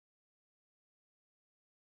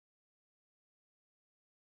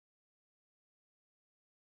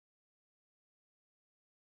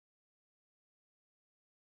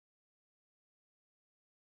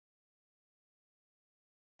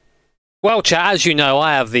Well, chat, as you know,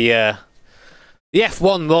 I have the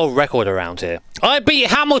F1 world record around here. I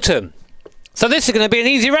beat Hamilton. So this is going to be an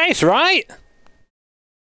easy race, right?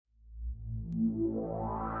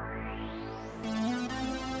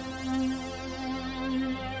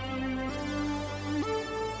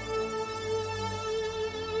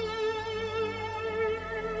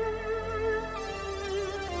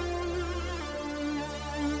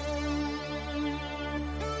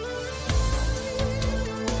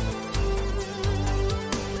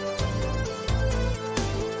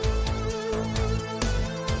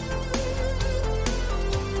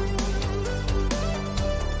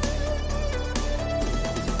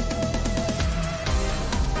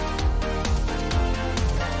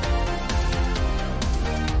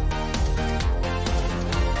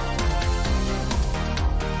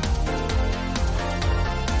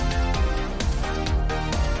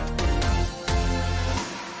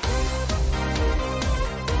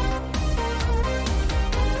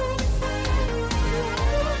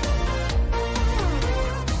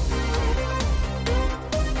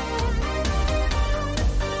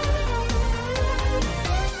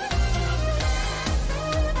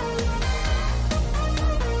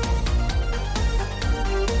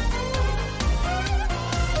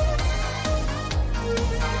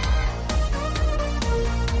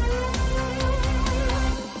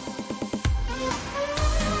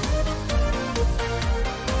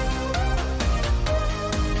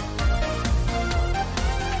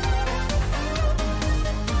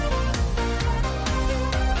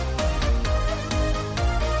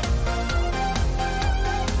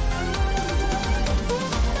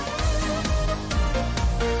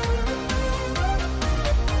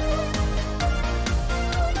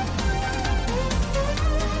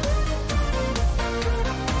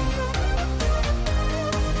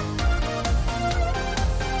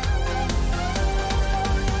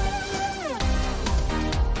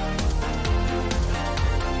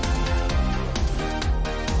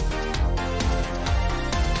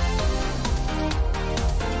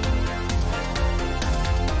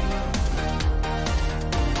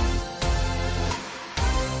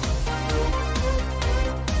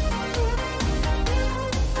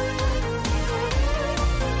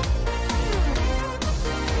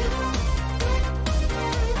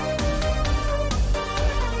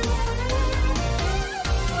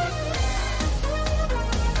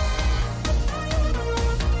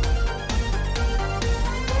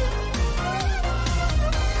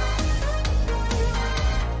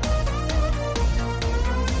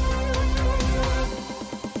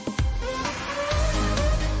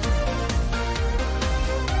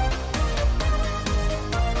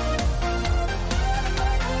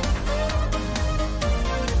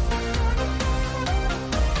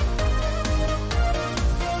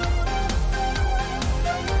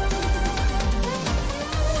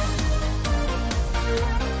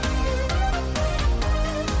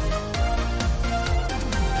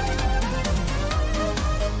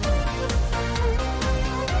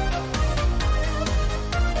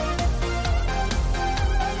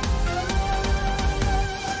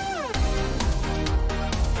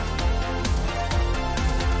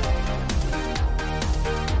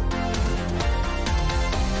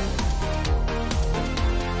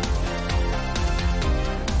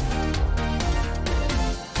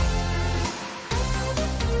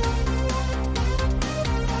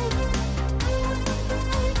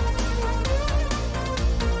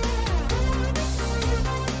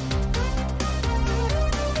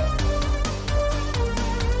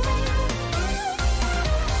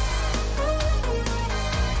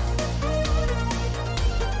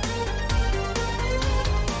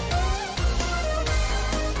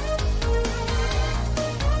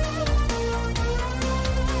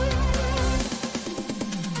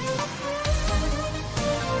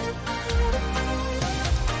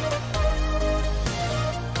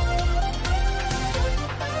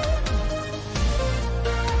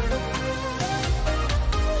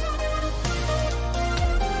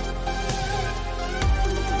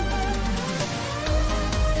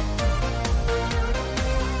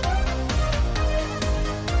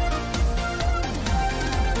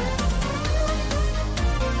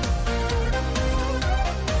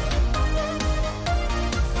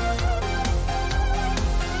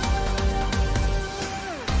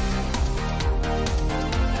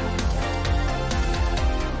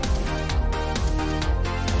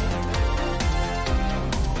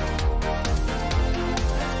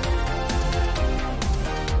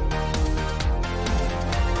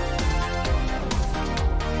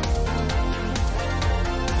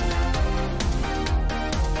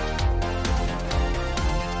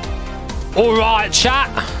 Alright, chat.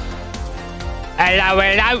 Hello,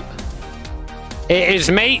 hello. It is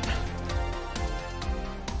me.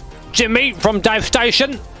 Jimmy from Dave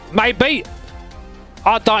Station, maybe.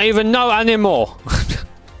 I don't even know anymore.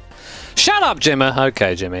 Shut up, Jimmy.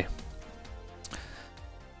 Okay, Jimmy.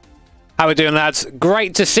 How we doing, lads?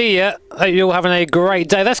 Great to see you. Hope you're all having a great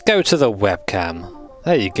day. Let's go to the webcam.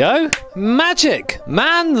 There you go. Magic.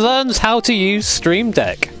 Man learns how to use Stream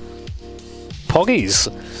Deck. Poggies.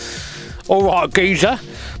 Alright, geezer.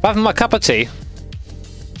 I'm having my cup of tea.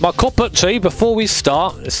 My cup of tea before we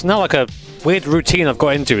start. It's now like a weird routine I've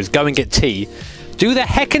got into is go and get tea. Do the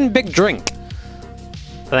heckin' big drink.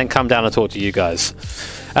 And then come down and talk to you guys.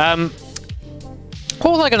 What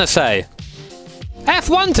was I going to say?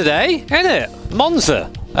 F1 today, isn't it?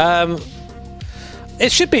 Monza.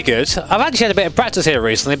 It should be good. I've actually had a bit of practice here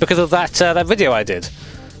recently because of that that video I did.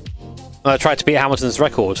 I tried to beat Hamilton's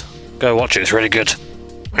record. Go watch it, it's really good.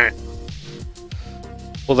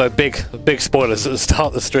 Although big spoilers at the start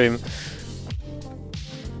of the stream.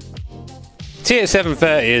 T at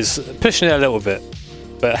 7:30 is pushing it a little bit,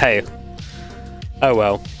 but hey, oh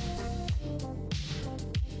well.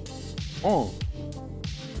 Oh.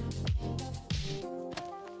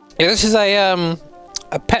 Yeah, this is a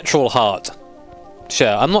petrol heart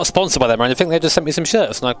shirt. I'm not sponsored by them or anything. They just sent me some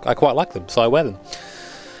shirts, and I quite like them, so I wear them.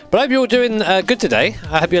 But I hope you're all doing good today.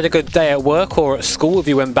 I hope you had a good day at work or at school if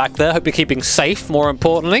you went back there. Hope you're keeping safe, more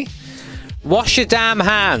importantly. Wash your damn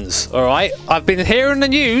hands, alright? I've been hearing the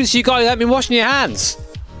news, you guys haven't been washing your hands.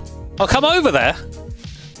 I'll come over there.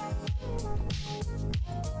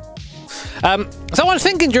 So I was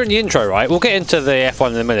thinking during the intro, right? We'll get into the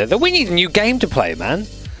F1 in a minute, that we need a new game to play, man.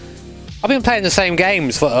 I've been playing the same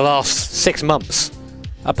games for the last 6 months.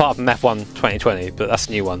 Apart from F1 2020, but that's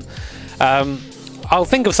a new one. I'll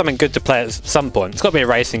think of something good to play at some point. It's got to be a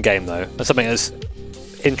racing game, though. And something that's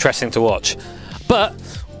interesting to watch. But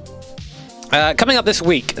coming up this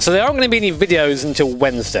week, so there aren't going to be any videos until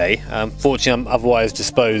Wednesday. Fortunately, I'm otherwise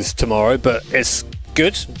disposed tomorrow, but it's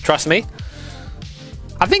good, trust me.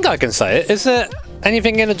 I think I can say it. Is there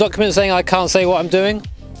anything in the document saying I can't say what I'm doing?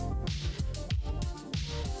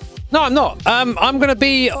 No, I'm not. I'm going to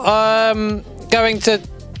be going to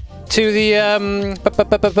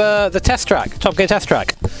the test track, Top Gear test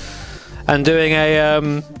track, and doing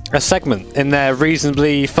a segment in their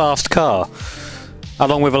reasonably fast car,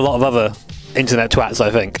 along with a lot of other internet twats, I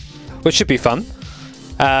think, which should be fun.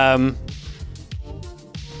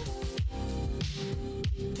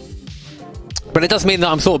 But it does mean that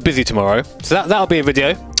I'm sort of busy tomorrow, so that'll be a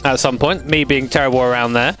video at some point, me being terrible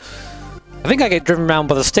around there. I think I get driven around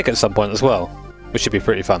by the stick at some point as well, which should be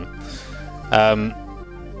pretty fun.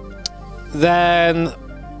 Then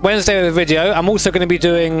Wednesday with a video. I'm also going to be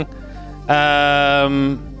doing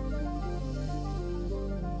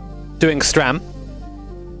Stram.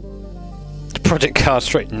 Project Car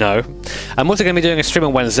Street. No. I'm also going to be doing a stream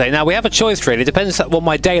on Wednesday. Now we have a choice really. It depends on what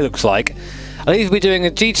my day looks like. I'll either be doing a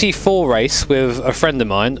GT4 race with a friend of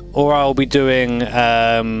mine, or I'll be doing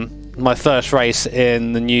my first race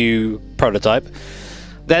in the new prototype.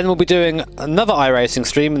 Then we'll be doing another iRacing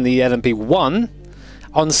stream in the LMP1.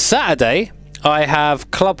 On Saturday, I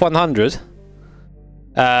have Club 100.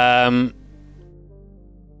 No,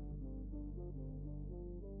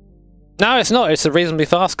 it's not. It's a reasonably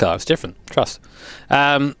fast car. It's different. Trust.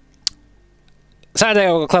 Saturday,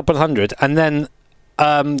 I've got Club 100. And then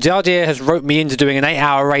Jardier has roped me into doing an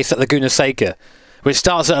 8-hour race at Laguna Seca, which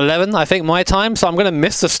starts at 11, I think, my time. So I'm going to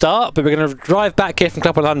miss the start, but we're going to drive back here from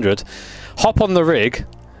Club 100, hop on the rig,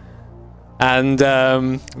 and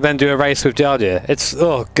then do a race with Jardier. It's...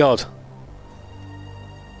 oh, God.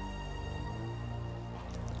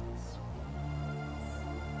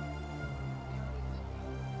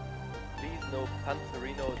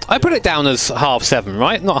 I put it down as 7:30,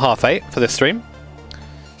 right? Not 8:30 for this stream.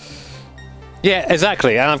 Yeah,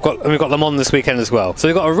 exactly. And we've got them on this weekend as well. So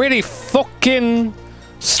we've got a really fucking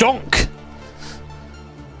stonk.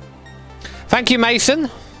 Thank you, Mason.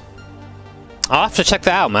 I'll have to check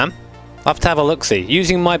that out, man. I'll have to have a look-see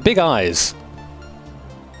using my big eyes.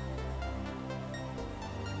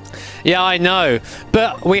 Yeah, I know,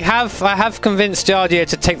 but I have convinced Jardier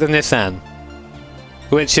to take the Nissan,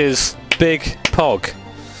 which is big pog.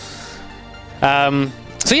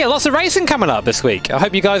 So yeah, lots of racing coming up this week. I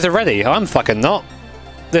hope you guys are ready. I'm fucking not.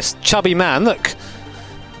 This chubby man, look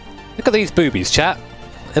at these boobies, chat.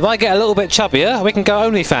 If I get a little bit chubbier, we can go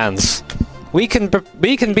OnlyFans. We can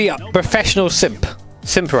be professional simp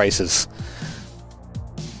racers.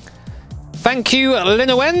 Thank you,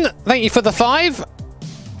 Linowen. Thank you for the 5.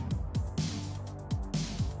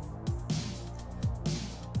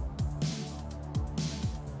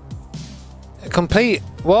 Complete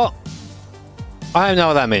what? I don't know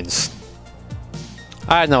what that means.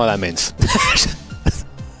 I don't know what that means.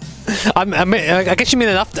 I guess you mean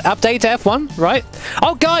an update to F1, right?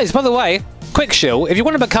 Oh, guys, by the way, quick shill. If you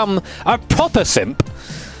want to become a proper simp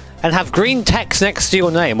and have green text next to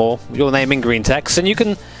your name, or your name in green text, then you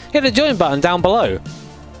can hit the join button down below.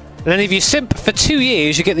 And then if you simp for 2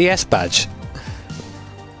 years, you get the S badge.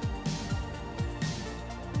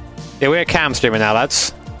 Yeah, we're a cam streamer now,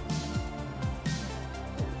 lads.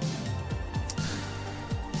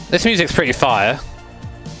 This music's pretty fire.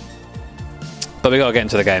 But we gotta get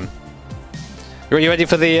into the game. Are you ready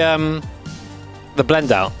for the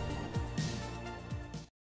blend out?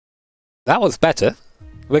 That was better.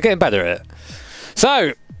 We're getting better at it.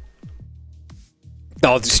 So,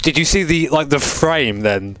 oh, did you see the frame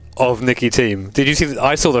then of Nicky Team? Did you see?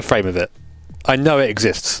 I saw the frame of it. I know it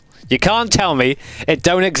exists. You can't tell me it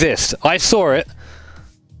don't exist. I saw it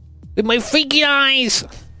with my freaky eyes.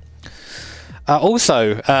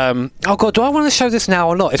 Also, oh god, do I want to show this now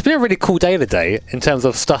or not? It's been a really cool day today in terms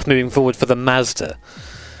of stuff moving forward for the Mazda.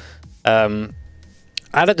 I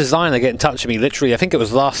had a designer get in touch with me literally, I think it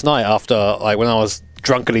was last night after, like, when I was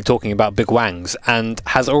drunkenly talking about big wangs, and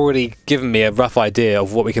has already given me a rough idea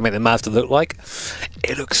of what we can make the Mazda look like.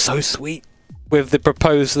 It looks so sweet with the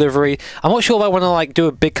proposed livery. I'm not sure if I want to like do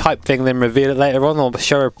a big hype thing and then reveal it later on, or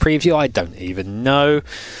show a preview. I don't even know.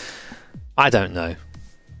 I don't know.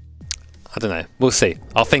 We'll see.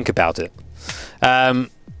 I'll think about it.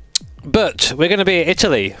 But we're going to be in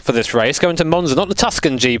Italy for this race, going to Monza, not the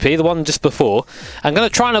Tuscan GP, the one just before. I'm going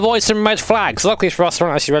to try and avoid some red flags. Luckily for us, there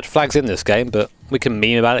aren't actually red flags in this game, but we can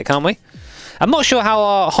meme about it, can't we? I'm not sure how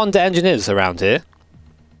our Honda engine is around here.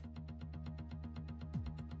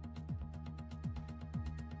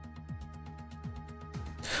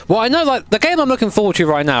 Well, I know, like, the game I'm looking forward to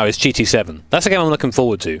right now is GT7. That's the game I'm looking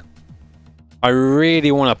forward to. I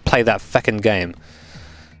really want to play that feckin' game.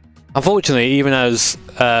 Unfortunately, even as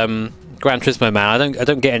Gran Turismo man, I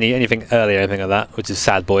don't get anything early or anything like that, which is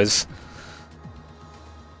sad, boys.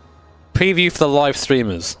 Preview for the live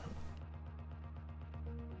streamers.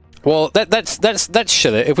 Well, that's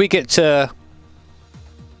shit it. If we get to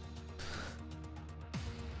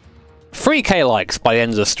 3K likes by the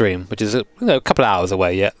end of the stream, which is a couple of hours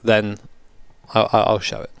away yet, then I'll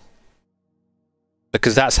show it.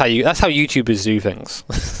 Because that's how YouTubers do things.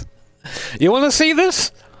 You want to see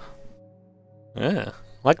this? Yeah,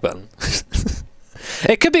 like button.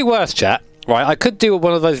 It could be worse, chat. Right? I could do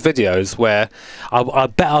one of those videos where I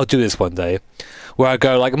bet I'll do this one day, where I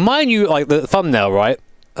go like my new the thumbnail, right?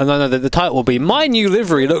 And then the title will be "My new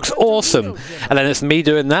livery looks awesome," and then it's me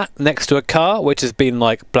doing that next to a car which has been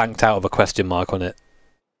like blanked out with a question mark on it.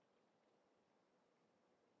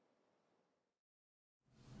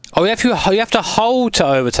 Oh, you have to hold to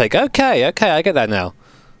overtake. Okay, I get that now.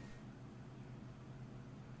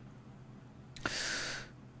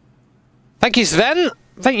 Thank you, Sven.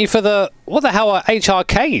 Thank you for the... What the hell are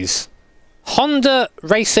HRKs? Honda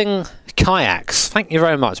Racing Kayaks. Thank you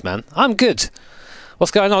very much, man. I'm good. What's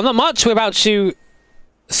going on? Not much. We're about to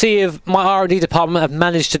see if my R&D department have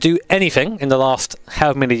managed to do anything in the last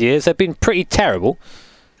however many years. They've been pretty terrible.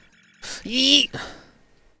 Yeet.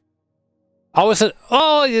 I was...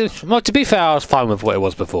 Oh, well, to be fair, I was fine with what it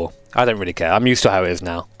was before. I don't really care. I'm used to how it is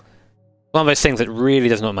now. One of those things that really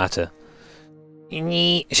does not matter.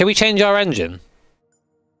 Shall we change our engine?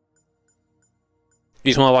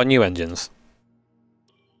 Use one of our new engines.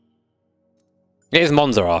 It is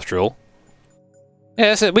Monza after all. Yeah,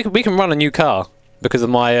 that's it. We can run a new car because of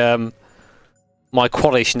my my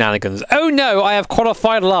quality shenanigans. Oh no, I have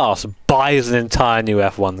qualified last. Buys an entire new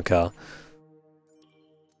F1 car.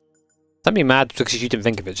 Don't be mad because you didn't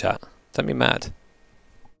think of it, chat. Don't be mad.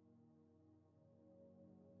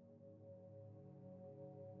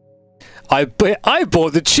 I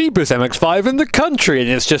bought the cheapest MX-5 in the country, and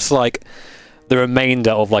it's just like the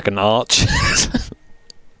remainder of like an arch.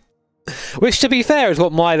 Which, to be fair, is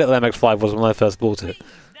what my little MX-5 was when I first bought it.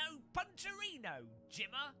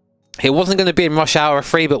 It wasn't going to be in Rush Hour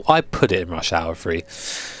 3, but I put it in Rush Hour 3.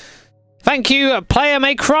 Thank you, Player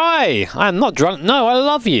May Cry! I'm not drunk. No, I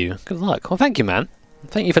love you. Good luck. Well, thank you, man.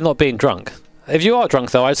 Thank you for not being drunk. If you are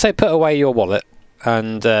drunk, though, I'd say put away your wallet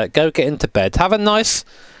and go get into bed. Have a nice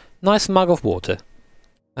mug of water.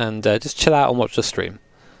 And just chill out and watch the stream.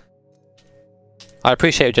 I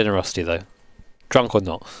appreciate your generosity, though. Drunk or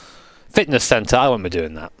not. Fitness centre, I won't be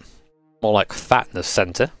doing that. More like fatness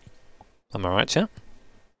centre. Am I right, yeah?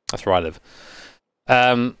 That's where I live.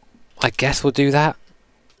 I guess we'll do that.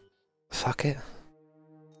 Fuck it.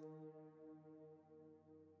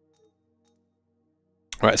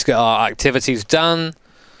 Right, let's get our activities done.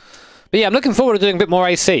 But yeah, I'm looking forward to doing a bit more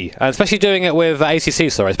AC, especially doing it with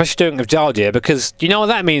ACC, sorry, especially doing it with Jardir, because you know what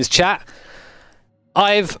that means, chat?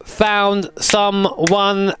 I've found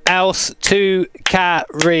someone else to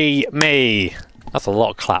carry me. That's a lot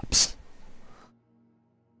of claps.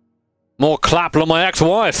 More clap on my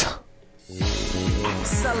ex-wife.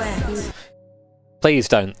 Excellent. Please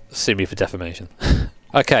don't sue me for defamation.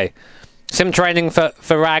 Okay. Sim training for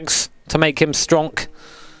Rags to make him strong.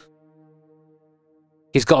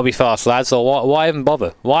 He's got to be fast, lads, or why even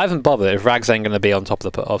bother? Why even bother if Rags ain't going to be on top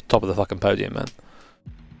of the fucking podium, man?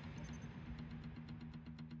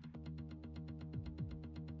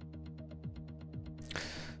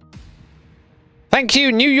 Thank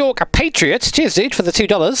you, New York Patriot. Cheers, dude, for the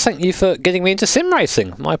 $2. Thank you for getting me into sim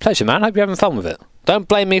racing. My pleasure, man. Hope you're having fun with it. Don't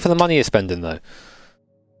blame me for the money you're spending, though.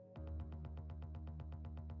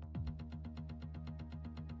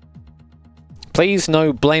 Please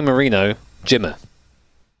no blame Marino, Jimmer.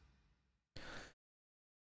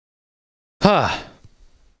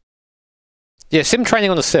 Yeah, sim training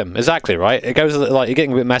on the sim. Exactly, right? It goes like you're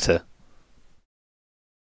getting a bit meta.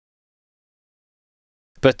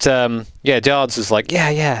 But yeah, Jards is like,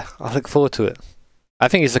 yeah, I look forward to it. I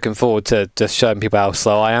think he's looking forward to just showing people how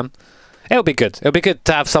slow I am. It'll be good. It'll be good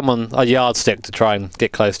to have someone, a yardstick to try and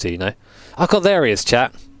get close to, you know? Oh god, there he is,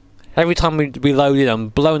 chat. Every time we load in, I'm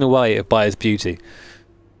blown away by his beauty.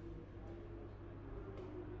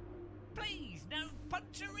 Please, no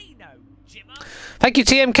puncherino, Jimmer. Thank you,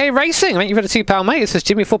 TMK Racing. Thank you for the £2, mate. This is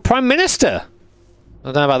Jimmy for Prime Minister. I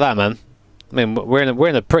don't know about that, man. I mean, we're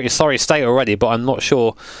in a pretty sorry state already, but I'm not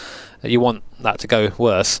sure that you want that to go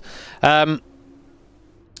worse. Best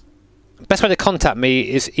way to contact me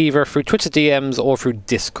is either through Twitter DMs or through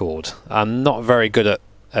Discord. I'm not very good at,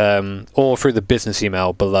 or through the business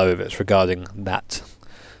email below if it's regarding that.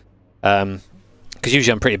 Because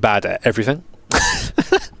usually I'm pretty bad at everything.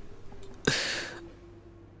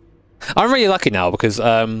 I'm really lucky now because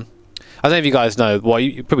I don't know if you guys know. Well,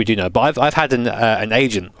 you probably do know, but I've had an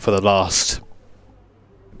agent for the last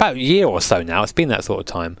about a year or so now. It's been that sort of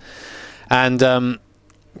time, and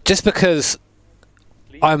just because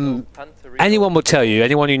anyone will tell you,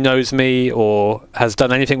 anyone who knows me or has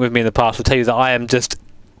done anything with me in the past will tell you that I am just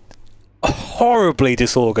horribly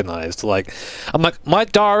disorganized. Like, I'm like, my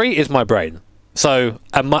diary is my brain, so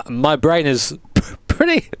and my brain is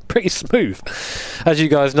pretty smooth, as you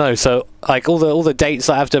guys know. So like all the dates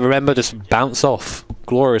I have to remember just bounce off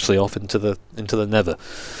gloriously off into the nether.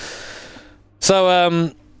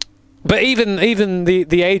 So but even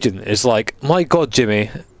the agent is like, my god, Jimmy,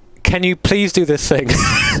 can you please do this thing?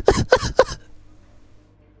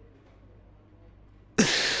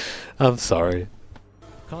 I'm sorry.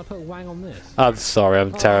 Can I put a wang on this? I'm sorry,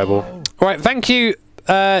 I'm terrible. Right, thank you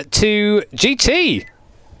to GT.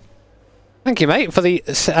 Thank you, mate, for the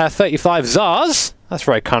 35 Zars. That's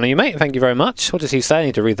very kind of you, mate. Thank you very much. What does he say? I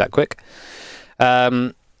need to read that quick.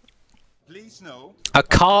 Please no. A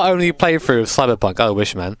car-only playthrough of Cyberpunk. I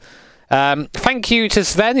wish, man. Thank you to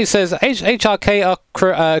Sven, who says, HRK are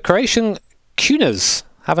Croatian Kunas.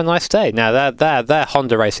 Have a nice day. Now, they're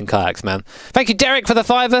Honda racing kayaks, man. Thank you, Derek, for the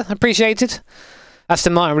 $5. Appreciated.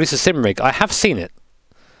 Aston Martin released a sim rig. I have seen it.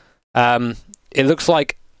 It looks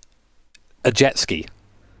like a jet ski.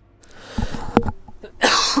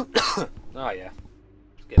 Oh yeah,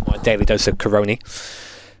 get my daily dose of Corona.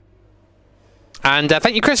 And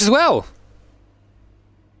thank you, Chris, as well.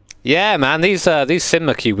 Yeah, man, these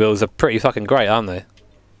Simma-Q wheels are pretty fucking great, aren't they?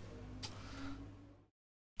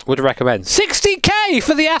 Would recommend. 60k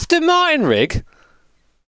for the Aston Martin rig.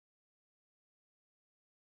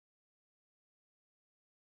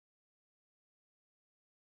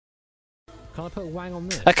 Can I put a wang on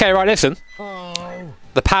this? Okay, right, listen. Oh.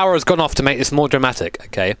 The power has gone off to make this more dramatic,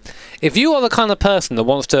 okay? If you are the kind of person that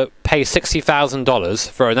wants to pay $60,000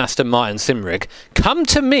 for an Aston Martin sim rig, come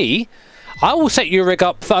to me. I will set your rig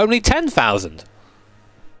up for only $10,000.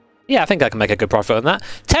 Yeah, I think I can make a good profit on that.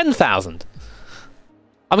 $10,000.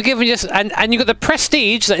 I'm giving you, and you got the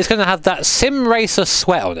prestige that it's going to have that sim racer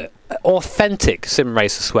sweat on it, authentic sim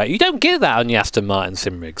racer sweat. You don't get that on the Aston Martin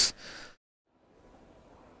sim rigs.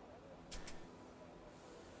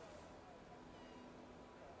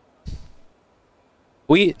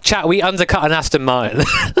 We undercut an Aston Martin.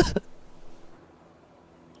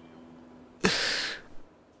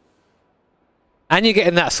 And you're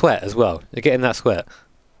getting that sweat as well. You're getting that sweat.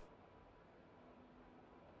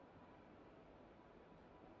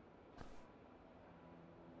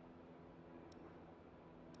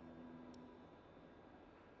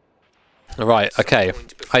 Right, okay.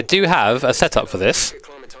 I do have a setup for this.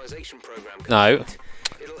 No.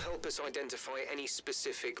 It'll help us identify any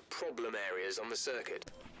specific problem areas on the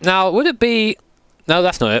circuit. Now, would it be... No,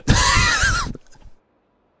 that's not it.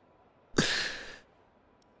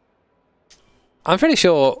 I'm pretty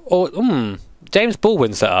sure... Or, James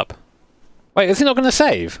Baldwin set up. Wait, is he not going to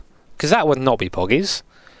save? Because that would not be Poggies.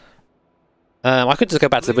 I could just go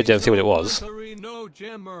back to the video and see what it was. Okay,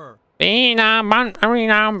 I've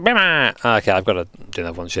got to do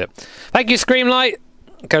another one shit. Thank you, Screamlight.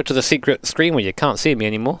 Go to the secret screen where you can't see me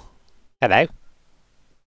anymore. Hello.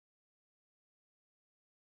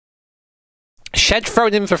 Shed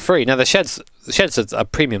thrown in for free. Now the shed's a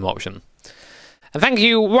premium option. And thank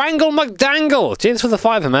you, Wangle McDangle. Cheers for the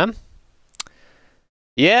 $5, man.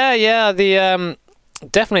 Yeah, the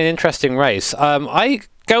definitely an interesting race. I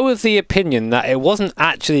go with the opinion that it wasn't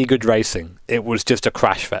actually good racing. It was just a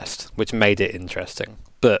crash fest, which made it interesting.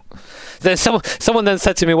 But then someone then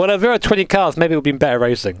said to me, well, if there are 20 cars, maybe it would be better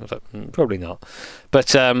racing. I was like, probably not.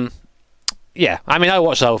 But yeah, I mean, I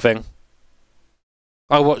watched the whole thing.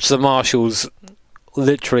 I watched the marshals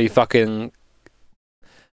literally fucking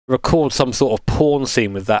record some sort of porn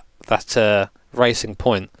scene with that racing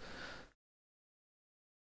point.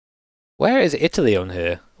 Where is Italy on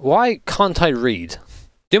here? Why can't I read?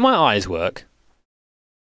 Do my eyes work?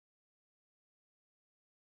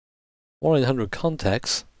 1-800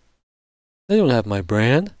 contacts? They don't have my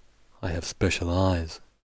brand. I have special eyes.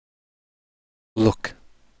 Look.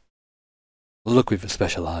 Look with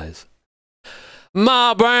special eyes.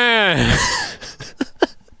 My brand!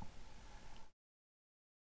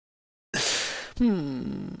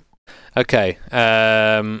 Okay.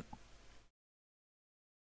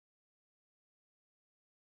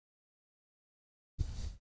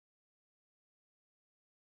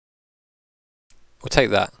 We'll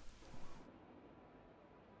take that.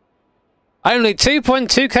 Only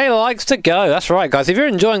 2.2k likes to go. That's right, guys. If you're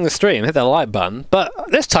enjoying the stream, hit the like button. But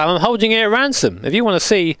this time I'm holding it at ransom. If you want to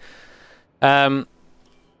see... no,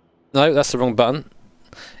 that's the wrong button.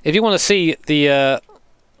 If you want to see the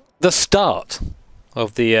start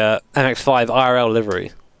of the MX-5 IRL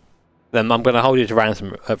livery, then I'm going to hold you to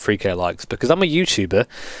ransom at 3k likes, because I'm a YouTuber,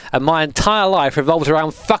 and my entire life revolves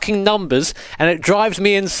around fucking numbers, and it drives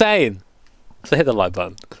me insane. So hit the like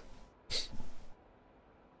button.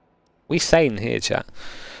 We sane here, chat.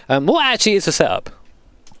 What actually is the setup?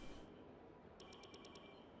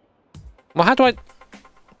 Well, how do I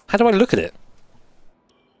look at it?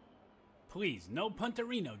 Please, no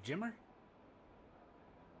punterino, Jimmer.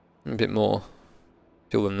 A bit more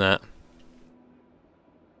fuel than that.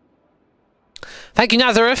 Thank you,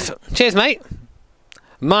 Nazareth. Cheers, mate.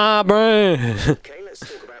 My brain. Okay, let's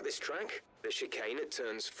talk about this track. The chicane at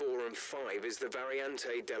turns 4 and 5 is the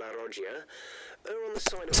Variante della Roggia. On the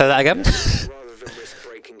side of say that again. Rather than risk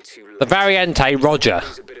braking too late, The Variante Roger.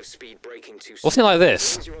 a bit of speed braking too Wasn't it like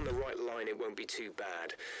this? As you're on the right line, it won't be too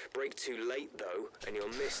bad. Brake too late though, and you'll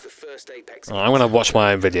miss the first apex. Oh, I'm gonna watch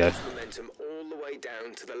my own video. Momentum all the way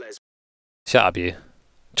down to the Les. Shut up, you.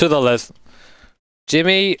 To the Les.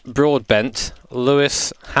 Jimmy Broadbent,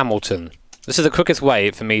 Lewis Hamilton. This is the quickest way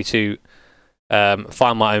for me to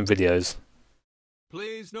find my own videos.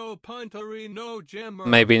 Please, no puntery, no Jimmer.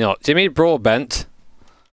 Maybe not. Jimmy Broadbent,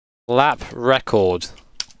 lap record.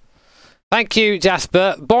 Thank you,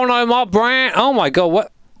 Jasper. Bono, my brand. Oh my god,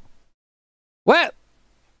 what? Where?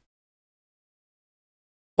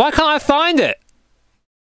 Why can't I find it?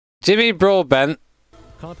 Jimmy Broadbent.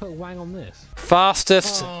 Can I put a wang on this?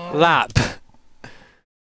 Fastest lap.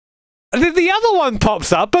 The other one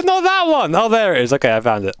pops up, but not that one. Oh, there it is. Okay, I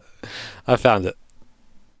found it. I found it.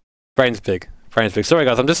 Brain's big. Brain's big. Sorry,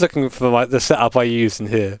 guys. I'm just looking for the setup I used in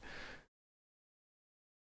here.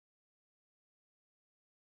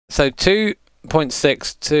 So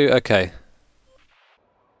 2.62. Okay.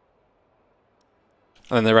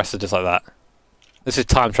 And then the rest are just like that. This is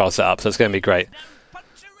time trial setup, so it's going to be great.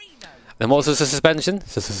 Then what was the suspension?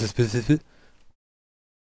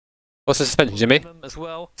 What's the suspension, Jimmy? As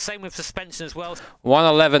well. Same with suspension as well.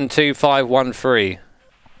 111.2513.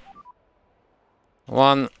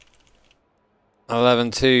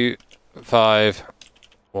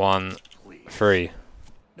 111.2513.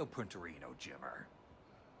 No punterino, Jimmer.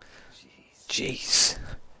 Jeez.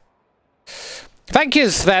 Thank you,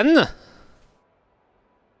 Sven.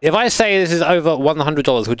 If I say this is over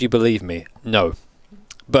 $100, would you believe me? No.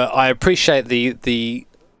 But I appreciate the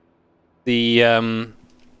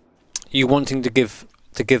you wanting to give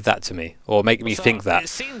that to me, or make me think that. It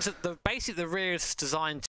seems that basically the rear is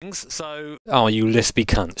designed things, so... Oh, you lispy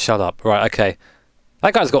cunt. Shut up. Right, okay.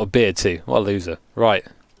 That guy's got a beard too. What a loser. Right.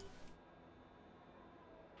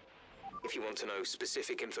 If you want to know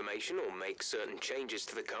specific information or make certain changes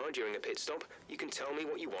to the car during a pit stop, you can tell me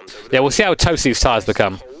what you want over the Yeah, we'll see how toast these tyres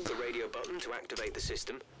become. Hold the radio button to activate the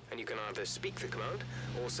system, and you can either speak the command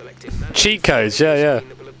or select it manually. Cheat codes, yeah, yeah.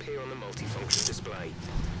 That will appear on the multifunction display.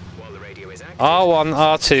 While the radio is active, R1,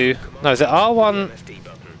 R2. No, is it R1, LFD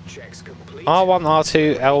button checks complete. R1,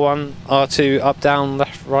 R2, L1, R2, up, down,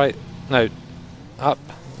 left, right? No, up,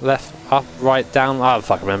 left, up, right, down. I don't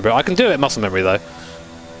fucking remember it. I can do it in muscle memory though.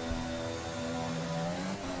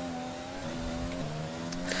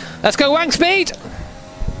 Let's go Wang speed!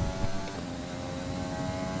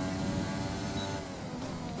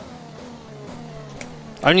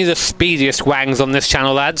 Only the speediest Wangs on this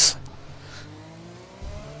channel, lads.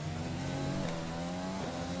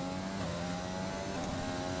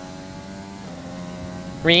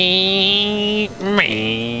 Well,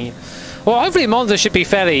 hopefully Monza should be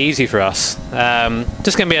fairly easy for us.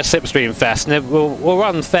 Just going to be a slipstream fest, and we'll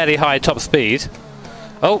run fairly high top speed.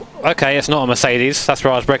 Oh, okay, it's not a Mercedes. That's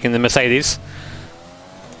where I was breaking the Mercedes.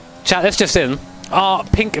 Chat, let's just in.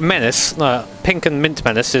 Pink Menace, no, Pink and Mint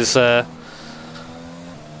Menace is not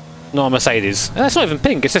a Mercedes. And that's not even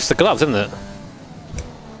pink, it's just the gloves, isn't it?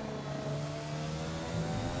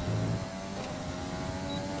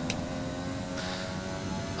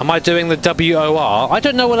 Am I doing the WOR? I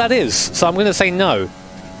don't know what that is, so I'm going to say no.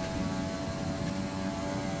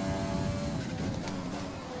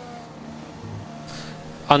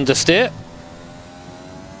 Understeer.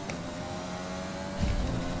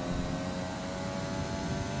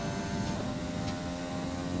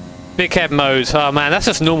 Big head mode. Oh man, that's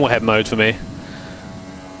just normal head mode for me.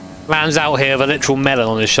 Man's out here with a literal melon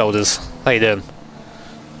on his shoulders. How you doing?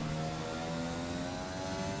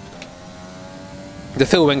 The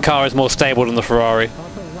Philwin car is more stable than the Ferrari. Can I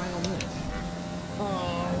put a wang on this?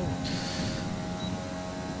 Oh.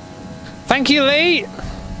 Thank you, Lee!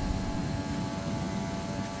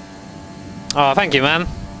 Oh, thank you, man.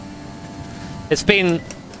 It's been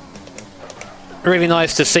really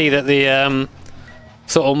nice to see that the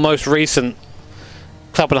sort of most recent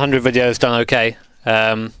couple of hundred videos done okay.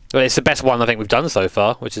 But it's the best one I think we've done so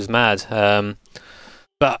far, which is mad.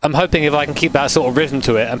 But I'm hoping if I can keep that sort of rhythm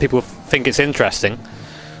to it and people think it's interesting,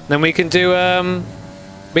 then we can do more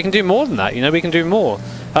than that. You know, we can do more.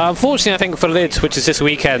 Unfortunately, I think for Lids, which is this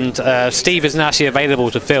weekend, Steve isn't actually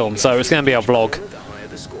available to film, so it's going to be a vlog. The higher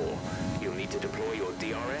the score, you'll need to deploy your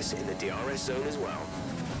DRS in the DRS zone as well.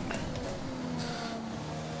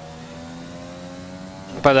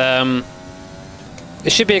 But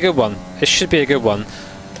it should be a good one. It should be a good one.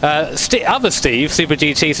 Other Steve, Super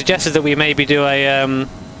GT, suggested that we maybe do a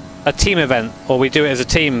team event, or we do it as a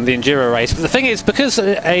team, the Enduro race. But the thing is, because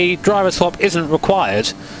a driver swap isn't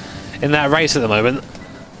required in that race at the moment.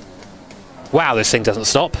 Wow, this thing doesn't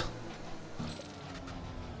stop.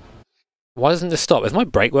 Why doesn't this stop? Is my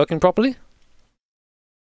brake working properly?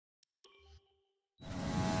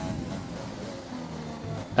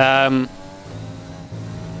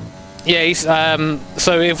 Yeah,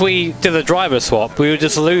 so if we did a driver swap, we would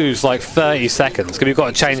just lose like 30 seconds. Because we've got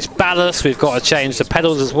to change ballast, we've got to change the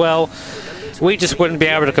pedals as well. We just wouldn't be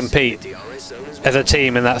able to compete as a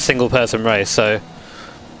team in that single person race, so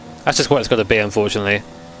that's just what it's got to be, unfortunately.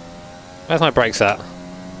 Where's my brakes at?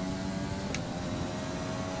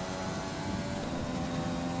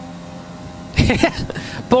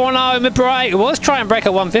 Borno, my brake! Well, let's try and brake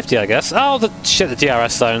at 150, I guess. Oh, the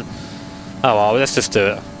DRS zone. Oh well, let's just do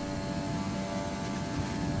it.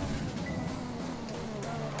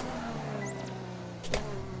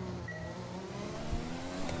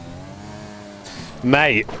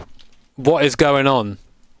 Mate, what is going on?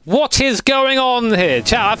 What is going on here?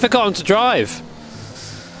 Chat, I've forgotten to drive.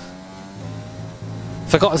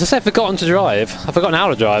 As I said, forgotten to drive. I've forgotten how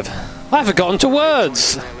to drive. I've forgotten to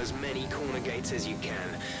words. As many corner gates as you can.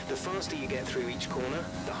 The faster you get through each corner,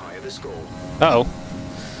 the higher the score. Uh oh.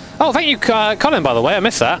 Oh, thank you, Colin, by the way. I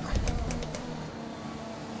missed that.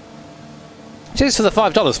 Cheers for the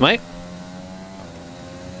 $5, mate.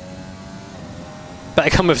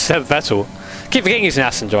 Better come with Seb Vettel. Keep forgetting he's an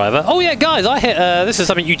Aston driver. Oh yeah, guys, I hit, this is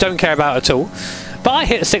something you don't care about at all, but I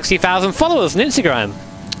hit 60,000 followers on Instagram.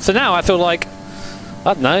 So now I feel like,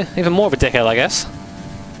 I don't know, even more of a dickhead, I guess.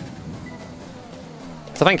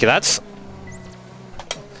 So thank you, lads.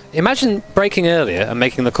 Imagine braking earlier and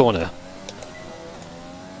making the corner.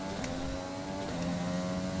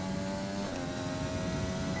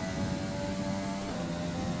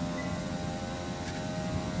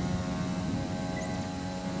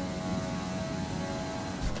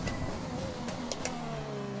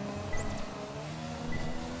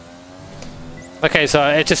 Okay, so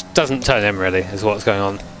it just doesn't turn in really, is what's going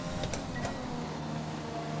on.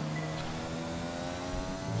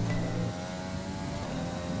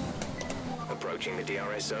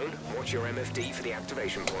 zone. Watch your MFD for the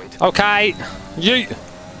activation point. Okay. Yeet.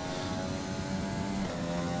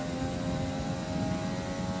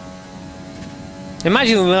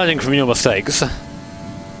 Imagine learning from your mistakes.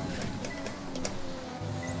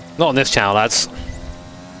 Not on this channel, lads.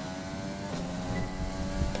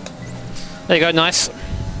 There you go, nice.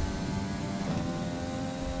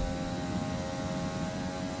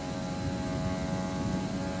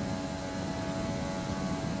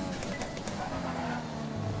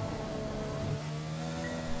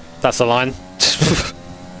 That's the line.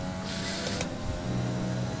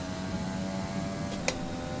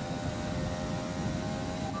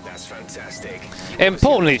 That's fantastic.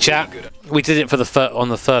 Importantly, chat, we did it for the on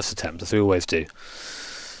the first attempt, as we always do.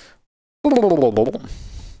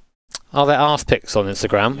 Are there arse pics on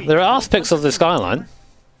Instagram? There are arse pics of the skyline.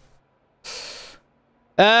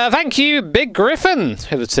 Thank you, Big Griffin,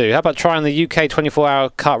 hitherto. How about trying the UK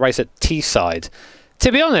 24-hour kart race at Teesside?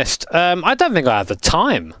 To be honest, I don't think I have the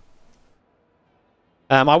time.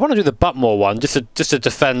 I want to do the Butmore one just to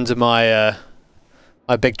defend my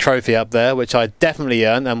my big trophy up there, which I definitely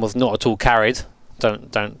earned and was not at all carried.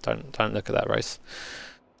 Don't look at that race.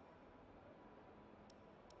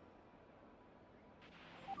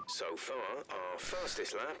 So far, our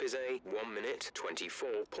fastest lap is a 1 minute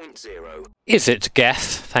 24.0. Is it, Geth?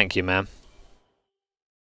 Thank you, ma'am.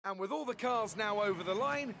 And with all the cars now over the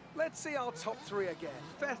line, let's see our top three again.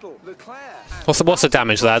 Vettel, Leclerc. What's the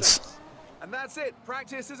damage, lads? And that's it.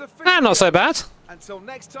 Practice is official. Ah, not so bad. Until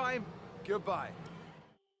next time, goodbye.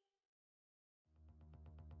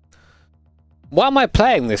 Why am I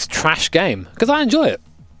playing this trash game? Because I enjoy it.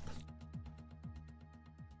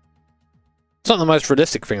 It's not the most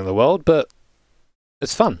realistic thing in the world, but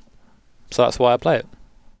it's fun. So that's why I play it.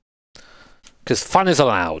 Because fun is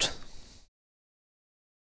allowed.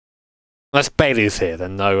 Unless Bailey's here,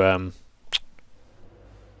 then no,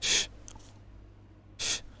 Shh.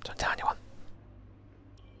 Shh. Don't tell anyone.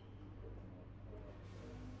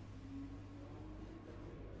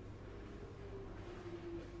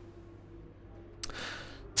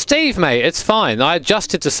 Steve, mate, it's fine. I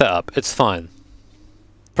adjusted to setup. It's fine.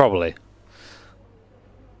 Probably.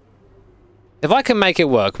 If I can make it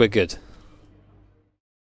work, we're good.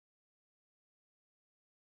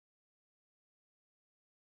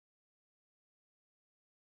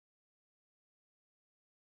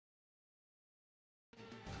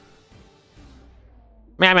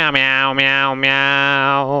 Meow, meow, meow, meow,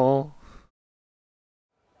 meow.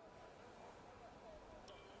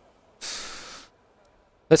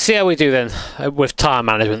 Let's see how we do then with tyre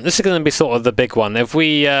management. This is going to be sort of the big one. If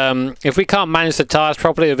we can't manage the tyres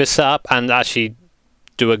properly with this setup and actually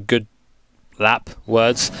do a good lap,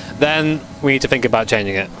 words, then we need to think about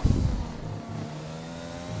changing it.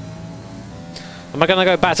 Am I going to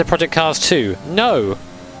go back to Project Cars 2? No,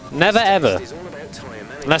 never ever.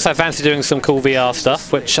 Unless I fancy doing some cool VR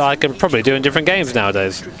stuff, which I can probably do in different games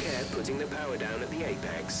nowadays.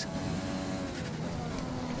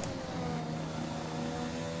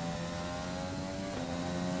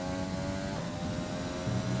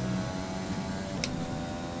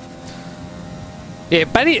 Yeah,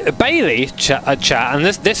 Bailey chat, and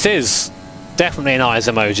this is definitely an eyes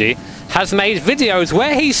emoji, has made videos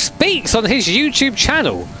where he speaks on his YouTube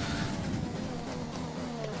channel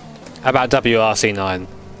about WRC9.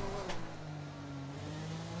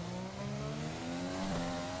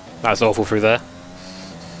 That's awful through there.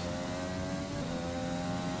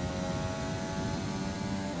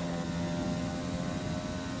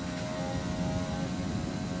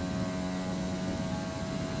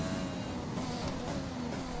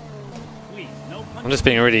 I'm just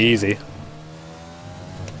being really easy.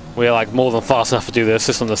 We're like more than fast enough to do this,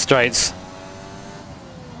 just on the straights.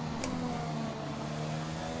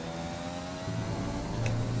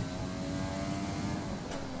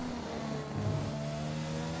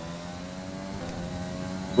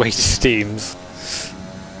 Wait, steams.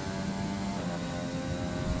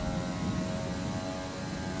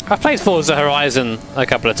 I've played Forza Horizon a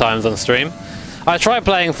couple of times on stream. I tried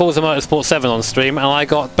playing Forza Motorsport 7 on stream, and I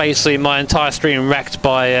got basically my entire stream wrecked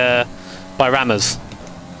by rammers.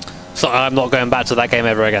 So I'm not going back to that game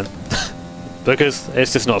ever again. Because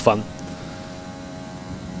it's just not fun.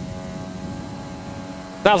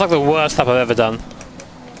 That was like the worst lap I've ever done.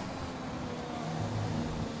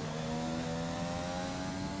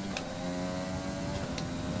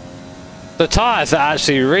 The tyres are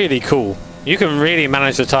actually really cool. You can really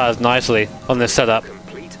manage the tyres nicely on this setup.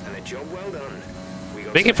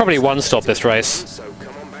 We could probably one-stop this race. So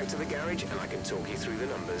come on back to the garage and I can talk you through the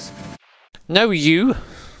numbers. No, you.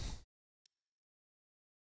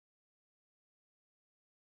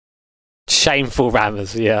 Shameful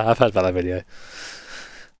rammers. Yeah, I've heard about that video.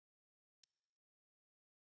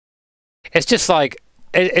 It's just like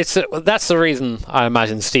that's the reason I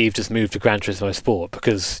imagine Steve just moved to Gran Turismo Sport,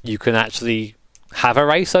 because you can actually have a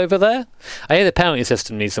race over there. I hear the penalty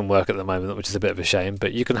system needs some work at the moment, which is a bit of a shame,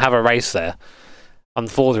 but you can have a race there. On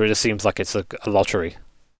Forza, it just seems like it's a lottery.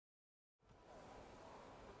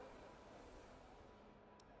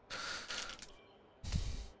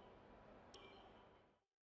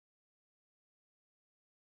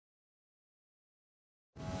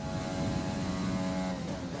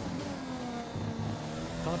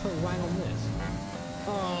 Can I put Wang on this?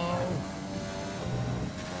 Oh.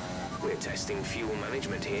 We're testing fuel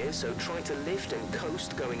management here, so try to lift and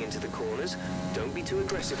coast going into the corners. Don't be too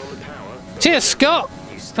aggressive on the power. Cheers, Scott!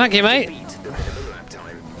 Thank you, mate. Beat the minimum lap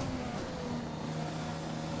time.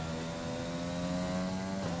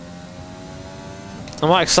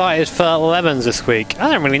 Am I excited for Lemons this week? I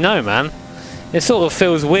don't really know, man. It sort of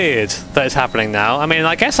feels weird that it's happening now. I mean,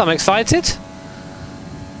 I guess I'm excited,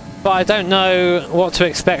 but I don't know what to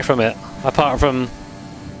expect from it, apart from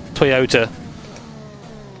Toyota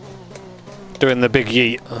doing the big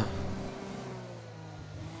yeet.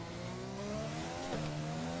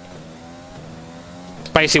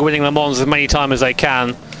 Basically winning Le Mans as many times as they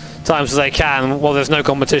can while there's no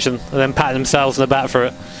competition, and then patting themselves on the back for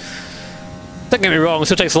it. Don't get me wrong, it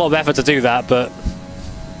still takes a lot of effort to do that, but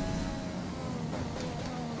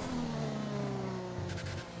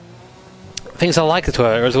things I like the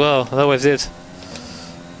Toyota as well, I always did.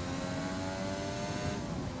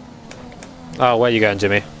 Oh, where are you going,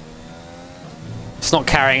 Jimmy? It's not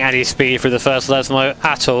carrying any speed through the first Lesmo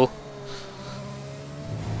at all.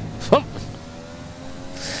 Oh.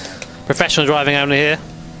 Professional driving only here.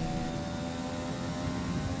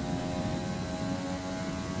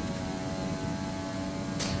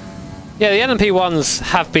 Yeah, the LMP ones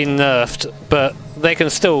have been nerfed, but they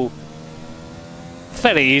can still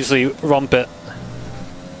fairly easily romp it.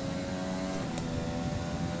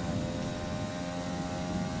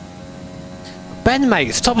 Ben,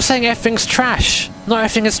 mate, stop saying everything's trash. Not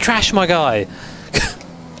everything is trash, my guy.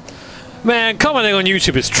 Man, commenting on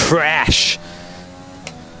YouTube is trash.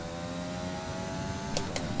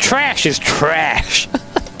 Trash is trash.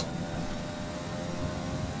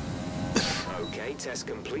 Okay, test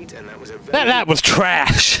complete, and that was a very that was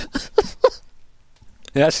trash.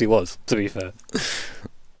 It actually was, to be fair.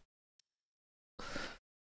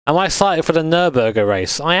 Am I excited for the Nürburgring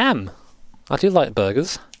race? I am. I do like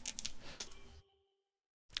burgers.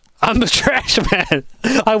 I'm the trash man.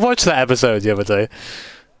 I watched that episode the other day.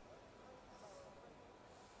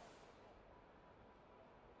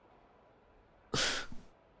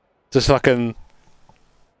 Just fucking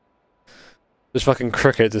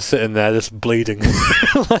cricket just sitting there, just bleeding.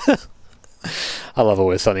 I love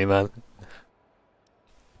Always Sunny, man.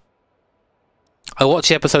 I watched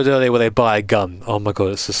the episode earlier where they buy a gun. Oh my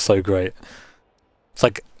god, it's just so great. It's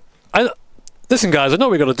like, listen guys, I know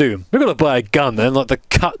what we got to do. We're going to buy a gun, and like the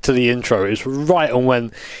cut to the intro is right on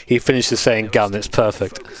when he finishes saying gun. It's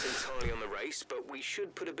perfect. focus entirely on the race, but we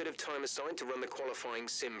should put a bit of time aside to run the qualifying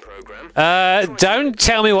sim program. Don't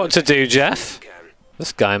tell me what to do, Jeff. Can.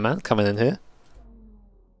 This guy, man, coming in here.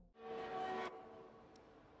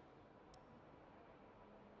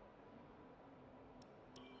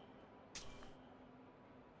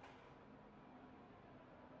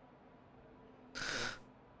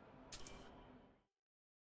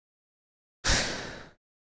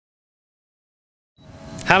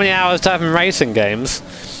 How many hours do I have in racing games?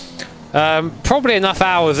 Probably enough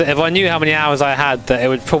hours that if I knew how many hours I had, that it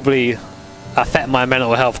would probably affect my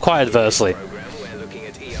mental health quite adversely. We're looking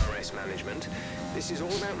at ERS management. This is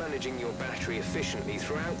all about managing your battery efficiently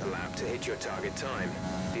throughout the lap to hit your target time.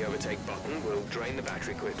 The overtake button will drain the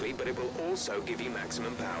battery quickly, but it will also give you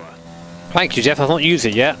maximum power. Thank you, Jeff. I've not used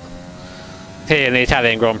it yet. Here in the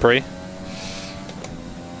Italian Grand Prix.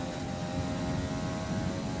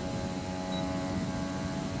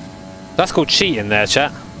 That's called cheating there,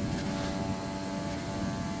 chat.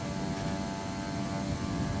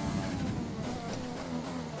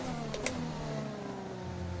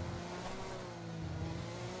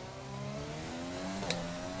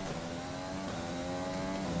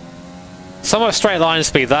 Somewhat straight line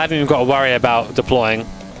speed that I haven't even got to worry about deploying.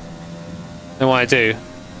 Then what I do.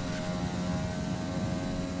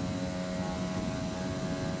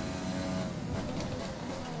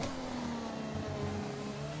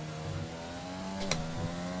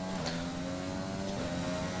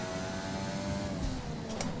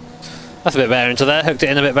 That's a bit better into there, hooked it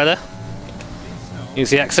in a bit better.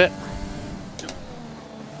 Use the exit.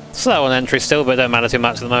 Slow on entry still, but it don't matter too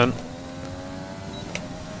much at the moment.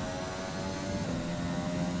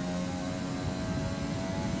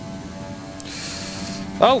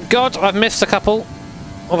 Oh god, I've missed a couple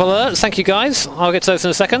of alerts. Thank you guys. I'll get to those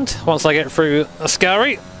in a second. Once I get through a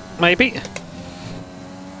scurry, maybe.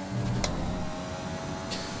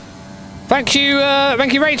 Thank you,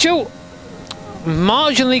 Rachel.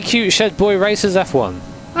 Marginally cute Shed Boy Racers F1.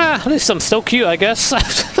 Ah, at least I'm still cute, I guess.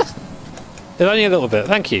 If only a little bit.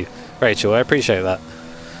 Thank you, Rachel. I appreciate that.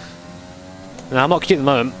 No, I'm not cute at the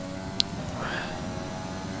moment.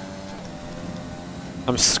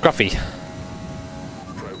 I'm scruffy.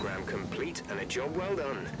 Program complete and a job well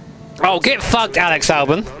done. Oh, get fucked, Alex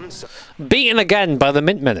Albon. Beaten again by the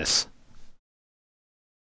Mint Menace.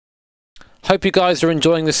 Hope you guys are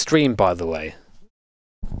enjoying the stream, by the way.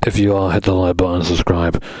 If you are, hit the like button,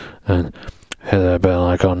 subscribe, and hit the bell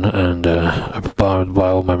icon, and buy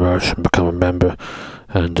all my merch and become a member,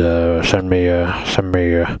 and send me your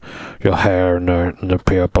hair in the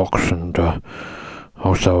PO box, and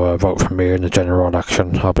also vote for me in the general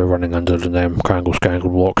election. I'll be running under the name Krangle Skangle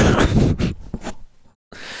Walk.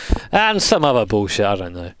 And some other bullshit, I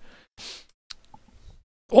don't know.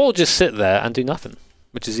 Or just sit there and do nothing,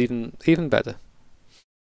 which is even better.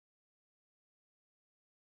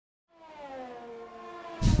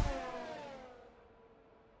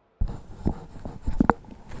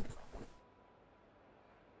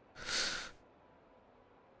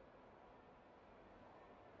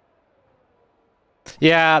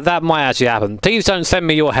 Yeah, that might actually happen. Please don't send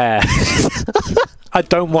me your hair. I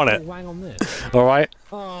don't want it. Hang on this. Alright?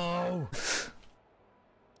 Oh.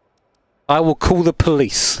 I will call the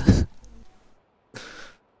police.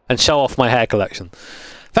 And show off my hair collection.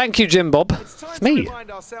 Thank you, Jim Bob. It's me.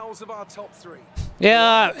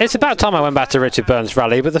 Yeah, it's about time I went back to Richard Burns'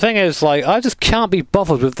 rally, but the thing is, like, I just can't be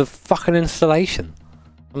bothered with the fucking installation.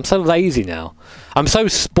 I'm so lazy now. I'm so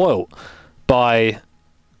spoilt by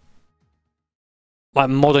like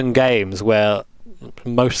modern games where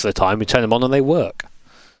most of the time you turn them on and they work.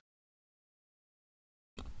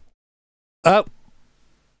 Oh.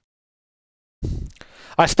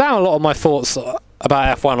 I spam a lot of my thoughts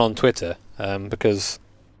about F1 on Twitter because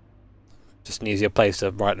it's just an easier place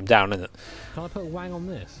to write them down, isn't it? Can I put a wang on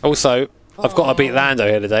this? Also, I've got to beat Lando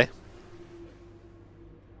here today.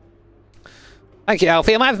 Thank you,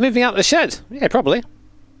 Alfie. Am I moving out the shed? Yeah, probably.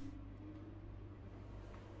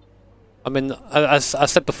 I mean, as I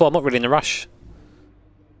said before, I'm not really in a rush.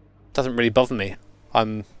 Doesn't really bother me.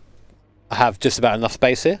 I have just about enough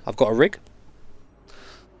space here. I've got a rig.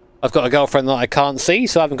 I've got a girlfriend that I can't see,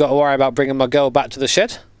 so I haven't got to worry about bringing my girl back to the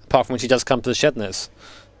shed. Apart from when she does come to the shed, and it's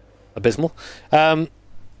abysmal. But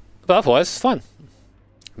otherwise, it's fine.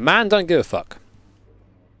 Man, don't give a fuck.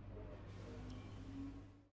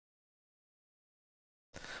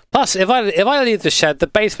 Plus, if I leave the shed, the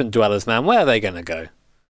basement dwellers, man, where are they going to go?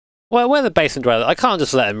 Well, where are the basement dwellers? I can't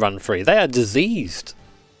just let them run free. They are diseased.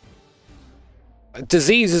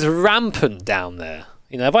 Disease is rampant down there.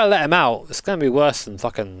 You know, if I let them out, it's going to be worse than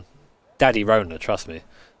fucking Daddy Rona, trust me.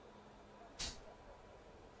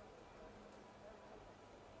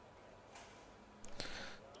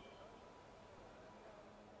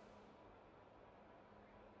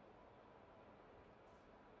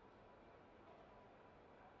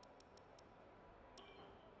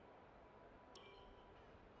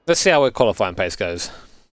 Let's see how our qualifying pace goes.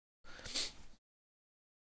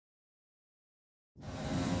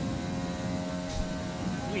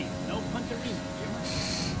 Please, no punterino.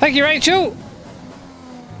 Thank you, Rachel!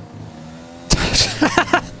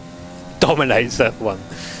 Dominates F1.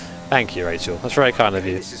 Thank you, Rachel. That's very kind of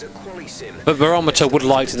you. This is a quali sim. But Barometer would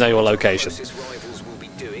like to know your location. Rivals will be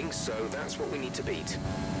doing, so that's what we need to beat.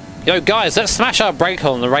 Yo, guys, let's smash our brake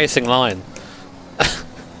on the racing line.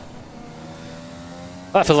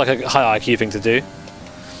 That feels like a high IQ thing to do.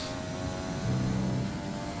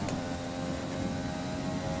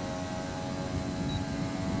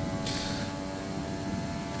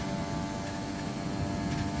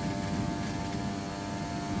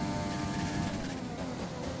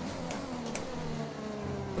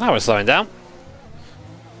 Now we're slowing down.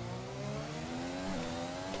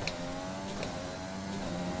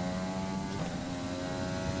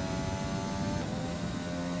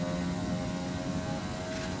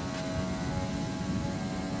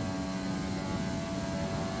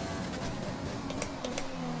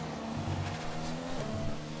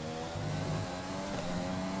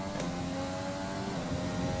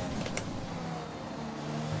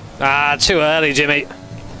 Ah, too early, Jimmy.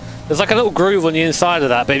 There's like a little groove on the inside of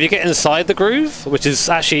that, but if you get inside the groove, which is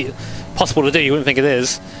actually possible to do, you wouldn't think it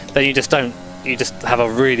is, then you just don't. You just have a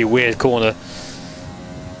really weird corner.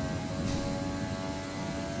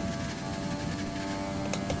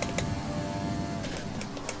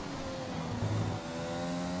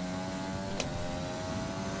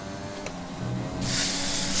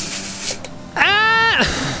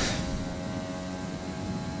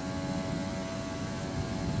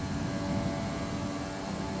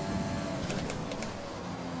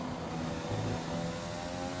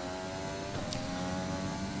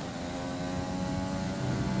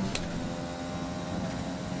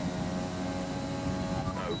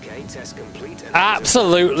 Okay, test complete. And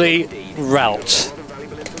Absolutely rout.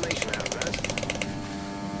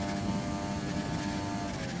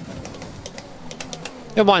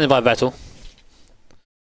 You're minded by Vettel.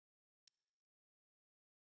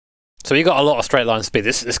 So we got a lot of straight line speed.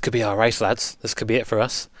 This could be our race, lads. This could be it for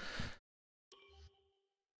us.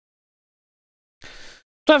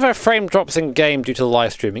 Do I have frame drops in game due to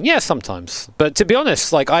live streaming? Yeah, sometimes. But to be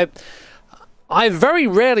honest, like I very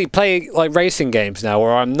rarely play like racing games now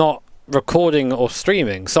where I'm not recording or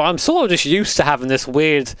streaming. So I'm sort of just used to having this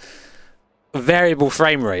weird variable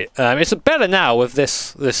frame rate. It's better now with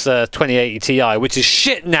this 2080 Ti, which is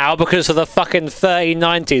shit now because of the fucking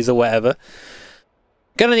 3090s or whatever.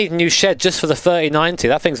 Gonna need a new shed just for the 3090.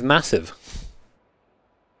 That thing's massive.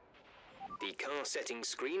 The car settings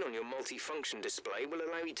screen on your multifunction display will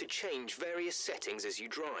allow you to change various settings as you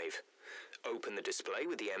drive. Open the display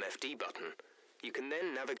with the MFD button. You can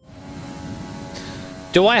then navigate.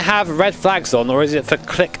 Do I have red flags on, or is it for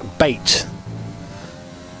clickbait?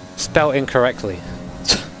 Spelled incorrectly.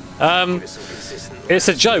 It's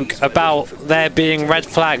a joke about there being red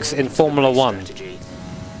flags in Formula 1.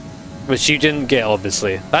 Which you didn't get,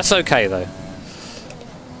 obviously. That's okay, though.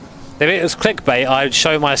 If it was clickbait, I'd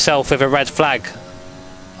show myself with a red flag.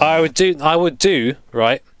 I would do,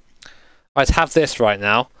 right? I'd have this right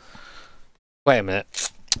now. Wait a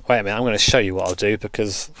minute. I'm going to show you what I'll do,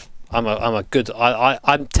 because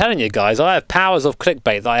I'm telling you guys, I have powers of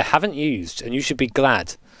clickbait that I haven't used, and you should be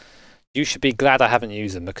glad. You should be glad I haven't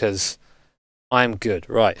used them, because I'm good.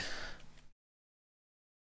 Right.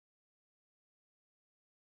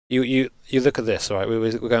 You look at this, right?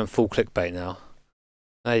 We're going full clickbait now.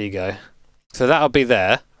 There you go. So that'll be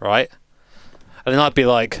there, right? And then I'd be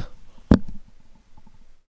like,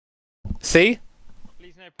 see?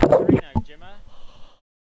 Please no Puerto Jimmer.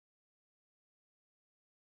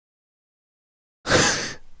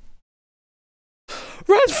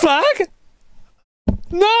 Red flag?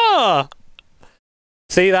 Nah.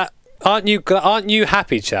 See that? Aren't you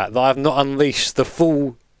happy, chat, that I've not unleashed the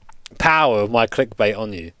full power of my clickbait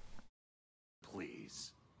on you?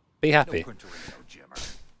 Please. Be happy. No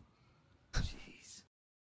Jeez.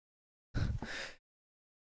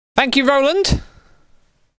 Thank you, Roland.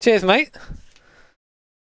 Cheers, mate.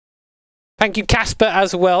 Thank you, Casper,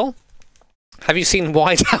 as well. Have you seen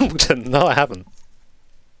White Hamilton? No, I haven't.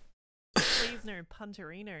 Please no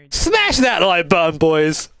Punterino. Smash that like button,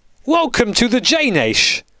 boys. Welcome to the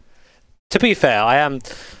J-Nation. To be fair, I am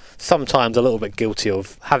sometimes a little bit guilty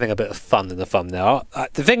of having a bit of fun in the thumbnail.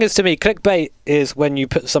 The thing is, to me, clickbait is when you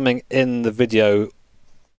put something in the video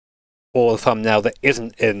or the thumbnail that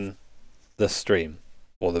isn't in the stream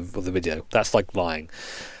or the video. That's like lying.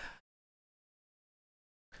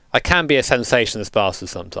 I can be a sensationalist bastard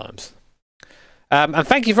sometimes. And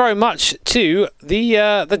thank you very much to the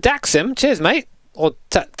Daxim. Cheers, mate. Or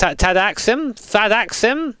Tadaxim.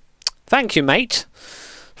 Thadaxim. Thank you, mate,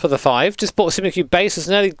 for the 5. Just bought a SimuCube base as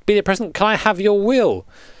an early beta present. Can I have your wheel?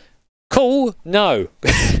 Cool. No.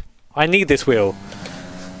 I need this wheel.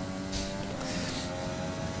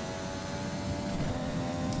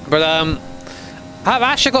 But have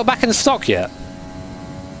Asher got back in stock yet?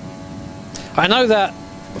 I know that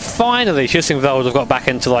finally Hüsingveld have got back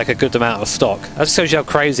into like a good amount of stock. That just shows you how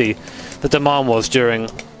crazy the demand was during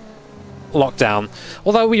lockdown.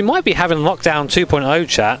 Although we might be having lockdown 2.0,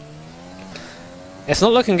 chat. It's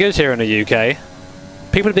not looking good here in the UK.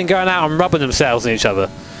 People have been going out and rubbing themselves in each other.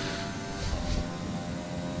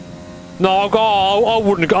 No, I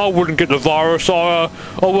wouldn't get the virus. I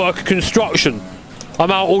work in construction.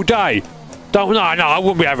 I'm out all day. No, I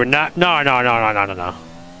wouldn't be having that. No.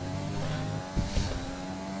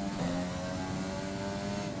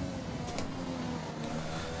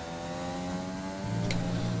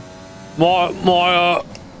 My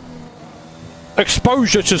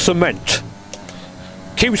exposure to cement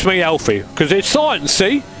keeps me healthy, because it's science,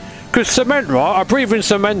 see? Because cement, right? I breathe in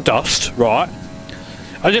cement dust, right?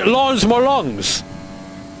 And it lines my lungs,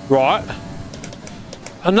 right?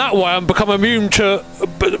 And that way I'm become immune to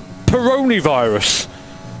coronavirus.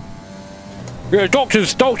 Yeah,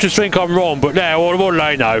 doctors think I'm wrong, but now what do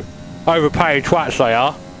they know? Overpaid twats they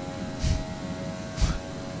are.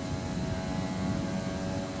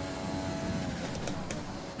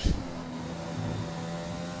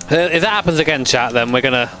 If that happens again, chat, then we're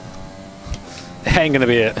gonna... It ain't gonna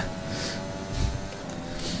be it.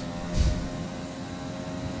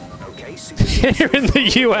 Okay, Here in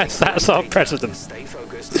the US, that's our president. Stay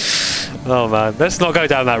focused. Oh man, let's not go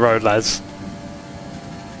down that road, lads.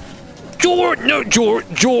 George! No, George!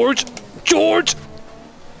 George! George!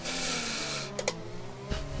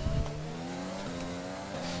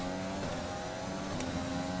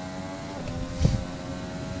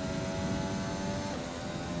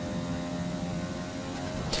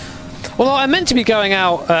 Well, I'm meant to be going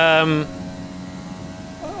out, I'm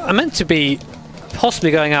meant to be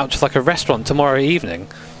possibly going out to like a restaurant tomorrow evening,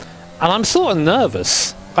 and I'm sort of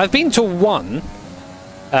nervous. I've been to one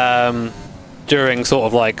during sort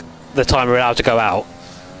of like the time we're allowed to go out.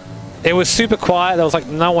 It was super quiet, there was like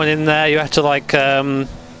no one in there. You had to like put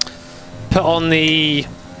on the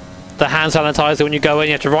hand sanitizer when you go in.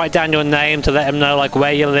 You have to write down your name to let them know like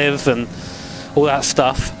where you live and all that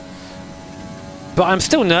stuff. But I'm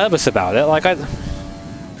still nervous about it. Like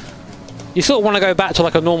you sort of want to go back to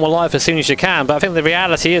like a normal life as soon as you can, but I think the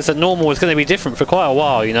reality is that normal is going to be different for quite a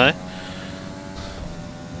while, you know?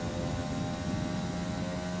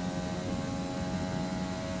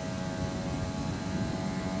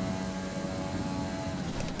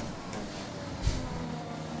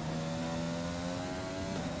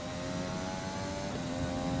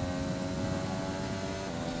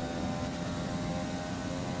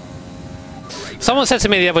 Someone said to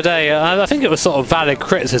me the other day, I think it was sort of valid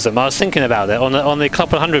criticism, I was thinking about it, on the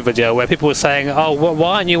Club 100 video, where people were saying, oh,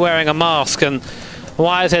 why aren't you wearing a mask, and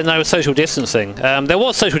why is there no social distancing? There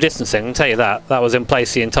was social distancing, I can tell you that. That was in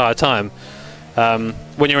place the entire time.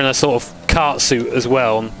 When you're in a sort of cart suit as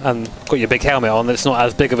well, and got your big helmet on, it's not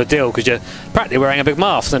as big of a deal, because you're practically wearing a big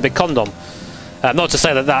mask and a big condom. Not to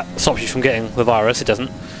say that that stops you from getting the virus, it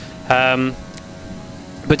doesn't.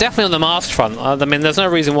 But definitely on the mask front, I mean, there's no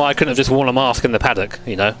reason why I couldn't have just worn a mask in the paddock,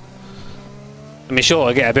 you know? I mean, sure,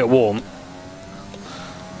 I get a bit warm,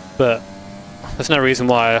 but there's no reason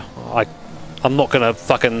why I'm not going to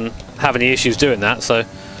fucking have any issues doing that, so I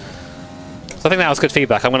think that was good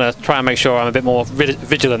feedback. I'm going to try and make sure I'm a bit more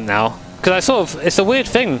vigilant now, because it's a weird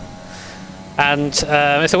thing, and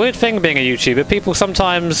it's a weird thing being a YouTuber. People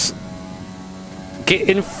sometimes get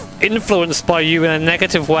influenced by you in a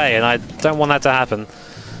negative way, and I don't want that to happen.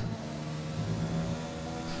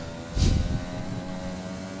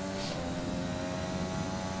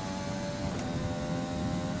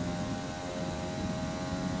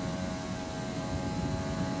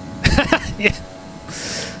 Yeah.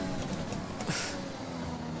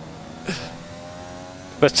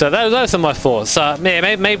 But those are my thoughts.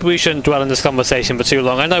 Maybe we shouldn't dwell on this conversation for too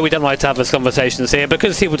long. I know we don't like to have these conversations here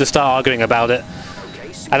because people just start arguing about it,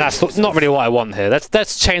 and that's not really what I want here.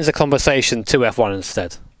 Let's change the conversation to F1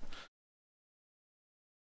 instead.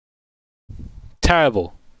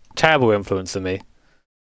 Terrible influence on me.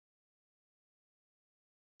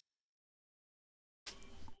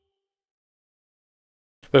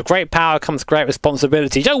 With great power comes great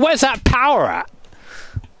responsibility. Yo, where's that power at?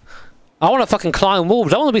 I want to fucking climb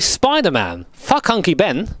walls. I want to be Spider-Man. Fuck Hunky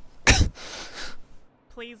Ben.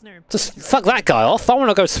 Please no. Just fuck that guy off. I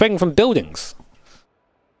want to go swing from buildings.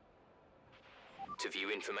 To view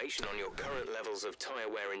information on your current levels of tire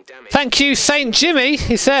wear and damage. Thank you, Saint Jimmy.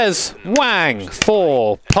 He says, Wang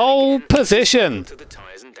for pole position. To the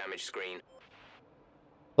tires and damage screen.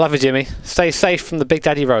 Love you, Jimmy. Stay safe from the Big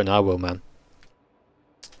Daddy Rona. I will, man.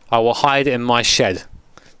 I will hide in my shed.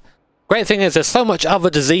 Great thing is, there's so much other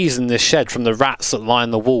disease in this shed from the rats that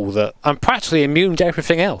line the wall that I'm practically immune to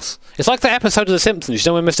everything else. It's like that episode of The Simpsons, you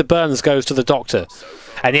know, when Mr. Burns goes to the doctor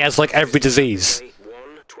and he has like every disease.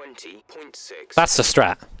 That's the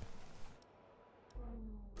strat.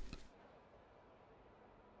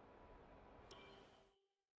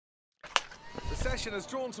 The session has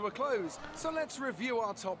drawn to a close, so let's review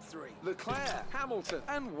our top three. Leclerc, Hamilton,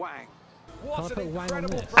 and Wang. What an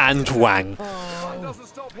incredible and Wang. Fun doesn't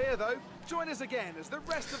stop here, though. Join us again as the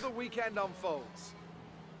rest of the weekend unfolds.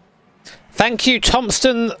 Thank you,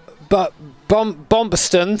 Thompson, but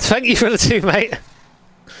Bombston. Thank you for the 2, mate.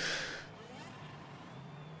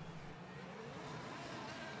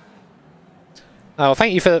 Oh,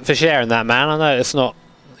 thank you for sharing that, man. I know it's not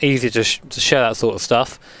easy to share that sort of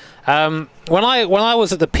stuff. When I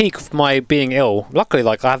was at the peak of my being ill, luckily,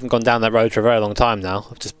 like, I haven't gone down that road for a very long time now.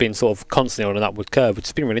 I've just been sort of constantly on an upward curve, which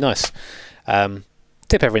has been really nice.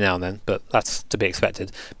 Dip every now and then, but that's to be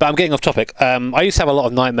expected. But I'm getting off topic. I used to have a lot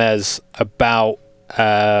of nightmares about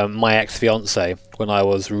my ex-fiance when I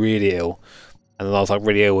was really ill, and I was like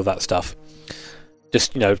really ill with that stuff.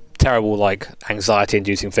 Just, you know, terrible, like,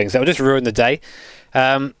 anxiety-inducing things that would just ruin the day.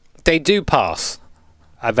 They do pass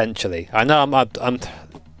eventually. I know I'm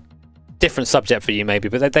different subject for you maybe,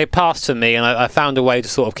 but they passed to me, and I found a way to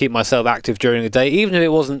sort of keep myself active during the day, even if it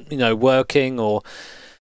wasn't, you know, working. Or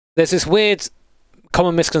there's this weird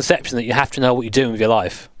common misconception that you have to know what you're doing with your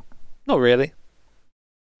life. Not really.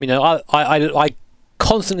 You know, I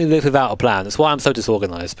constantly live without a plan. That's why I'm so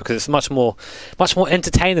disorganized, because it's much more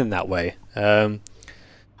entertaining that way.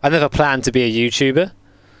 I never planned to be a YouTuber.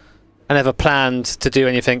 I never planned to do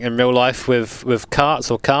anything in real life with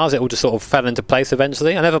carts or cars. It all just sort of fell into place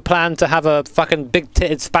eventually. I never planned to have a fucking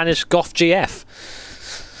big-titted Spanish goth GF.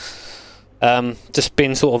 Just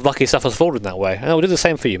been sort of lucky stuff has fallen that way. And I'll do the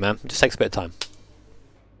same for you, man. It just takes a bit of time.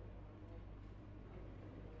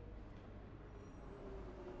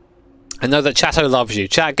 I know that Chatto loves you.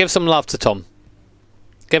 Chat, give some love to Tom.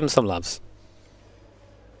 Give him some loves.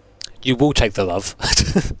 You will take the love.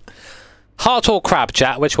 Heart or crab,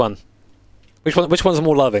 chat? Which one? Which one's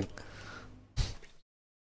more loving?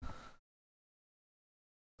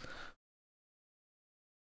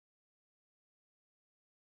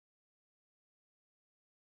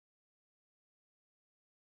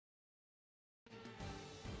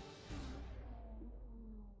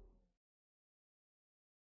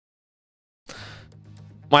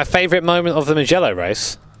 My favourite moment of the Mugello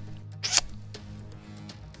race?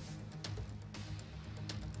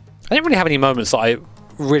 I didn't really have any moments that I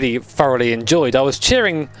really thoroughly enjoyed. I was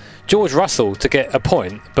cheering George Russell to get a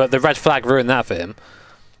point, but the red flag ruined that for him.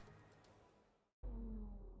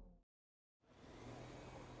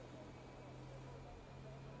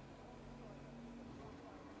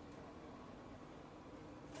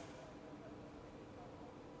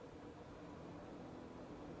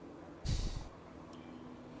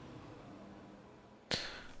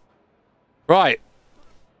 Right.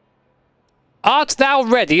 Art thou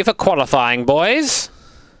ready for qualifying, boys?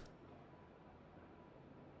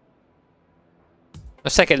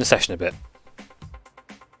 Let's take it in the session a bit.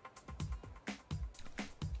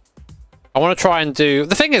 I want to try and do...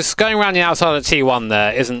 The thing is, going around the outside of T1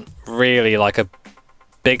 there isn't really like a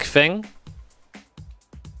big thing.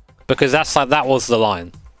 Because that's like, that was the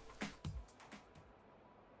line.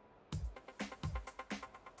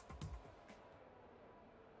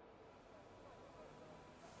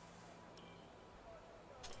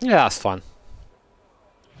 Yeah, that's fine.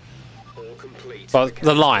 But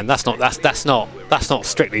the line, that's not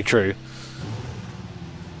strictly true.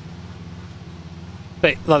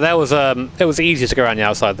 But like, there was it was easier to go around the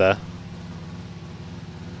outside there.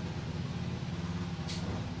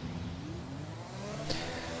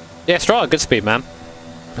 Yeah, Stroll, good speed, man.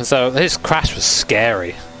 And so his crash was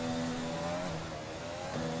scary.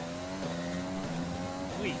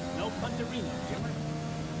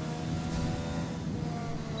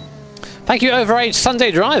 Thank you, Overage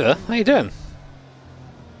Sunday Driver. How you doing?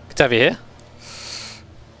 Good to have you here.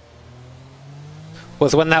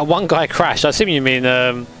 Was when that one guy crashed. I assume you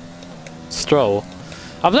mean Stroll.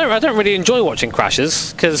 I don't really enjoy watching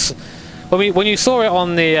crashes, because when you saw it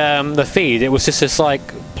on the feed, it was just this like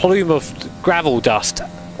plume of gravel dust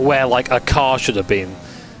where like a car should have been.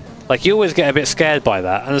 Like, you always get a bit scared by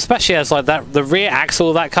that, and especially as like that the rear axle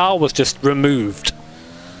of that car was just removed.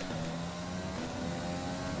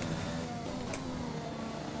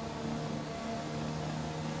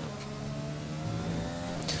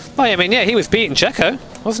 Oh, I mean, yeah, he was beating Checo,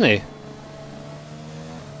 wasn't he?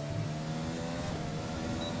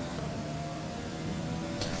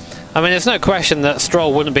 I mean, there's no question that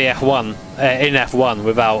Stroll wouldn't be F1 in F1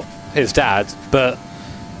 without his dad, but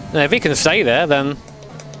you know, if he can stay there, then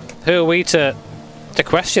who are we to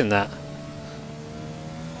question that?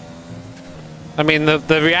 I mean,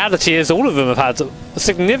 the reality is all of them have had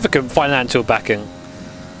significant financial backing.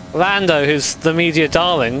 Lando, who's the media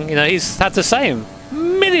darling, you know, he's had the same.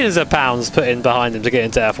 Millions of pounds put in behind him to get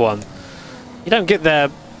into F1. You don't get there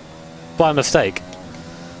by mistake.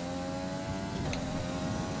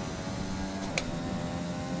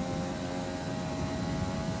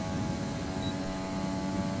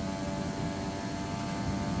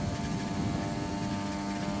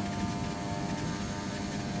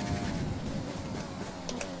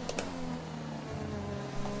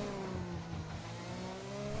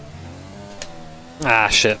 Ah,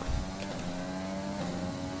 shit.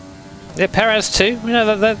 Yeah, Perez too. You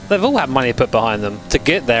know, they've all had money put behind them to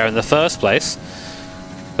get there in the first place.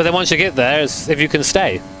 But then once you get there, it's if you can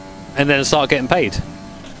stay, and then start getting paid.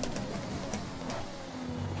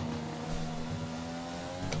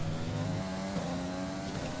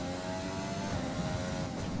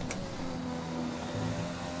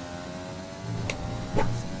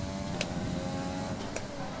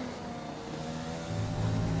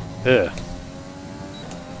 Ugh.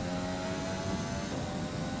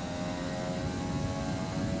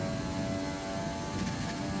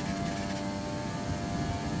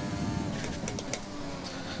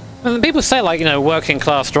 And people say, like, you know, working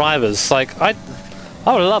class drivers, like, I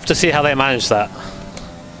would love to see how they manage that.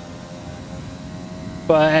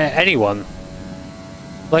 But anyone.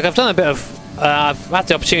 Like, I've done a bit of, I've had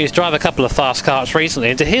the opportunity to drive a couple of fast karts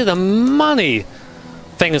recently, and to hear the money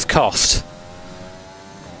things cost,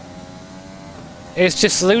 it's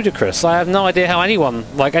just ludicrous. I have no idea how anyone,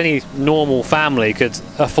 like any normal family, could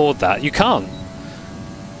afford that. You can't.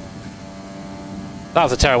 That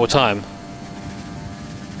was a terrible time.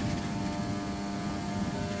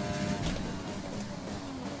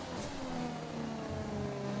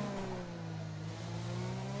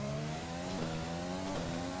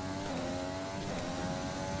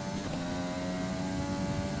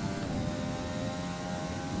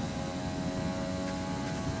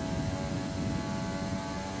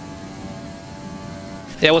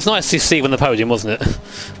 Yeah, it was nice to see on the podium, wasn't it?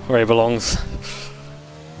 Where he belongs.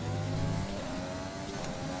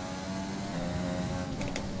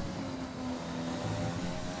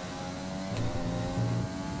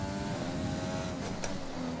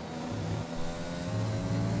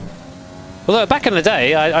 Although back in the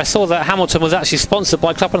day, I saw that Hamilton was actually sponsored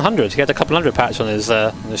by Club 100. He had a Club 100 patch on his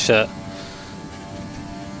shirt.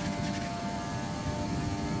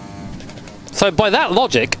 So by that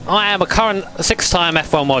logic, I am a current 6-time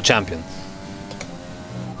F1 World Champion.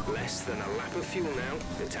 Less than a lap of fuel now.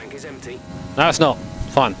 The tank is empty. No, it's not.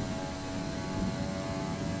 Fine.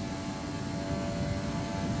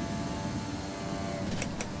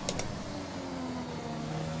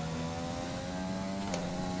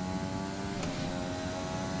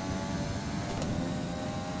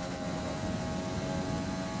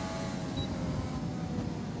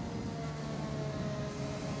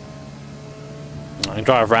 I can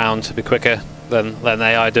drive round to be quicker than letting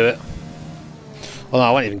AI do it. Well, no,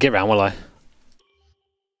 I won't even get round, will I?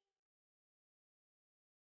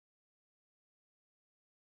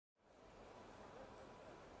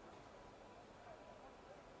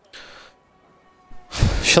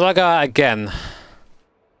 Shall I go out again?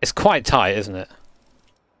 It's quite tight, isn't it?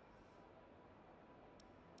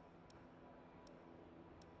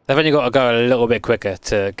 They've only got to go a little bit quicker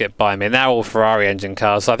to get by me. And they're all Ferrari engine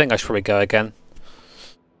cars, so I think I should probably go again.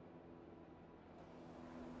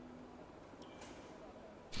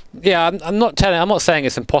 Yeah, I'm not saying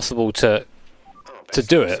it's impossible to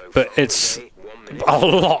do it, but it's a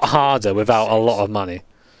lot harder without a lot of money.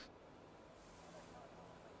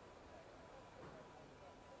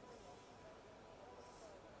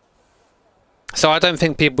 So I don't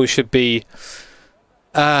think people should be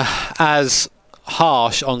as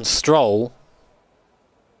harsh on Stroll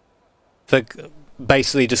for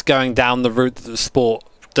basically just going down the route that the sport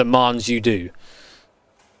demands you do.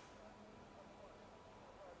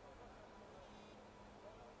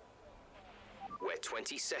 We're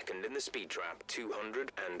 22nd in the speed trap,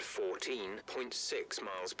 214.6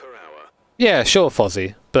 miles per hour. Yeah, sure,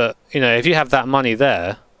 Fozzie, but you know, if you have that money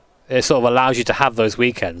there, it sort of allows you to have those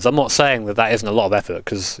weekends. I'm not saying that that isn't a lot of effort,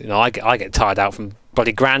 because you know I get tired out from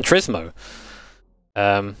bloody Gran Turismo.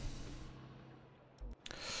 Everyone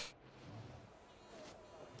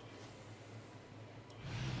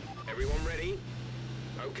ready?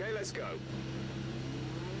 Okay, let's go.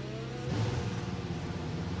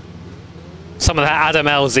 Some of that Adam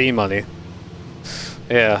LZ money.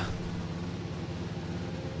 Yeah.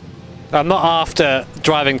 I'm not after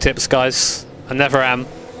driving tips, guys. I never am.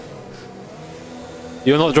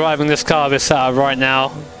 You're not driving this car this setup right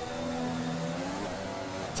now.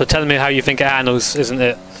 So tell me how you think it handles, isn't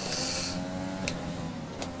it?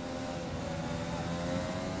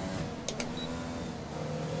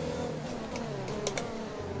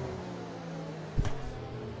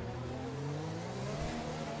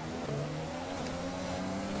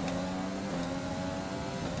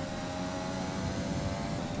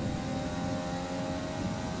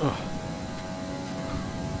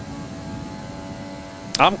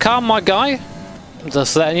 I'm calm, my guy.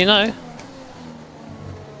 Just letting you know.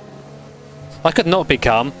 I could not be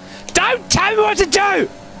calm. Don't tell me what to do!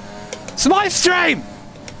 It's my stream!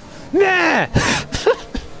 Nah!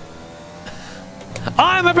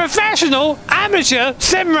 I'm a professional amateur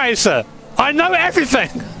sim racer! I know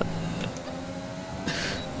everything!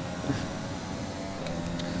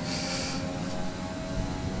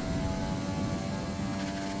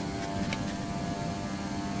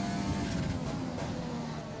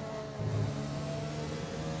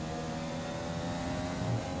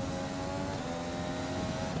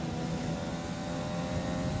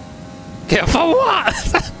 Yeah, for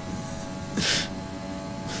what?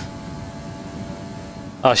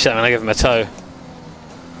 Oh shit, I'm gonna give him a tow.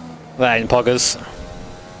 That ain't poggers.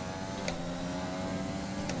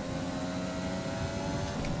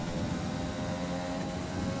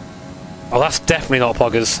 Oh, that's definitely not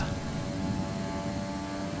poggers.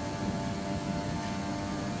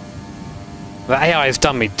 The AI has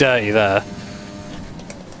done me dirty there.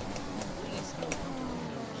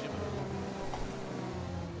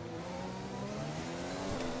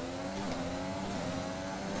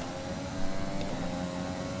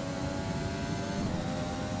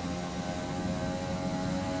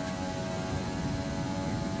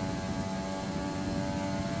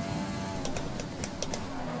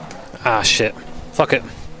 Ah, shit. Fuck it.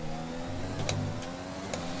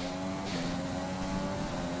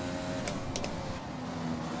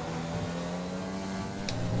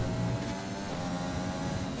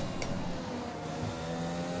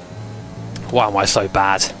 Why am I so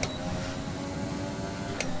bad?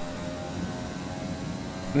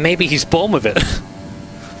 Maybe he's born with it.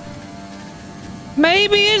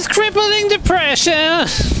 Maybe it's crippling depression.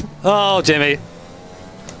 Oh, Jimmy.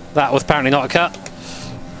 That was apparently not a cut.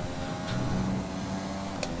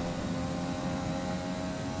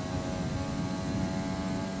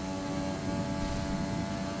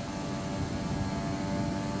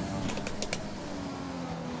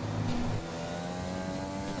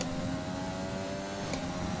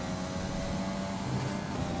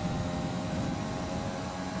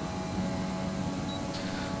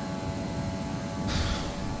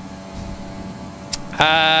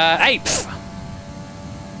 Eighth.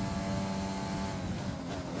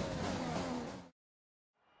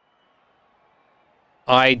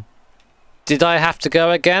 Did I have to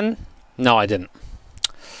go again? No, I didn't.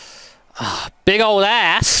 Big old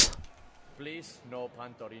ass. Please, no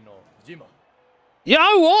Pantorino. Jima.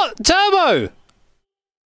 Yo, what? Turbo!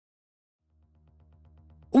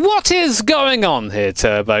 What is going on here,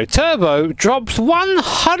 Turbo? Turbo drops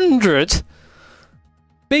 100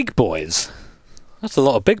 big boys. That's a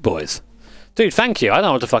lot of big boys. Dude, thank you. I don't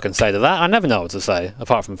know what to fucking say to that. I never know what to say,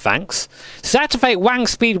 apart from thanks. To activate Wang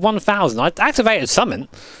Speed 1000, I activated something.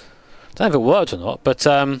 Don't know if it worked or not, but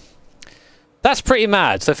that's pretty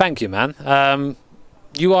mad, so thank you, man.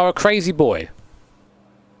 You are a crazy boy.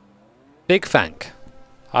 Big thank.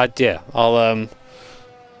 Yeah, I'll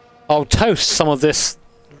toast some of this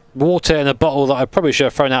water in a bottle that I probably should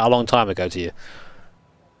have thrown out a long time ago to you.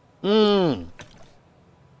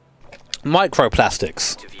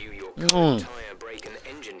 Microplastics.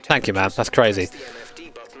 Thank you, man. That's crazy.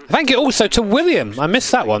 Thank you also to William. I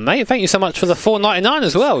missed that one, mate. Thank you so much for the $4.99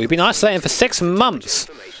 as well. You've been isolating for 6 months.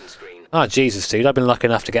 Oh, Jesus, dude. I've been lucky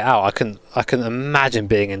enough to get out. I couldn't imagine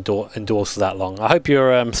being indoors for that long. I hope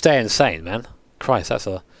you're staying sane, man. Christ, that's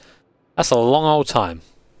a long old time.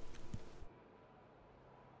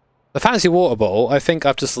 The fancy water bottle, I think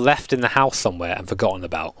I've just left in the house somewhere and forgotten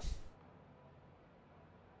about.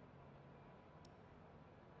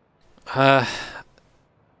 I'm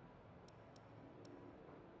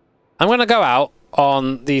going to go out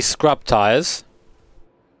on these scrub tyres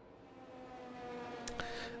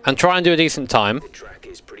and try and do a decent time. The track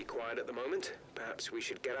is pretty quiet at the moment. Perhaps we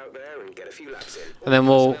should get out there and get a few laps in. And then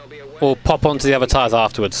we'll pop onto the other tyres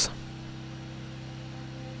afterwards.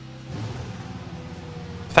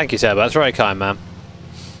 Thank you, Turbo. That's very kind, man.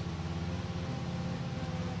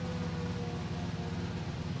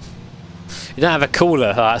 You don't have a cooler.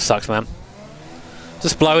 Oh, that sucks, man.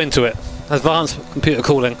 Just blow into it. Advanced computer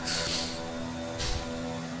cooling.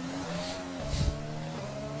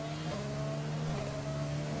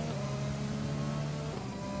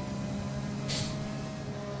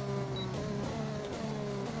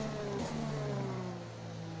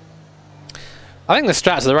 I think the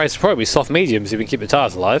strats of the race will probably be soft mediums if we can keep the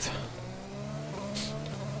tyres alive.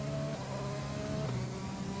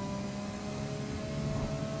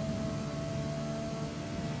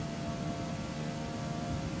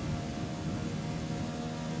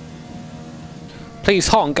 Please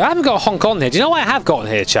honk. I haven't got a honk on here. Do you know what I have got on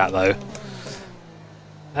here, chat, though?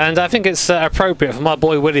 And I think it's appropriate for my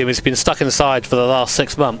boy William, who's been stuck inside for the last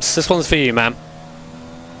 6 months. This one's for you, man.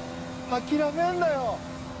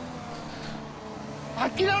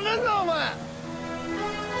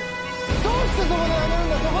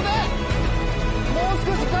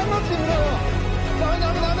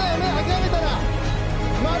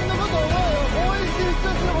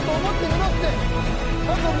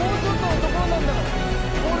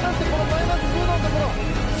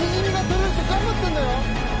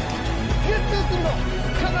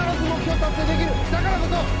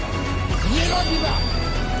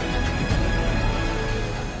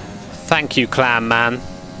 Thank you, Clan Man.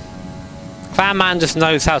 Clan Man just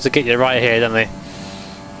knows how to get you right here, doesn't he?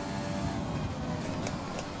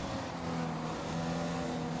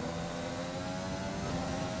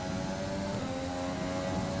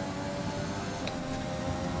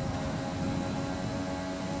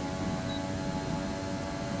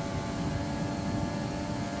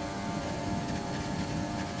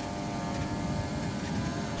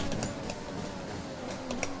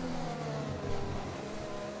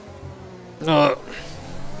 No,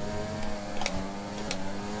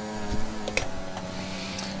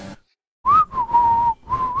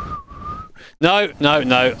 no,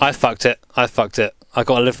 no. I fucked it. I fucked it. I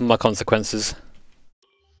gotta live with my consequences.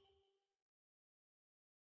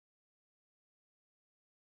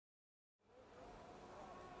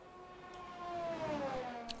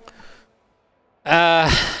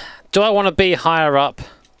 Do I want to be higher up?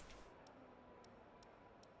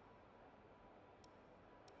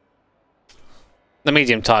 The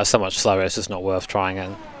medium tire is so much slower, it's just not worth trying it.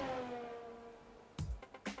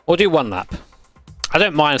 We'll do one lap. I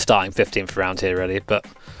don't mind starting 15th round here, really, but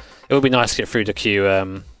it would be nice to get through to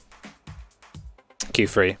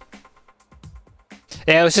Q3.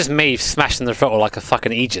 Yeah, it was just me smashing the throttle like a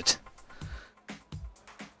fucking idiot.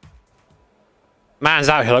 Man's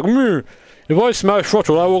out here like, if I smash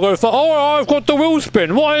throttle, I will go for. Oh, I've got the wheel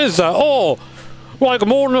spin. What is that? Oh, like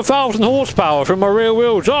more than 1,000 horsepower from my rear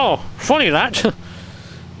wheels. Oh, funny that.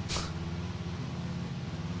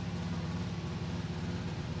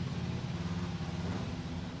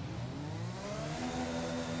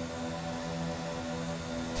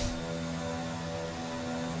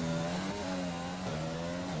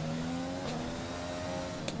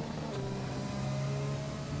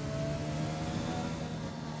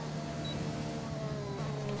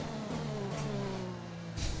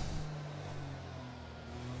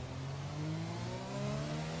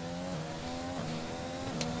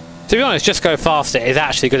 To be honest, just go faster is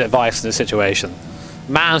actually good advice in this situation.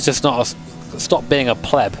 Man's just not stop being a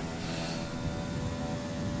pleb.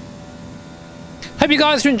 Hope you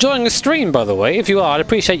guys are enjoying the stream, by the way. If you are, I'd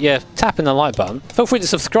appreciate you tapping the like button. Feel free to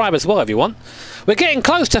subscribe as well if you want. We're getting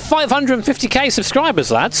close to 550k subscribers,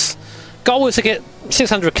 lads. Goal is to get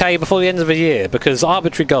 600k before the end of the year, because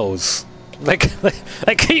arbitrary goals. They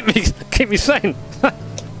keep me sane.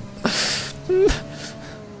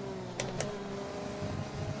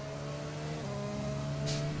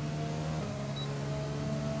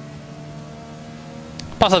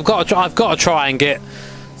 Plus, I've got to try and get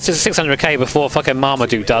 600k before fucking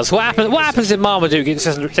Marmaduke does. What happens if Marmaduke gets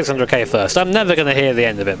 600k first? I'm never gonna hear the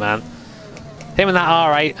end of it, man. Him and that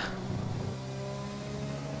R8.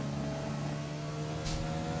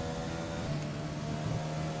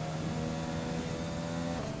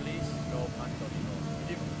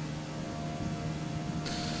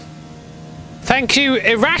 Thank you,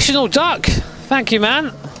 Irrational Duck. Thank you,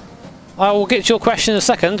 man. I will get to your question in a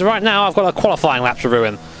second. Right now, I've got a qualifying lap to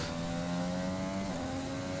ruin.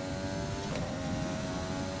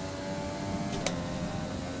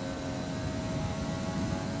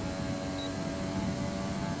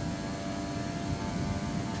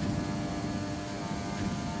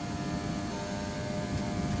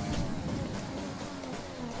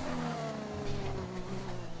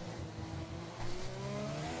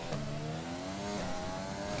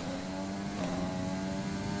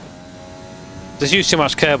 There's used too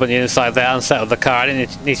much curb on the inside there, unsettled the car. I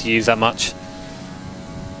didn't need to use that much.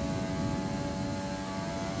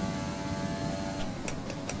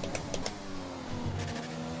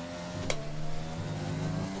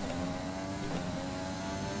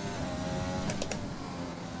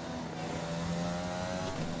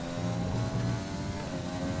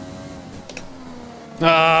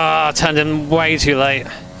 Ah, I turned in way too late.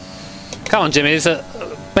 Come on, Jimmy, these are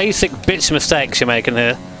basic bitch mistakes you're making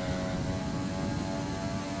here.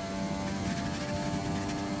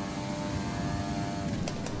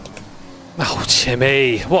 Oh,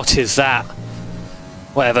 Jimmy, what is that?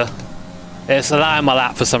 Whatever. It's allowing my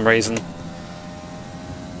lap for some reason.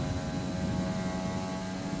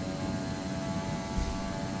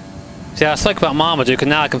 See, I spoke about Marmaduke and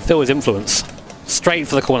now I can feel his influence. Straight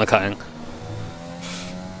for the corner cutting.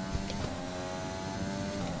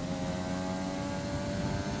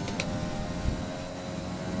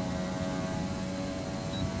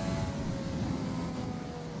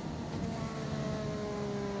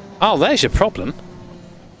 Oh, there's your problem.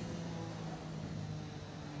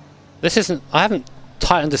 This isn't... I haven't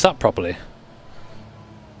tightened this up properly.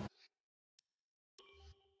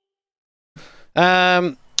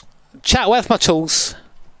 Chat, where's my tools?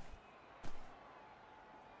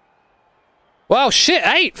 Well, shit,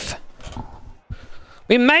 8th!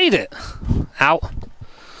 We made it! Ow.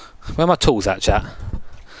 Where are my tools at, chat?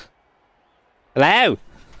 Hello?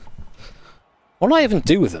 What do I even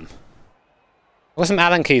do with them? I've got some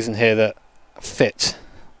Allen keys in here that fit.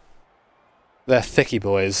 They're thicky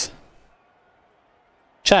boys.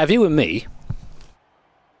 Chat, if you were me,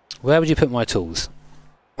 where would you put my tools?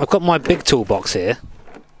 I've got my big toolbox here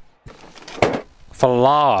for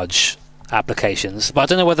large applications, but I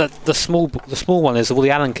don't know whether the small one is with all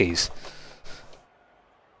the Allen keys.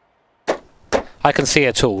 I can see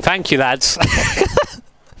a tool. Thank you, lads.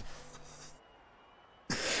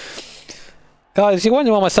 Guys, you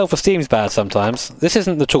wonder why my self-esteem's bad sometimes. This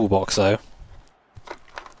isn't the toolbox, though.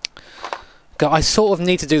 God, I sort of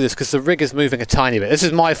need to do this because the rig is moving a tiny bit. This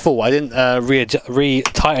is my fault. I didn't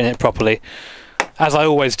re-tighten it properly. As I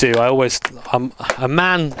always do. I'm a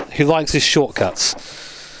man who likes his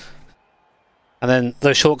shortcuts. And then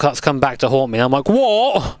those shortcuts come back to haunt me. I'm like,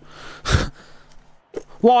 what?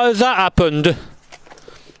 Why has that happened?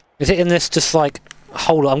 Is it in this just like...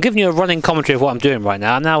 Hold on, I'm giving you a running commentary of what I'm doing right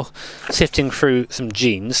now. I'm now sifting through some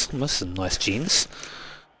jeans. That's some nice jeans.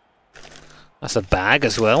 That's a bag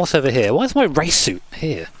as well. What's over here? Why is my race suit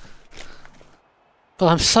here? Oh,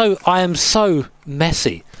 I am so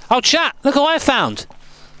messy. Oh, chat! Look what I found!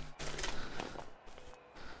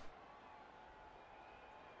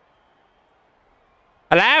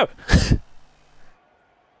 Hello?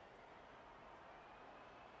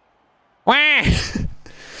 Wah!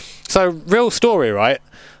 So, real story, right?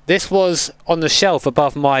 This was on the shelf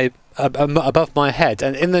above my head,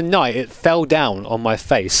 and in the night it fell down on my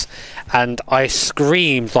face, and I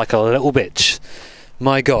screamed like a little bitch.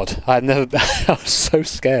 My God, I was so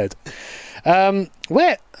scared.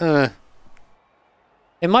 Where?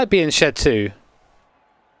 It might be in shed 2.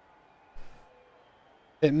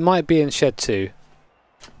 It might be in shed 2.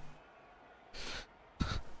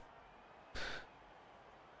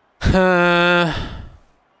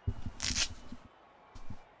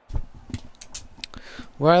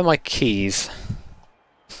 Where are my keys?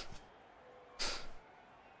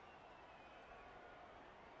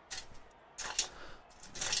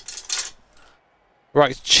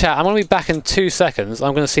 Right, chat, I'm going to be back in 2 seconds.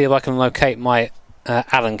 I'm going to see if I can locate my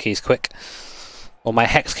Allen keys quick. Or my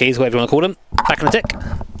hex keys, whatever you want to call them. Back in a tick.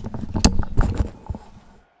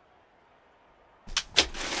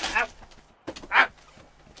 Ow. Ow.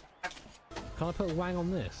 Can I put a wang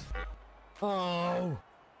on this? Oh!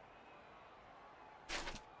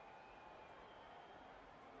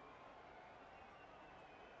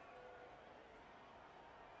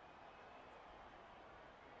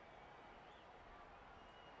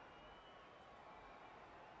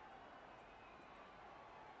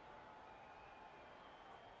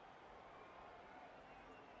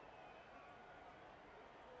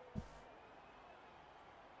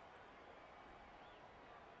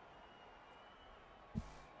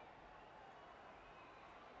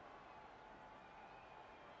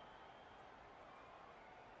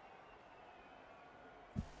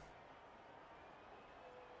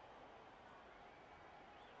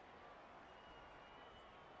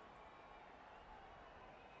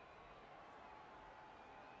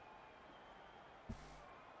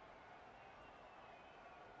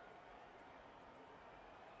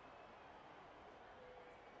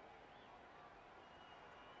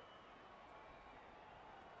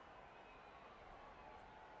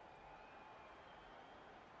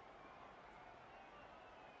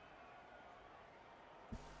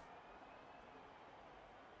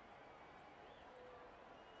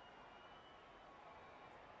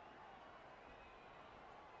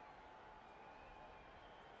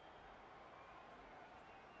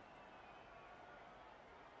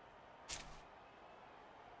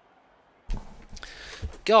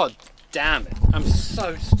 God damn it. I'm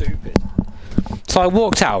so stupid. So I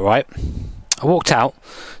walked out, right? I walked out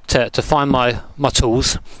to find my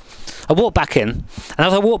tools. I walked back in, and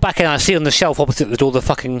as I walk back in, I see on the shelf opposite the door the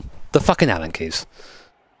fucking Allen keys.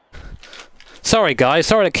 Sorry guys,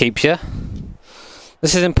 sorry to keep you.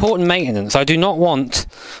 This is important maintenance. I do not want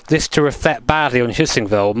this to reflect badly on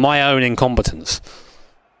Hissingville, my own incompetence.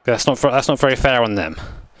 That's not very fair on them.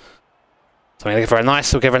 So I'm gonna give her a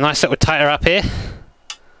nice little tighter up here.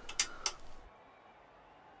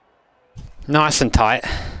 Nice and tight.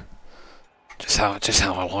 Just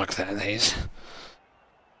how I like that in these.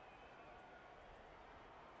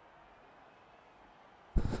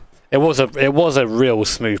 It was a real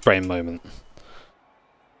smooth brain moment.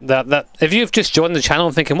 That if you've just joined the channel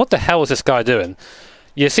and thinking, what the hell is this guy doing?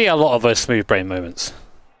 You see a lot of those smooth brain moments.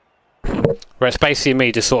 Where it's basically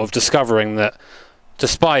me just sort of discovering that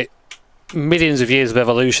despite millions of years of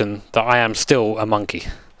evolution, that I am still a monkey.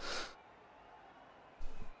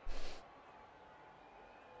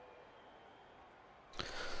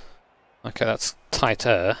 Okay, that's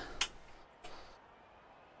tighter.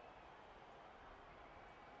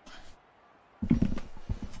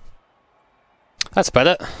 That's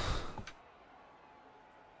better.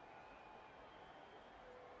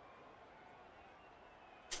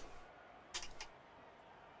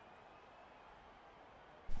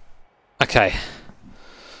 Okay.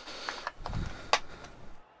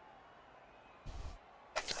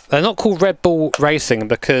 They're not called Red Bull Racing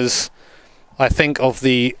because I think of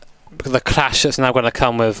the clash that's now going to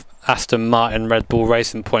come with Aston Martin Red Bull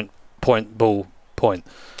Racing point.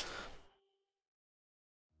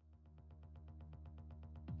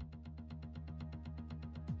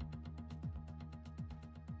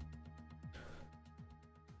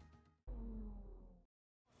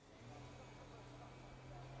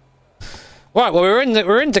 Right, well we're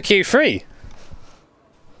into Q3.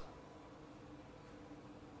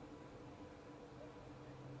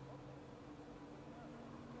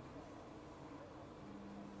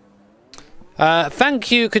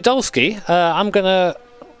 Thank you, Kodolski. I'm gonna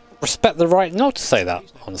respect the right not to say that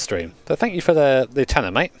on the stream. So thank you for the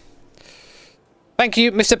tenner, mate. Thank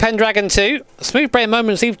you, Mr. Pendragon 2. Smooth Brain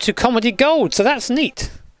Moments lead to comedy gold, so that's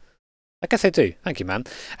neat. I guess they do. Thank you, man.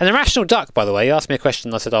 And the Rational Duck, by the way, he asked me a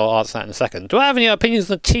question. I said I'll answer that in a second. Do I have any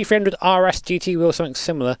opinions on the T300 RS GT wheel, something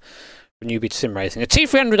similar for newbie to sim racing? A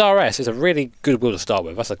T300 RS is a really good wheel to start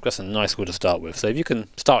with. That's a nice wheel to start with. So if you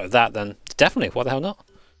can start with that, then definitely. Why the hell not?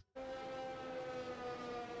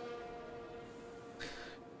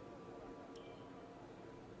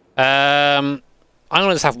 I'm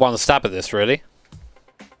gonna just have one stab at this, really.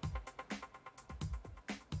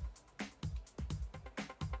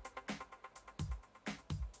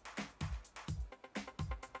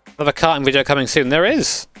 Another karting video coming soon. There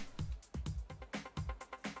is.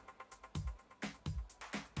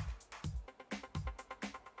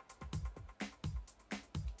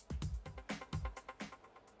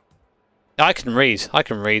 I can read. I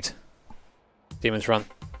can read. Demons Run.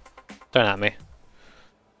 Don't at me.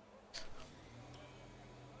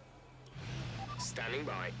 Standing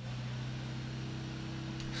by.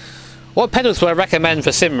 What pedals would I recommend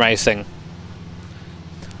for sim racing?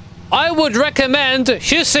 I would recommend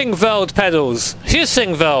Hüssingveld pedals.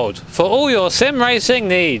 Hüssingveld for all your sim racing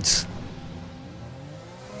needs.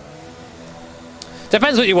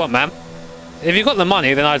 Depends what you want, man. If you've got the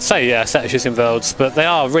money, then I'd say yeah, set Hüssingvelds, but they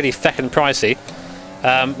are really feckin' pricey.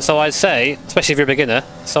 So I'd say, especially if you're a beginner,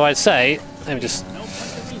 so I'd say, let me just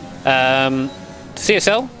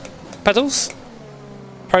CSL pedals,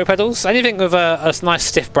 Pro pedals, anything with a nice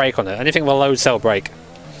stiff brake on it, anything with a load cell brake.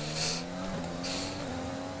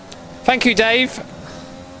 Thank you, Dave.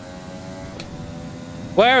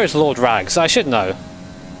 Where is Lord Rags? I should know.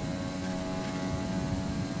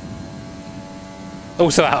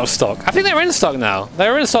 Also out of stock. I think they're in stock now. They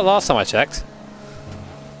were in stock last time I checked.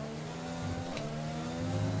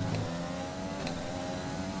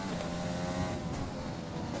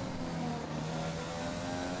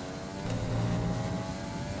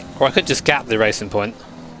 Or I could just gap the racing point.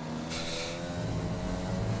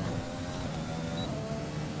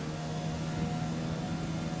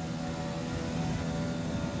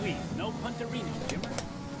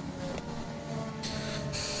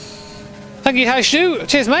 Thank you, Hashu.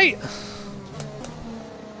 Cheers, mate.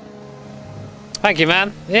 Thank you,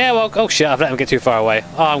 man. Yeah, well, oh shit, I've let him get too far away.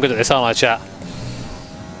 Oh, I'm good at this, aren't I, chat?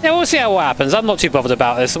 Yeah, we'll see how what happens. I'm not too bothered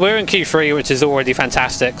about this. We're in Q3, which is already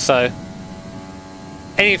fantastic, so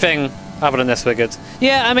anything other than this, we're good.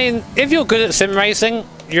 Yeah, I mean, if you're good at sim racing,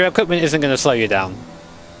 your equipment isn't going to slow you down.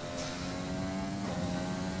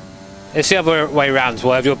 It's the other way around,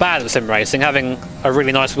 where if you're bad at sim racing, having a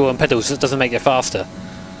really nice wheel and pedals just doesn't make you faster.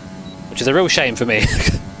 Which is a real shame for me.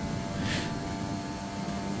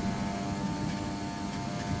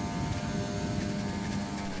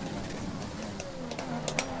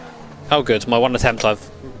 Oh good, my one attempt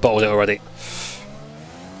I've bottled it already.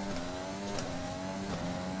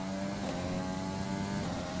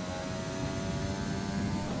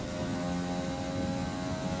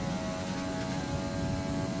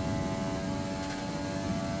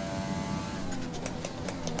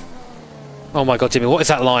 Oh my god, Jimmy, what is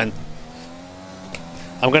that line?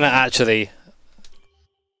 I'm gonna actually...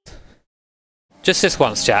 Just this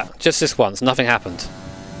once, chat. Just this once. Nothing happened.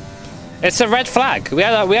 It's a red flag. We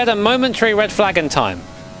had a momentary red flag in time.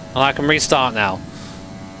 And I can restart now.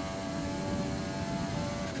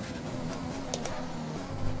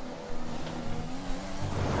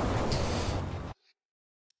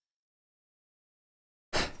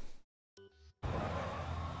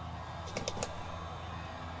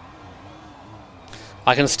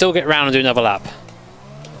 I can still get round and do another lap.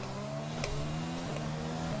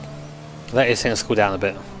 Let these things cool down a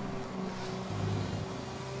bit.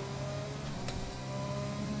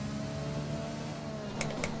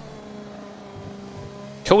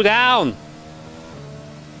 Cool down!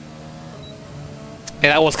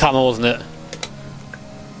 Yeah, that was calmer, wasn't it?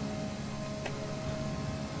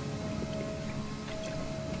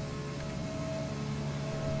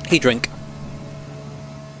 He drink.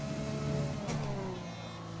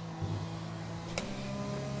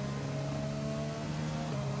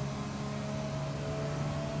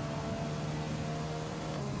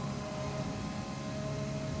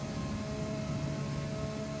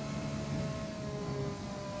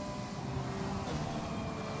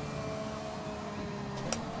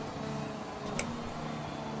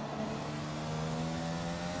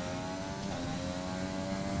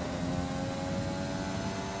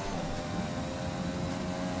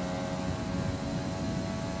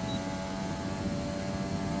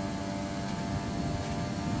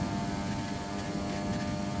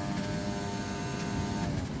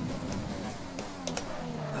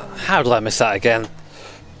 How did I miss that again?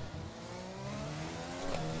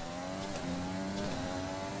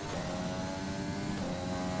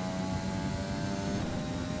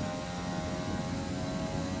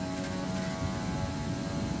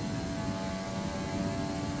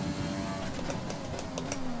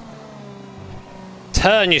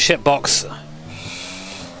 Turn, you shitbox.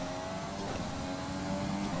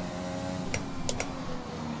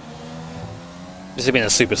 This has been a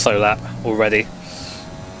super slow lap already.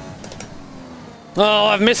 Oh,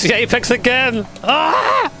 I've missed the apex again!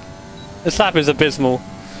 Ah! This lap is abysmal.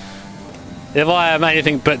 If I am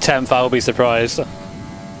anything but 10th, I'll be surprised.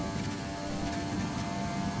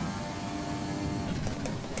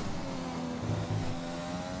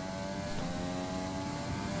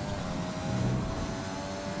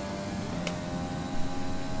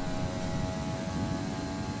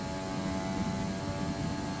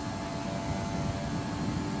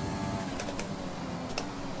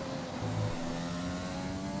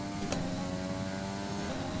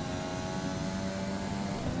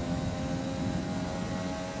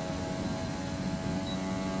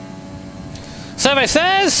 Survey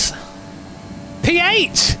says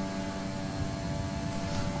P8.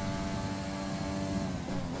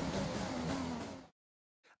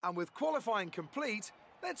 And with qualifying complete,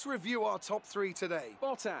 let's review our top 3 today.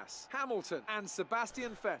 Bottas, Hamilton and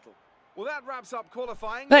Sebastian Vettel. Well, that wraps up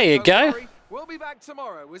qualifying. There you go. We'll be back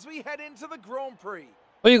tomorrow as we head into the Grand Prix.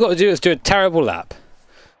 All you got to do is do a terrible lap.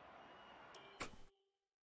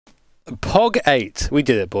 Pog 8. We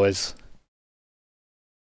did it, boys.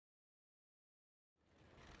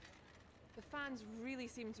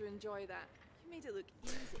 Seem to enjoy that. You made it look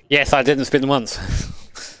easy. Yes, I didn't spin once.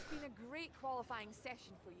 It's been a great qualifying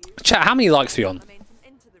session for you. Chat, how many likes are you on?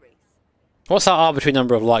 What's our arbitrary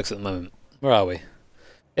number of likes at the moment? Where are we?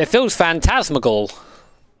 It feels phantasmagal.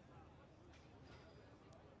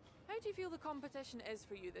 How do you feel the competition is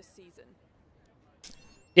for you this season?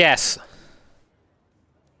 Yes.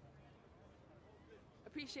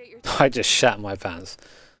 Appreciate your I just shat my pants.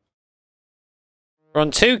 We're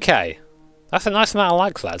on 2k. That's a nice amount of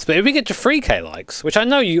likes, lads. But if we get to 3k likes, which I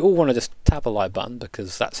know you all want to just tap a like button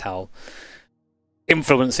because that's how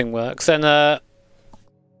influencing works, then there'll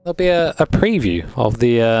be a preview of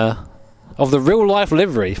the real life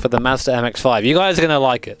livery for the Mazda MX-5. You guys are gonna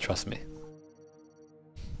like it, trust me.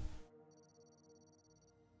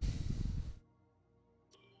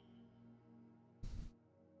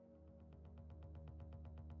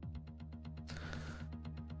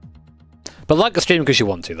 But like the stream because you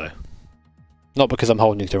want to, though. Not because I'm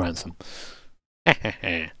holding you to ransom.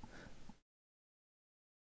 A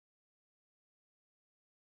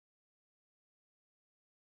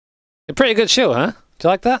pretty good show, huh? Do you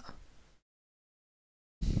like that?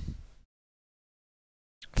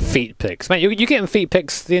 Feet pics. Mate, you're getting feet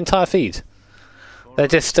pics the entire feed. They're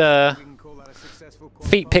just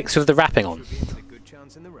feet pics with the wrapping on.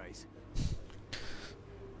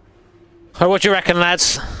 Oh, what do you reckon,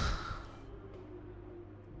 lads?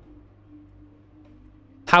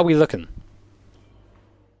 How are we looking?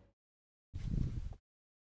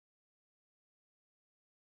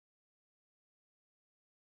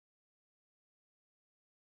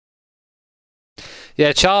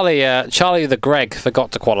 Yeah, Charlie the Greg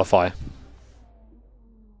forgot to qualify.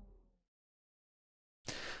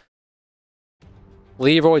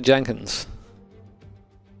 Leroy Jenkins.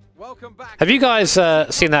 Have you guys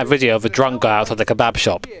seen that video of a drunk guy outside the kebab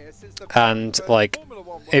shop? And like,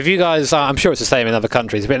 if you guys, I'm sure it's the same in other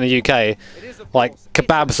countries, but in the UK, like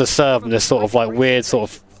kebabs are served in this sort of like weird sort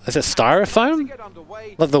of, is it styrofoam?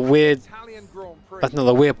 Like the weird, I don't know,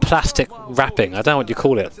 the weird plastic wrapping. I don't know what you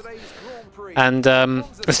call it. And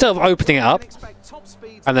instead of opening it up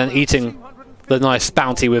and then eating the nice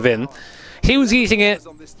bounty within, he was eating it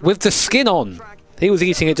with the skin on. He was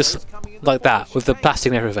eating it just like that, with the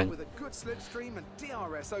plastic and everything.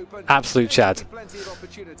 Absolute Chad.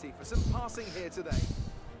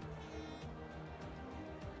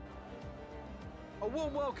 A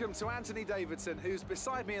warm welcome to Anthony Davidson, who's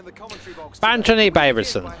beside me in the commentary box. Anthony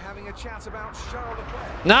Davidson.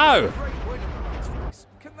 No!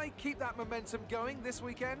 Can they keep that momentum going this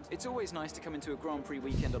weekend? It's always nice to come into a Grand Prix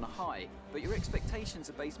weekend on a high, but your expectations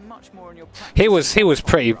are based much more on your practice. He was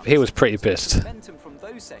pretty pissed. Momentum from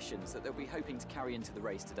those sessions that they'll be hoping to carry into the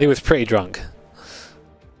race today. He was pretty drunk.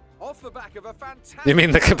 Off the back of a fantastic You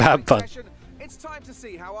mean the kebab bun? It's time to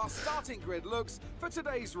see how our starting grid looks for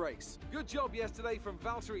today's race. Good job yesterday from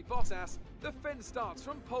Valtteri Bottas. The Finn starts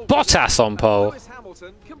from pole. Bottas on pole. Lewis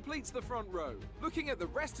Hamilton completes the front row. Looking at the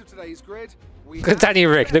rest of today's grid, we Danny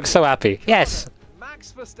Rick looks so happy. Yes.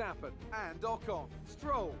 Max Verstappen and Ocon,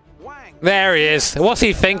 Stroll, Wang. There he is. What's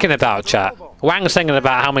he thinking about, chat? Wang's thinking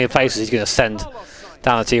about how many places he's going to send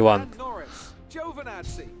down the T1. Norris,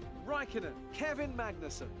 Giovinazzi, Raikkonen, Kevin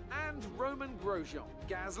Magnussen, and Roman Grosjean.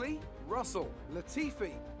 Gasly, Russell,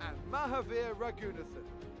 Latifi, and Mahavir Raghunathan.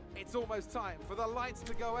 It's almost time for the lights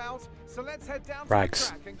to go out, so let's head down to the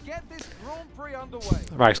track and get this Grand Prix underway.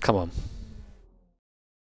 Rags, come on.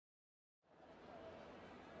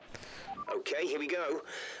 Okay, here we go.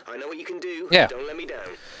 I know what you can do. Yeah. Don't let me down.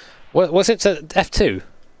 Was it to F2?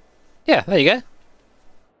 Yeah, there you go.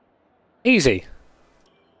 Easy.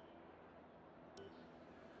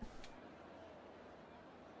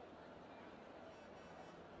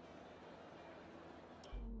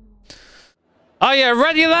 Are you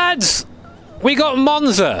ready, lads? We got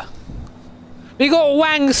Monza. We got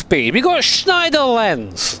Wang Speed. We got Schneider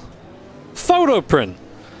Lens. Photo print.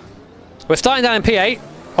 We're starting down in P8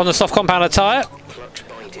 on the soft compound tyre.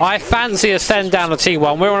 I fancy a send down the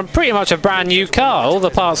T1. We're on pretty much a brand new car. All the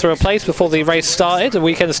parts were replaced before the race started, the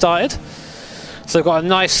weekend started. So we've got a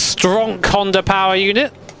nice strong Honda power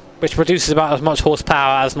unit, which produces about as much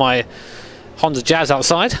horsepower as my Honda Jazz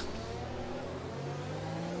outside.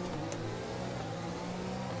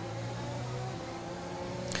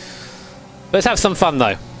 Let's have some fun though.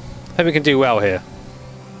 I think we can do well here.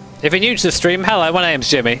 If you're new to the stream, hello, my name's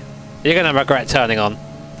Jimmy. You're going to regret turning on.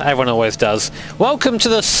 Everyone always does. Welcome to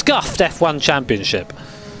the scuffed F1 Championship,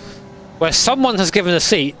 where someone has given a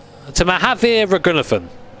seat to Mahavir Raghunathan.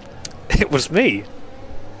 It was me.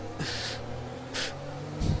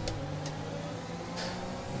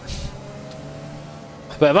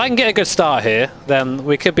 But if I can get a good start here, then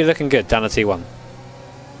we could be looking good down at T1.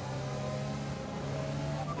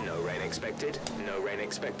 No rain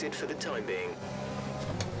expected for the time being.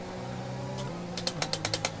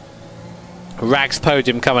 Rags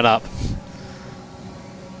podium coming up.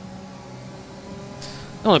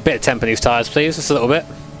 I want a bit of temp in these tyres, please, just a little bit.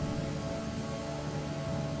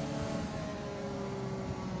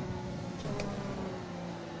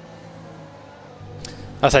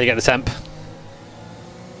 That's how you get the temp.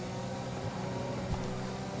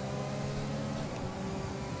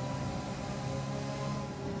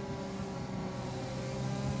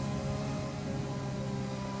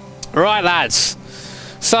 Right, lads.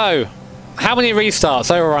 So, how many restarts,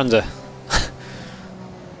 over or under?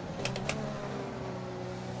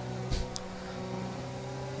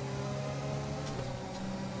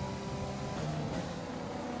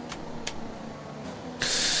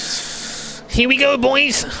 Here we go,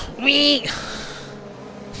 boys. Wee.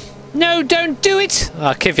 No, don't do it.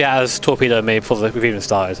 Kvyat has torpedoed me before we've even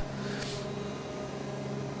started.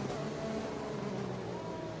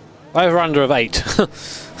 Over under of 8.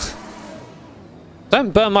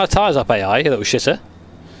 Don't burn my tyres up, AI, you little shitter.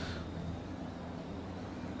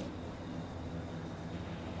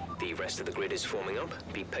 The rest of the grid is forming up.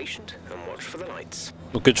 Be patient and watch for the lights.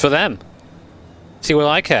 Well, good for them. See what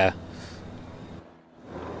I care.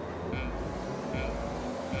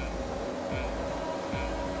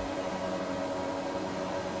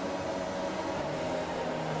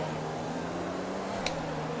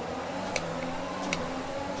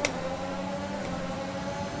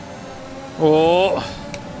 Oh.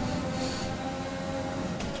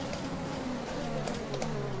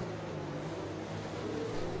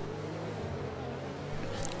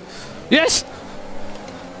 Yes!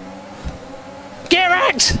 Get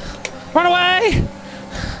wrecked! Run away!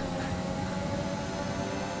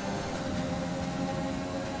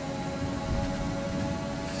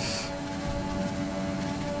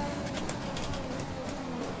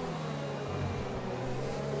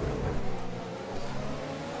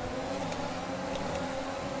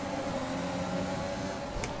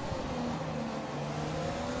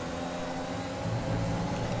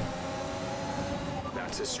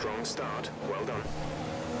 That's a strong start. Well done.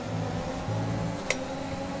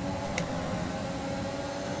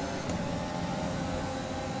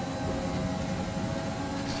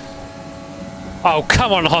 Oh,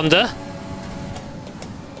 come on, Honda.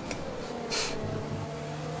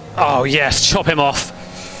 Oh, yes, chop him off.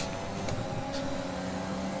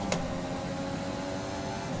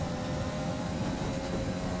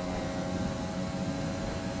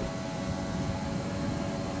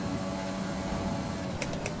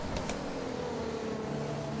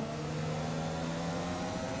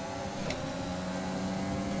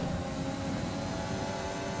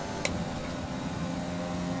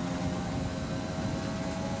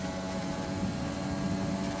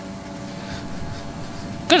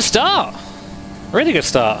 Good start. Really good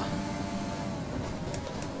start.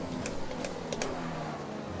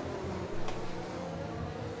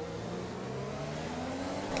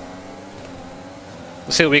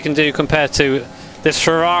 See what we can do compared to this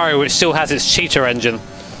Ferrari, which still has its cheater engine.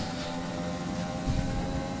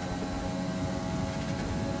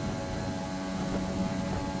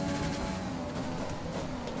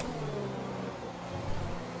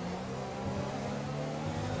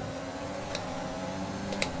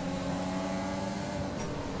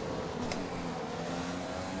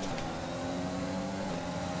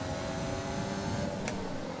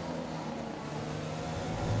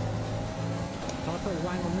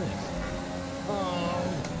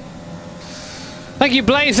 Thank you,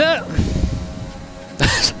 Blazer.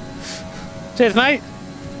 Cheers, mate.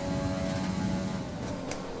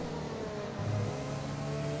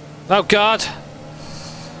 Oh God.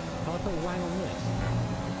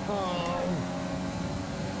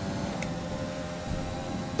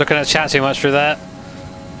 Looking at chat too much through that.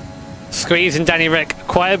 Squeezing Danny Rick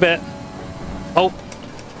quite a bit. Oh,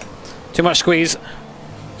 too much squeeze.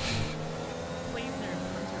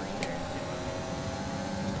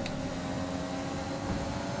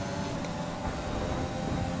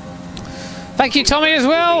 Thank you, Tommy, as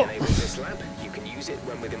well. This lap, you can use it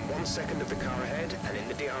when within 1 second of the car ahead and in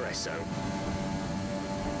the DRS zone.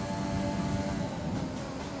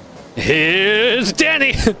 Here's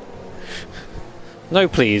Danny. No,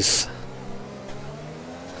 please.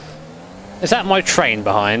 Is that my train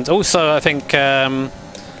behind? Also, I think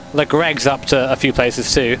Greg's up to a few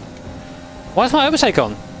places too. Why is my overtake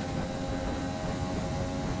on?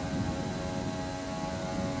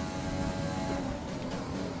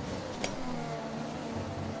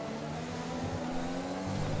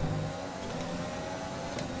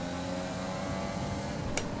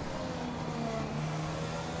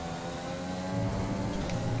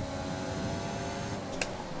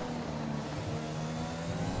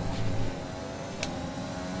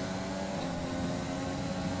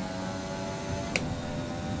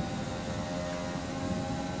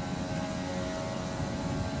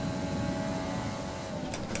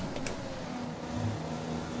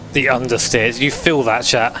 The understeers, you feel that,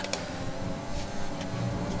 chat.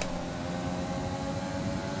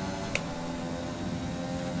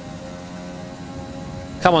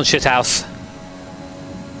 Come on, shithouse.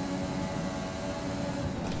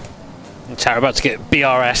 And chat, we're about to get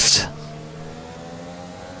BRS'd.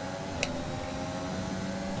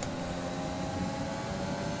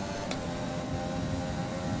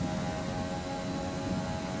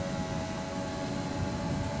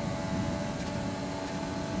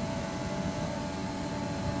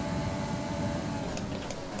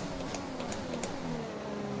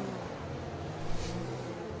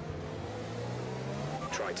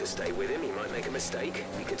 Try to stay with him, he might make a mistake.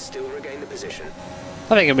 He could still regain the position.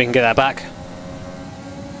 I think we can get that back.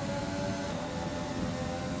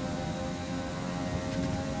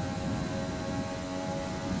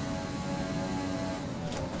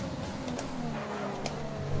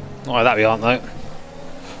 Not like that we aren't, though.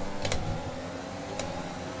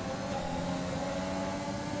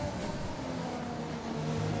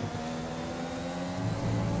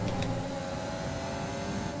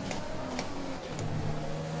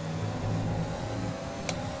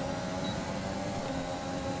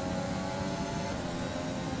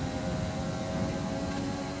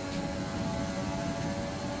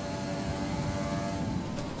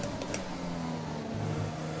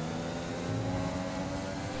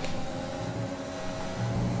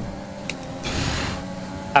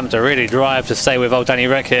 Having to really drive to stay with old Danny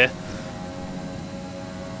Rick here.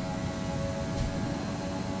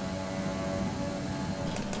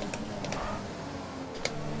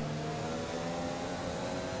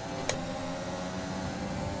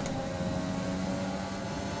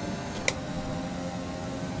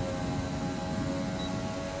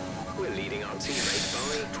 We're leading our teammate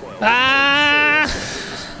by 12. Ah!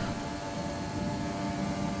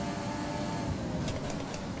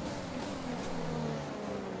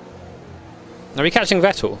 Are we catching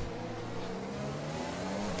Vettel?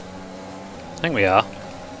 I think we are.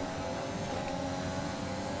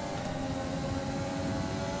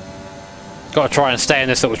 Got to try and stay in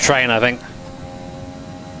this little train, I think.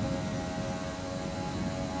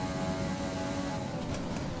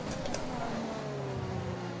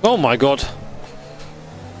 Oh my God.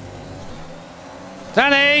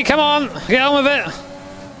 Danny, come on, get on with it.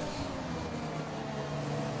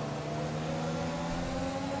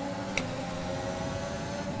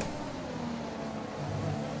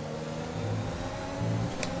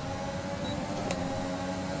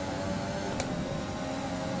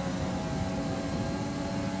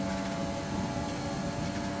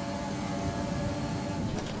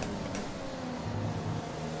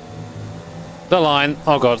 The line.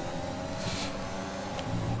 Oh God.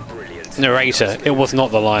 Brilliant. narrator. It was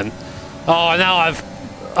not the line. Oh, now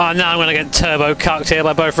I'm gonna get turbo cucked here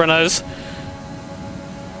by both Renaults.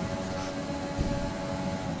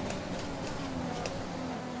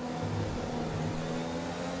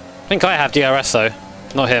 I think I have DRS though,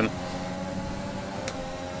 not him.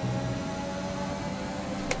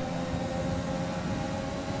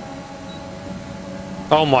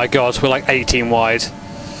 Oh my god, we're like 18 wide.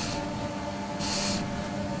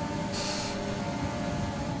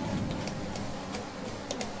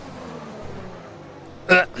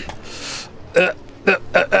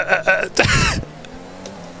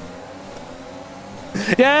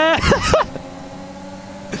 Yeah!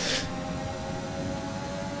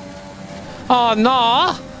 Oh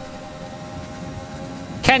no!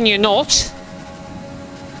 Can you not?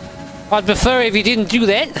 I'd prefer if you didn't do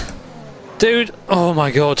that. Dude, oh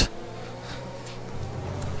my god.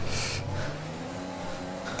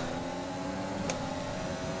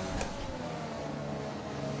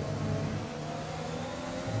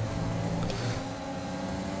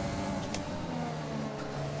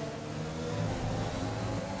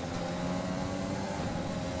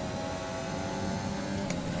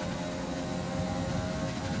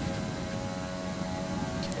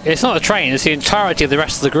 It's not a train, it's the entirety of the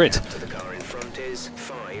rest of the grid. The car in front is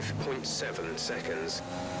 5.7 seconds.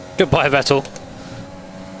 Goodbye, Vettel.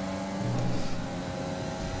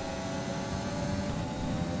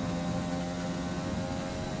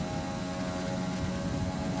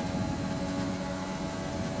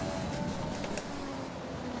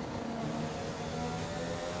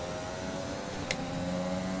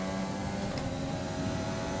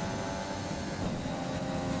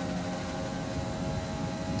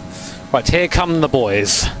 Right, here come the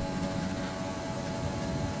boys.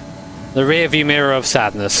 The rear view mirror of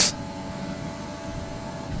sadness.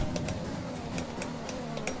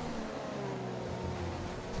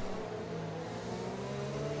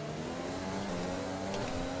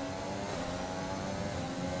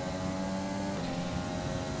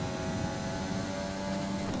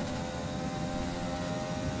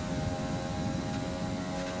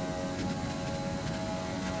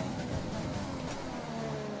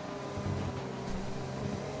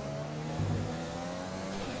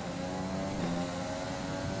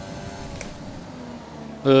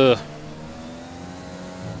 Ugh.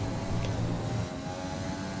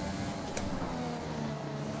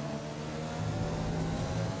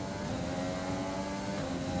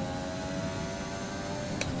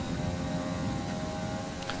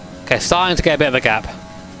 Okay, starting to get a bit of a gap.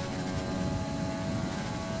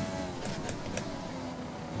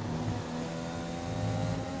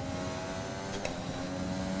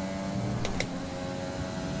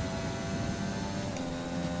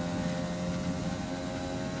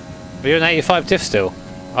 Are you an 85 diff still?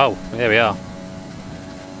 Oh, there we are.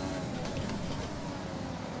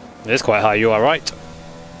 It is quite high, you are right.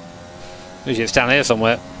 Usually it's down here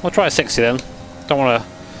somewhere. I'll try a 60 then. Don't want to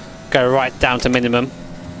go right down to minimum.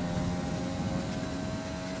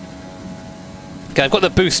 Okay, I've got the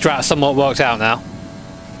boost strat somewhat worked out now.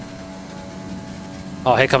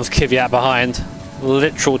 Oh, here comes Kvyat behind.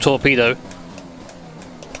 Literal torpedo.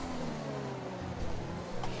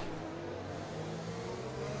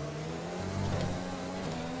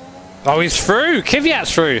 Oh, he's through!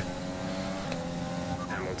 Kvyat's through!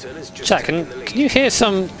 Chat, can you hear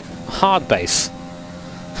some hard bass?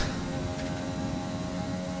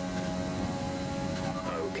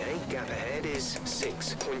 Okay, gap ahead is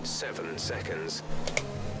 6.7 seconds.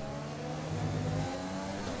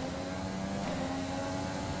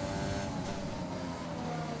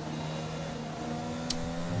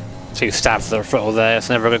 Two stabs to the throttle there, it's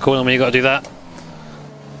never a good call when you got to do that.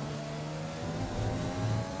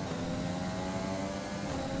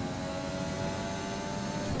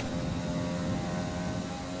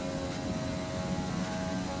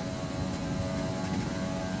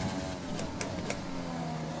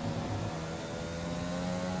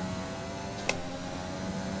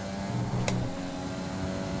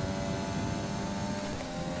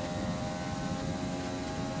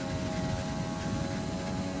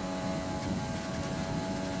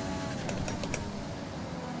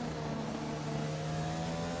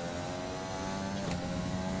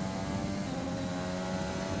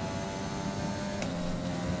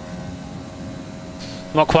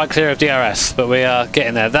 Not quite clear of DRS, but we are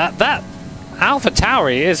getting there. That Alpha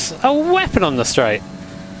Tauri is a weapon on the straight.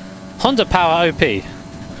 Honda power OP.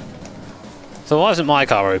 So why isn't my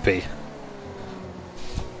car OP? I'd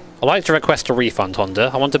like to request a refund,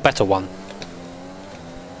 Honda. I want a better one.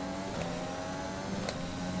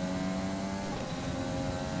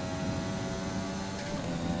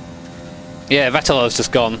 Yeah, Vettel has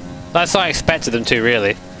just gone. That's what I expected them to,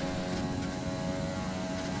 really.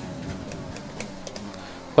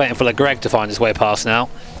 Waiting for Greg to find his way past now.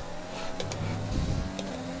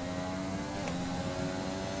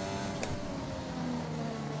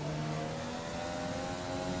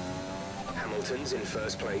 Hamilton's in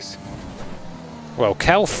first place. Well,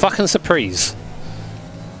 Kel fucking surprise.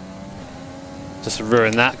 Just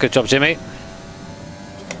ruined that. Good job, Jimmy.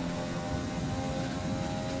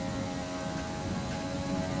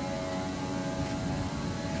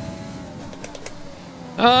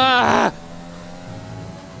 Ah!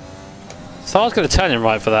 So I was going to turn him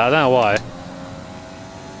right for that. I don't know why.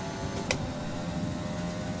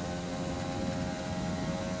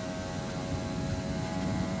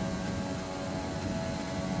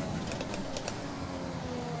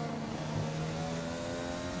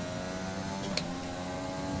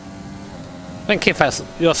 I think Kifas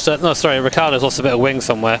lost. No, sorry, Ricardo's lost a bit of wing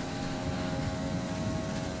somewhere.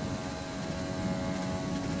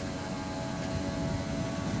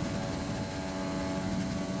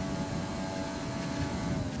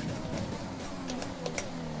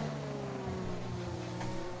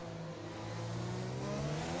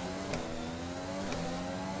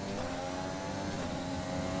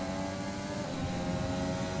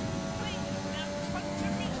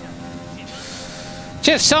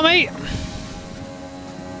 Cheers, Tommy!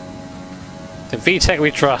 In VTech we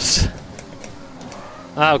trust.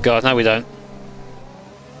 Oh god, no we don't.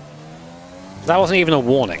 That wasn't even a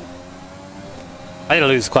warning. I did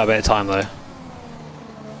lose quite a bit of time though.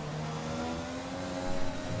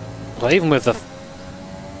 But even with the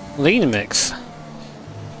lean mix.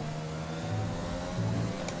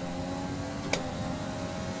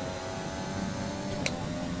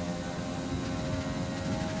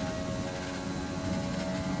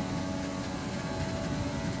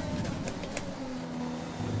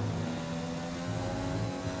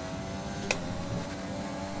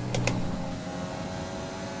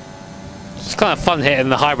 It's kind of fun hitting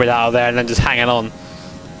the hybrid out of there and then just hanging on.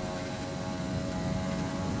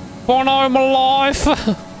 Born home alive!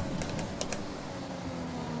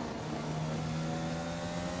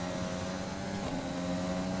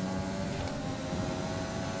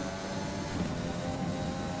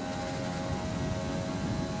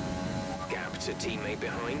 Gap to teammate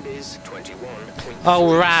behind is 21.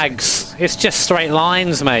 Oh, rags! It's just straight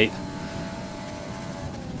lines, mate.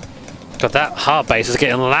 God, that heart bass is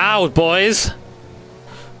getting loud, boys!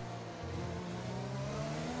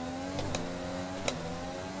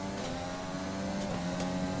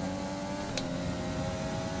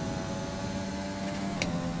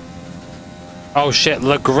 Oh shit,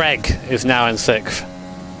 Greg is now in 6th.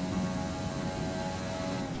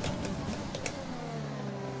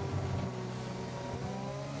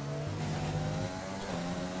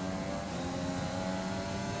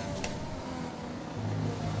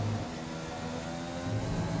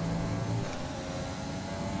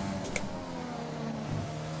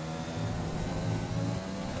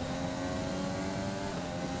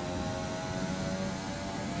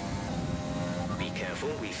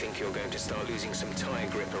 We think you're going to start losing some tyre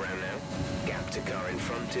grip around now. Gap to car in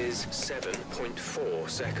front is 7.4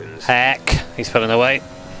 seconds. Heck, he's pulling away.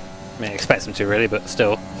 I mean, I expect him to really, but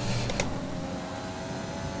still.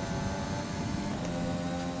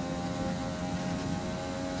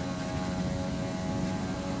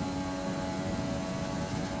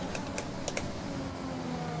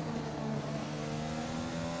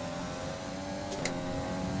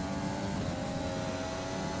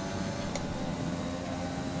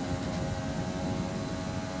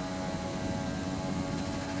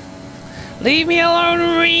 Leave me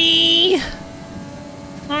alone, Ree!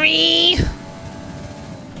 Ree!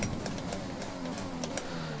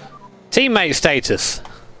 Teammate status.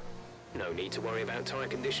 No need to worry about tyre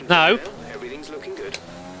condition. No. Everything's looking good.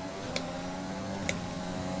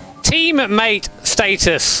 Teammate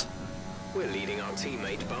status. We're leading our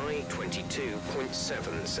teammate by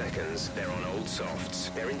 22.7 seconds. They're on old softs.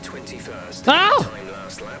 They're in 21st. Oh! The time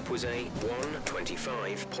last lap was a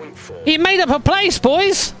 1:25.4. He made up a place,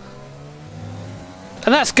 boys!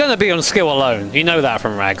 And that's gonna be on skill alone. You know that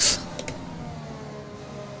from Rags.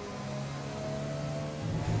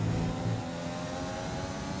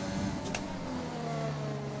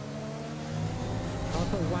 I'll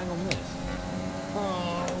put a wang on this.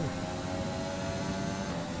 Oh.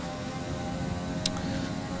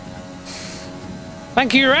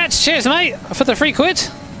 Thank you, Rats. Cheers, mate, for the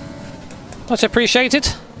 £3. Much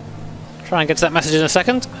appreciated. Try and get to that message in a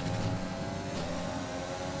second.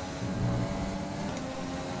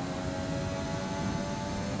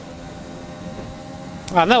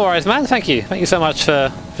 Oh, no worries, man. Thank you. Thank you so much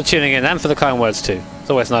for tuning in and for the kind words too. It's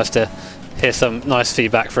always nice to hear some nice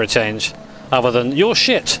feedback for a change, other than "you're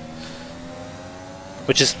shit,"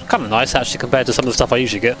 which is kind of nice actually compared to some of the stuff I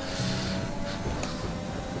usually get.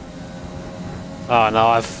 Oh no,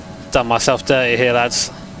 I've done myself dirty here,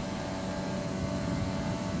 lads.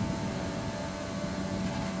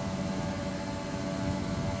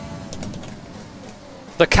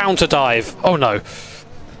 The counter dive. Oh no.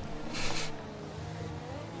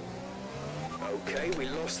 Okay, we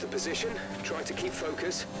lost the position. Try to keep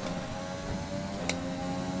focus.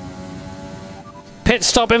 Pit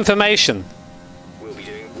stop information. We'll be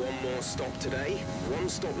doing one more stop today. One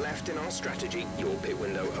stop left in our strategy. Your pit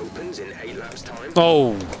window opens in 8 laps time.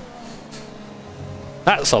 Oh.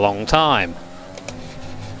 That's a long time.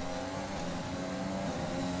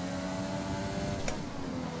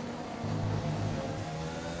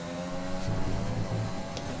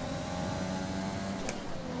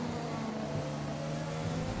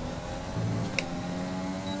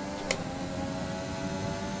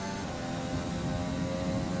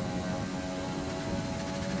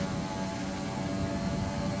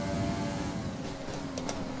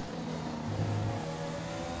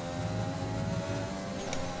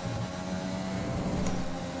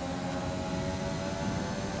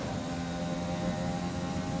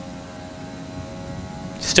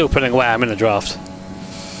 Still putting away, I'm in a draft.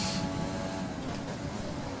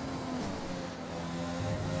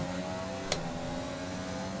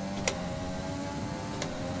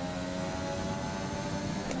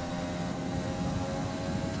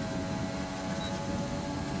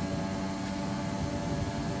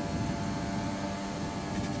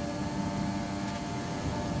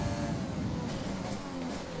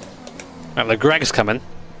 And the Greg's coming.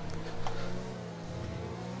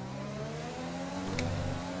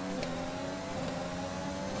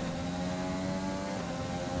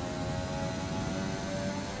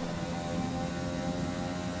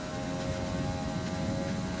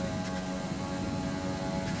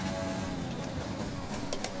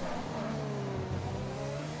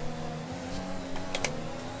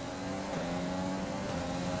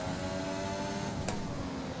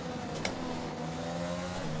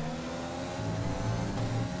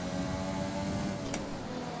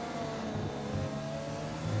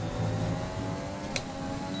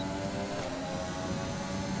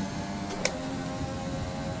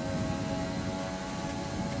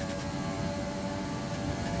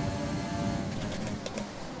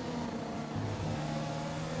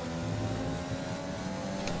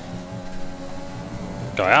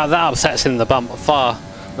 That upsets him in the bump far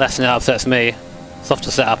less than it upsets me. Softer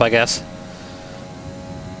setup, I guess.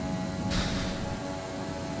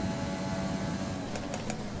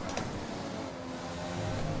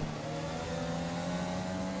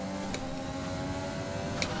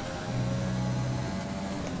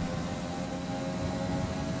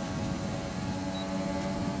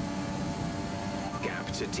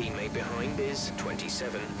 Gap to teammate behind is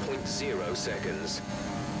 27.0 seconds.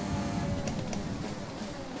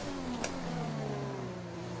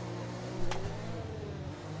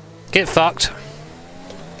 Get fucked.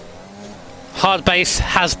 Hard base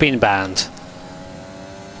has been banned.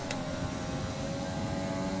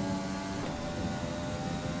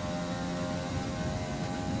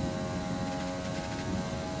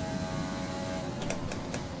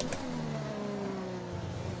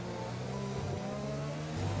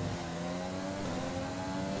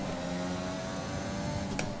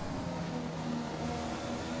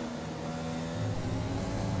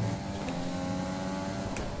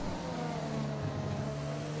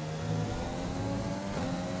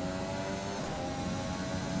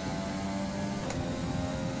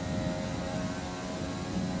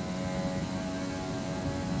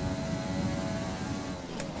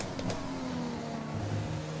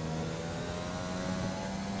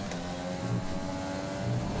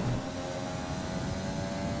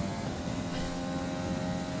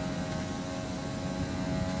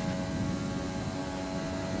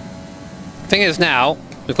 Thing is now,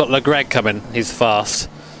 we've got Le Greg coming, he's fast.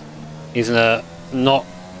 He's in a not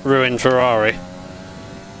ruined Ferrari.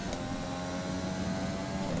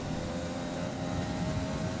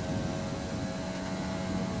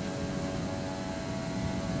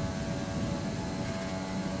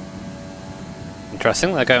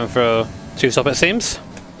 Interesting, they're going for a 2-stop it seems.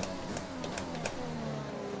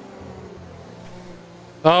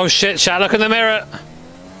 Oh shit, chat, look in the mirror!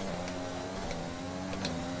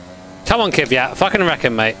 Come on, Kvyat, fucking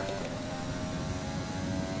reckon, mate.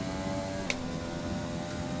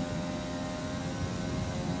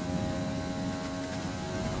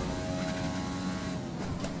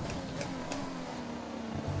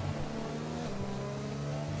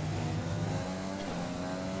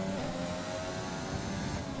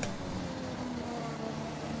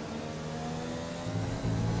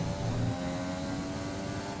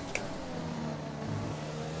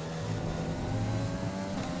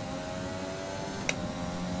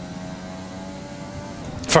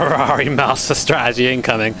 Ferrari master strategy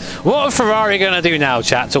incoming. What are Ferrari going to do now,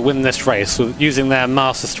 chat, to win this race with using their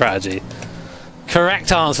master strategy?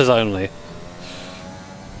 Correct answers only.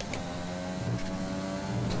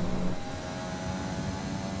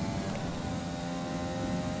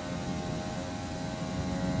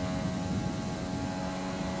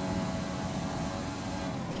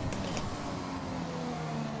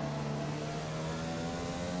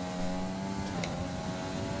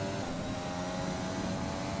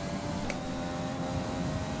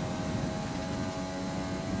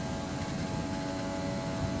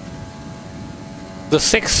 The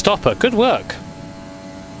 6th stopper, good work.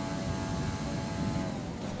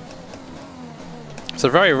 It's a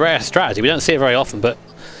very rare strategy, we don't see it very often, but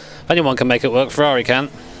if anyone can make it work, Ferrari can.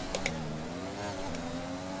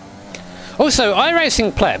 Also,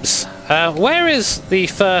 iRacing plebs, where is the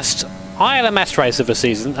first ILMS race of the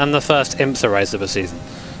season and the first IMSA race of the season?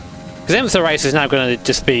 Because IMSA race is now going to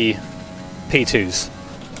just be P2s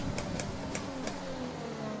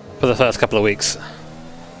for the first couple of weeks.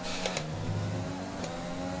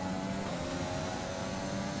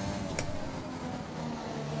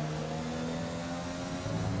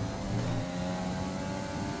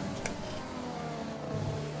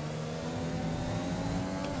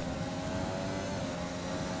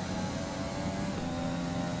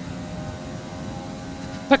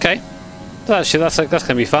 Okay, actually that's going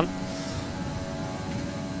to be fun.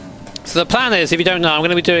 So the plan is, if you don't know, I'm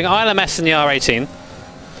going to be doing ILMS in the R18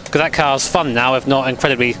 because that car's fun now, if not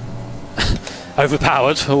incredibly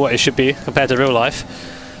overpowered for what it should be compared to real life.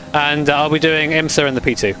 And I'll be doing IMSA in the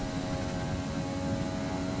P2.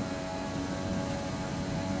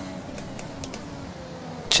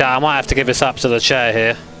 Chat, I might have to give this up to the chair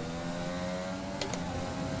here.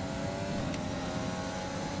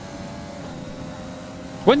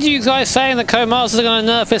 When do you guys saying that Co-Masters are going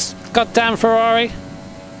to nerf this goddamn Ferrari?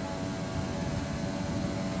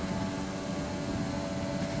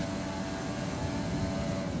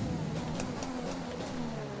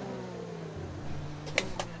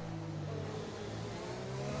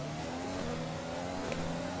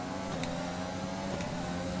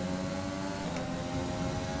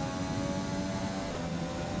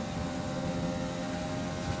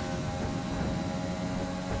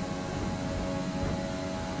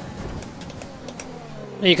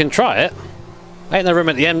 You can try it. Ain't no room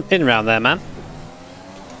at the in round there, man.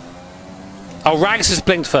 Oh, Rags has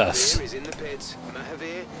blinked first. In the pits.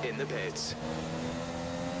 Mahavir in the pits.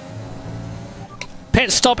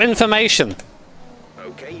 Pit stop information.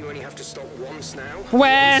 Okay, you only have to stop once now.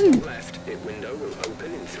 When? Left. Pit window will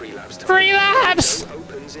open in 3 laps time. 3 laps! Window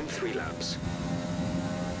opens in 3 laps.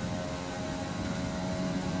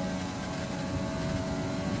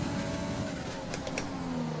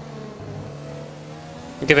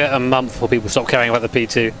 Give it a month before people stop caring about the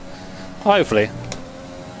P2. Hopefully.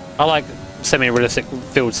 I like semi-realistic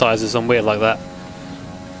field sizes and weird like that.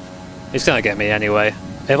 He's gonna get me anyway.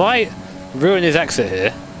 If I ruin his exit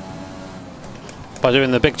here by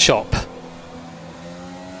doing the big chop,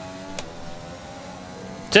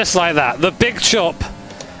 just like that, the big chop,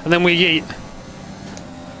 and then we yeet.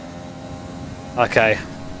 Okay.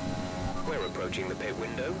 We're approaching the pit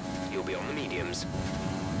window. You'll be on the mediums.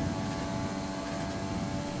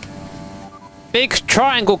 Big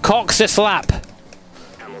triangle cocks this lap.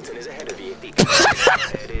 Hamilton is ahead of you.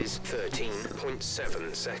 It is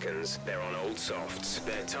 13.7 seconds. They're on old softs.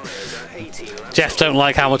 Their tyres are 18 laps. Jeff don't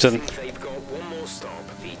like Hamilton. They've got one more stop.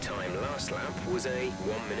 The time last lap was a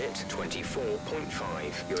 1 minute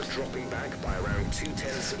 24.5. You're dropping back by around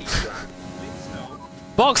 2/10 each lap.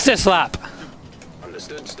 Box this lap.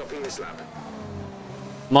 Understood. Stopping this lap.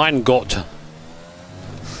 Mein Gott.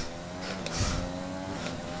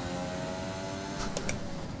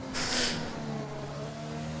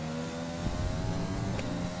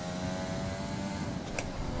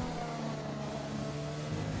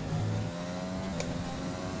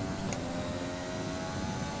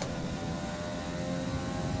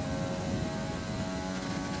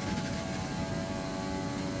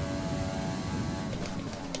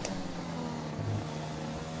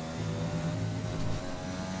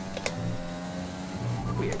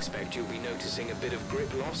 We expect you'll be noticing a bit of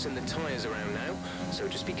grip loss in the tyres around now, so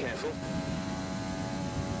just be careful.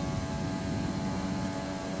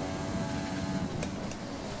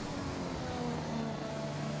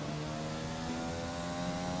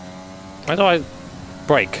 Where do I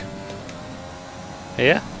brake?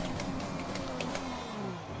 Here?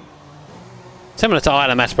 Similar to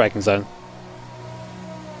ILMS braking zone.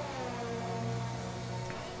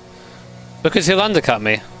 Because he'll undercut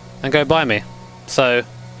me and go by me. So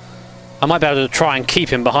I might be able to try and keep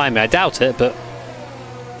him behind me. I doubt it, but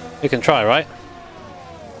We can try, right?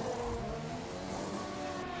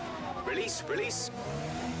 Release, release.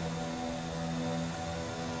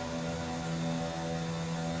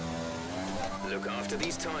 Look after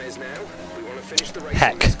these tyres now. We want to finish the race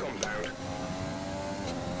Heck. on this compound.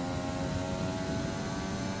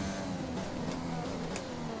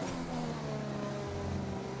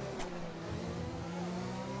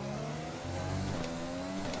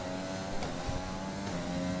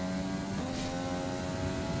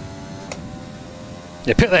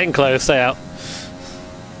 Yeah, put that in close, stay out.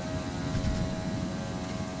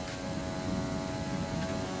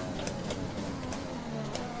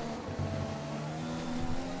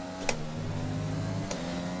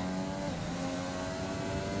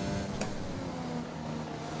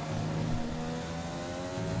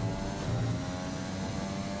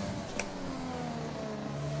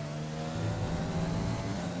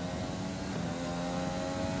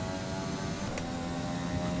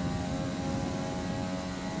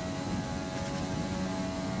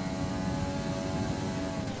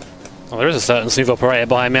 Oh, there is a certain smooth operator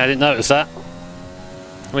behind me, I didn't notice that.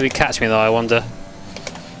 Will he catch me though, I wonder?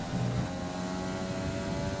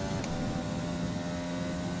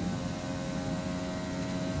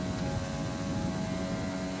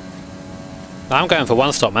 I'm going for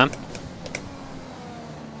one stop, man.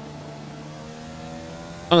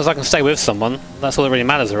 As long as I can stay with someone, that's all that really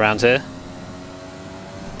matters around here.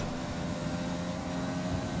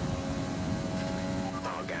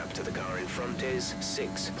 Our gap to the car in front is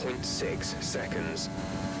 6.6 seconds.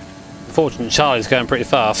 Unfortunately, Charlie's going pretty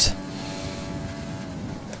fast.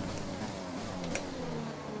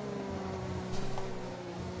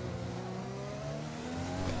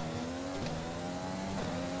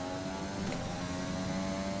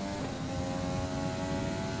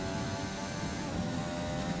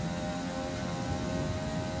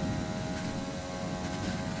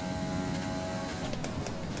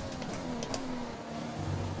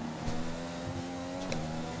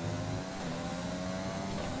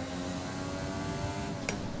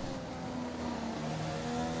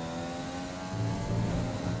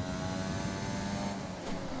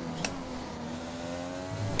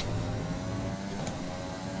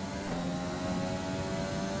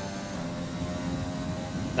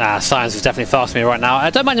 Ah, Science is definitely faster than me right now. I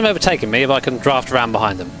don't mind him overtaking me if I can draft around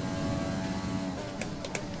behind him.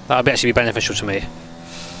 That would actually be beneficial to me.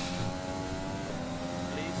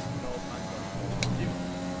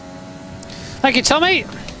 Thank you, Tommy!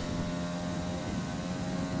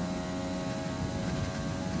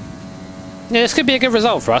 Yeah, this could be a good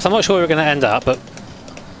result for us. I'm not sure where we're going to end up, but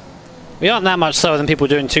we aren't that much slower than people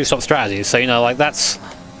doing two-stop strategies, so, you know, like, that's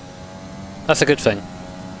a good thing.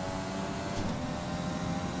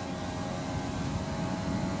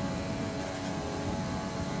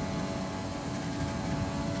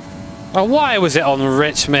 Oh, why was it on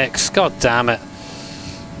Rich Mix? God damn it.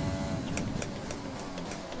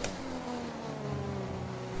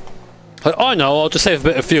 I know, I'll just save a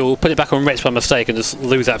bit of fuel, put it back on Rich by mistake and just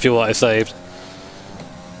lose that fuel that I saved.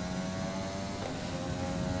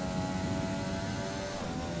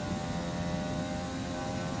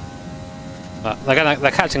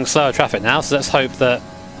 They're catching slower traffic now, so let's hope that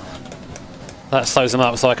that slows them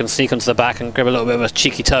up so I can sneak onto the back and grab a little bit of a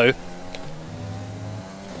cheeky toe.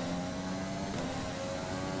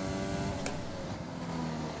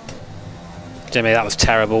 Jimmy, that was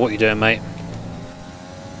terrible. What are you doing, mate?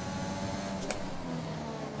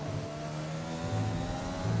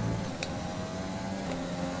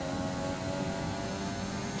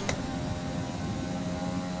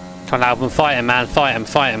 Come on, Album, fight him, man. Fight him,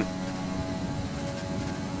 fight him.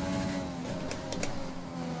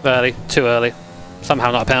 Early, too early.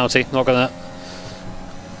 Somehow not a penalty. Not gonna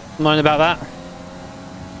mind about that.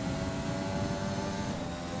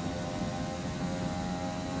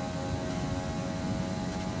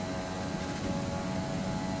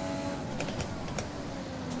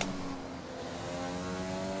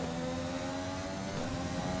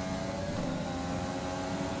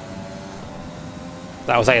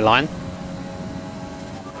 That was A-line.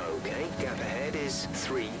 Okay, gap ahead is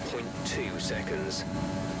 3.2 seconds.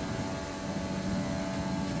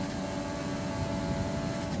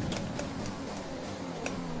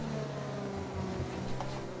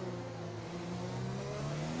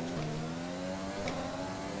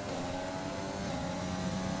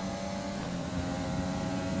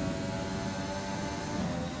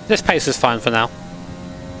 This pace is fine for now.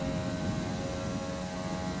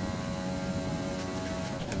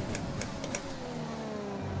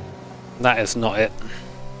 That is not it.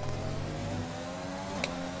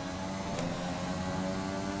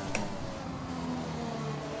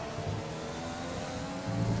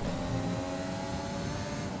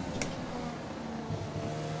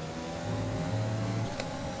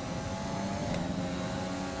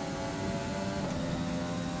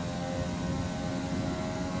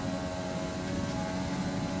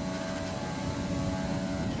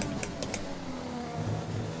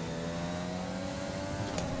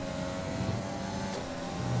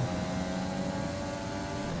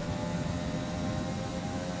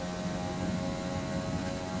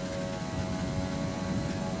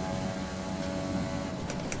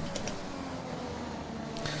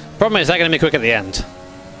 Problem is, they're going to be quick at the end.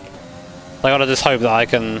 I gotta just hope that I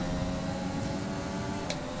can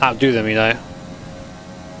outdo them, you know.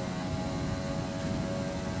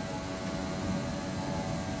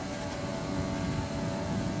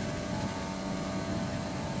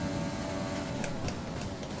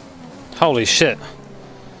 Holy shit.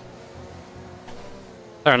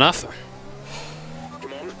 Fair enough.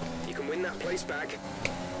 Come on, you can win that place back.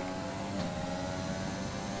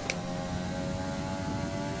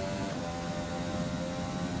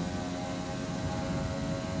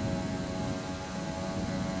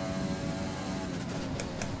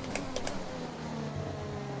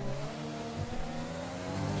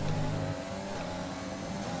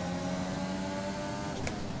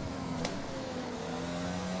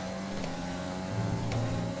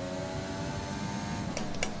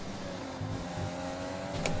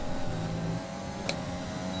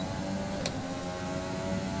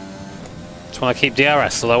 Just want to keep DRS,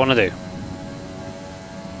 that's all I want to do.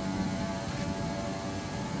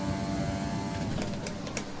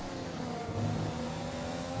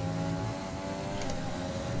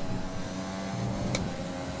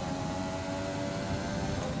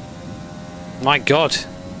 My God.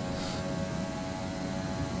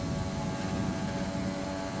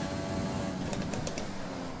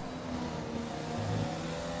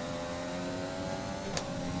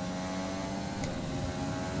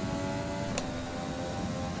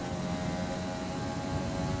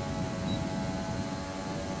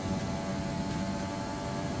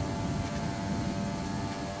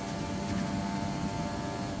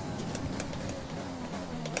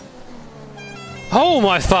 Oh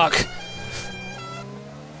my fuck!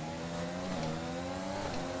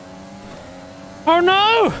 Oh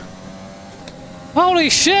no! Holy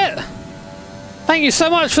shit! Thank you so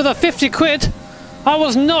much for the 50 quid! I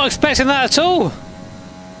was not expecting that at all!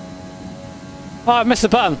 Oh, I missed the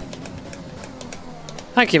button.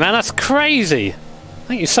 Thank you, man, that's crazy!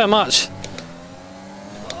 Thank you so much.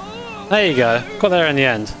 There you go, got there in the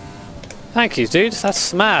end. Thank you, dude,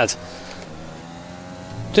 that's mad.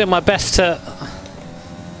 Doing my best to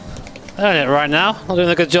earn it right now. Not doing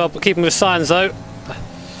a good job keeping with signs though.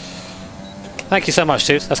 Thank you so much,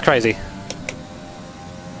 dude. That's crazy.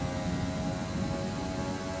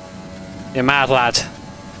 You're mad, lad.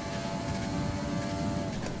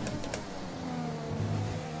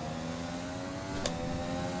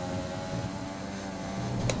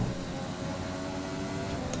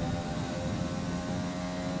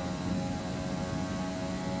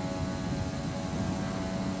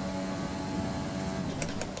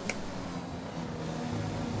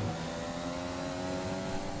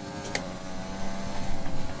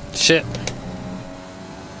 Shit.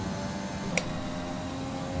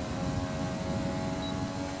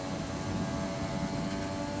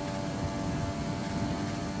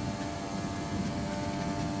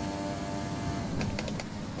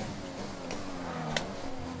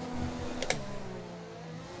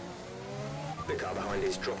 The car behind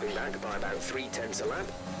is dropping back by about 0.3 a lap.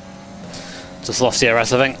 Just lost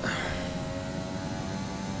DRS, I think.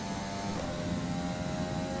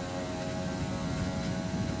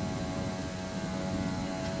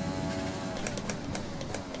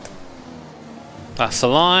 That's the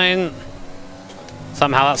line.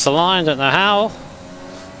 Somehow that's the line, don't know how.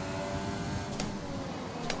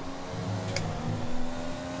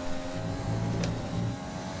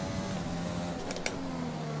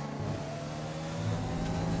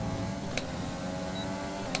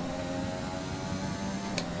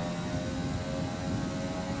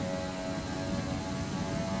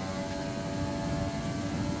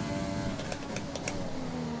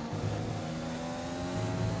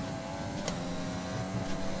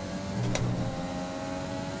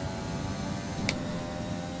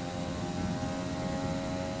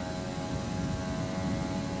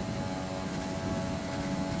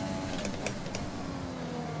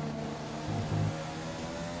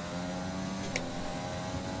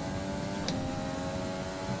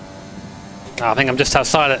 Oh, I think I'm just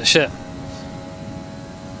outside it. Shit.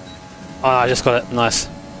 Oh, I just got it. Nice.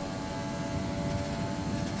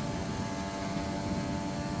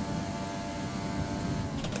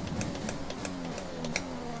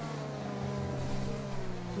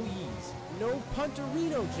 Please, no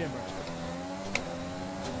punterino, Jimmer.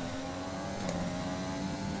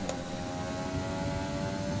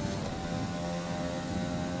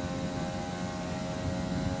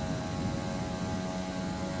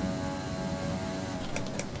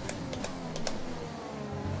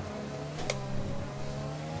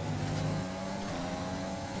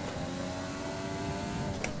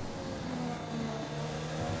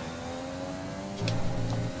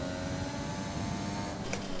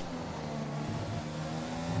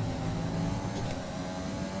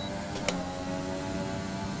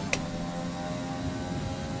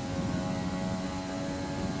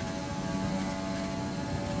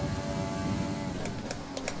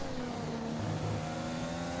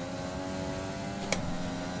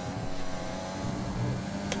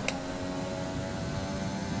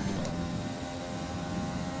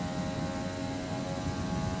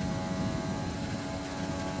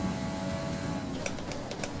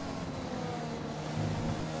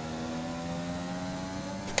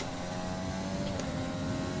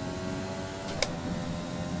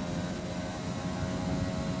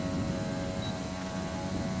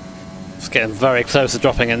 getting very close to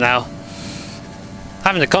dropping it now.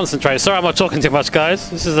 Having to concentrate. Sorry I'm not talking too much, guys.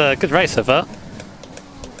 This is a good race so far.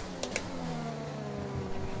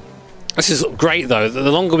 This is great though.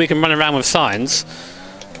 The longer we can run around with Signs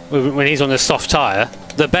when he's on this soft tyre,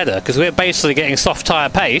 the better, because we're basically getting soft tyre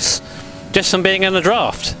pace just from being in the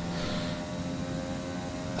draft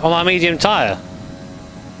on our medium tyre.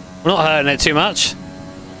 We're not hurting it too much.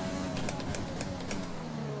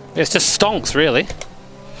 It's just stonks, really.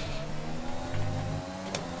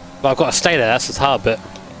 But I've got to stay there, that's the hard bit.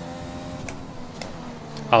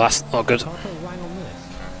 Oh, that's not good.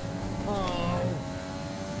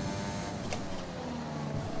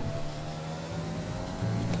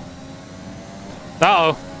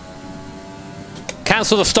 Uh-oh.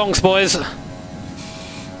 Cancel the stonks, boys.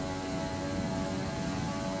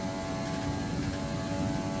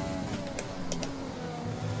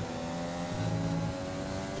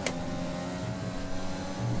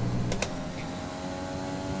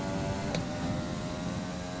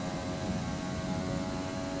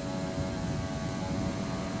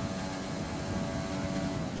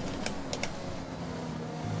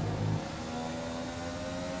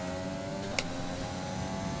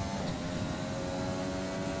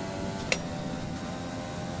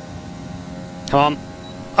 Come on.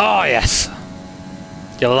 Oh, yes.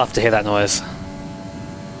 You'll love to hear that noise.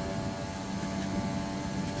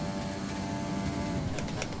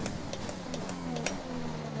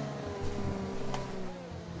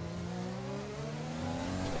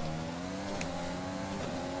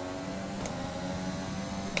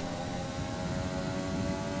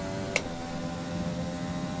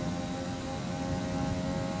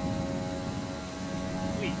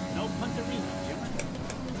 Please, no punterino, Jimmer.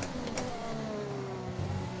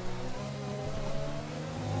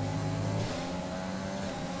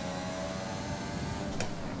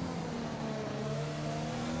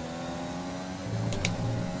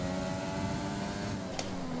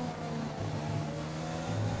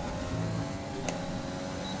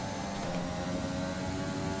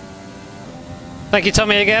 Thank you,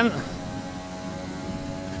 Tommy, again.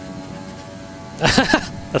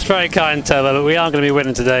 That's very kind, Turbo, but we aren't going to be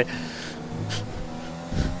winning today.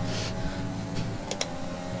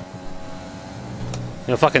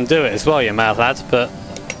 You'll fucking do it as well, you mad lad, but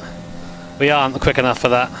we aren't quick enough for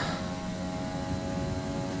that.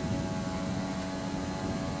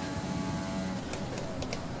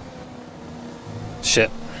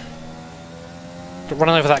 Shit.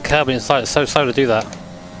 Running over that curb inside, it's so slow to do that.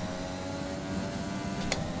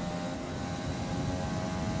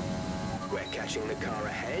 Catching the car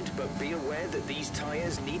ahead, but be aware that these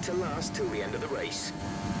tyres need to last till the end of the race.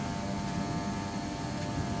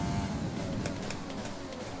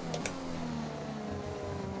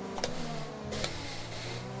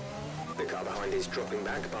 The car behind is dropping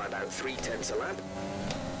back by about 0.3 a lap.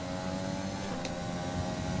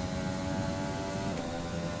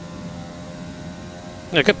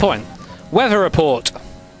 Yeah, good point. Weather report.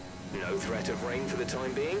 No threat of rain for the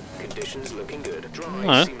time being. Conditions looking good.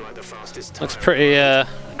 Drive seem like the fastest time. Looks pretty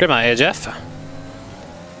grim out here, Jeff.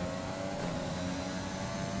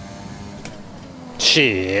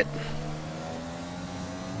 Shit.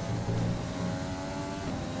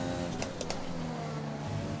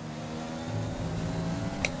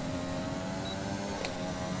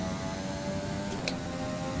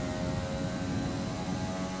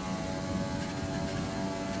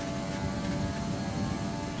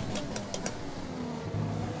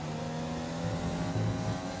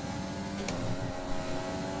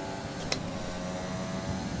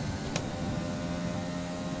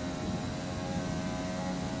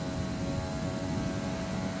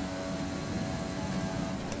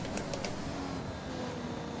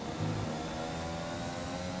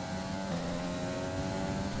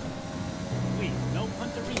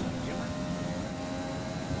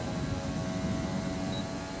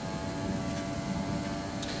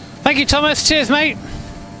 Thank you, Thomas. Cheers, mate.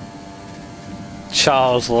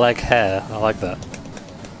 Charles leg hair. I like that.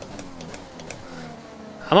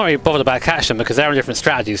 I'm not really bothered about catching them because they're on different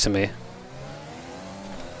strategies to me.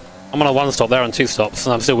 I'm on a 1 stop, they're on 2 stops,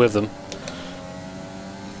 and I'm still with them.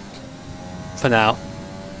 For now.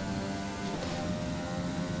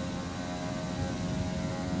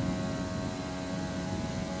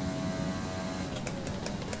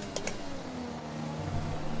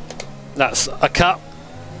 That's a cut.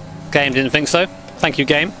 Game didn't think so. Thank you,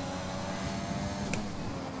 game.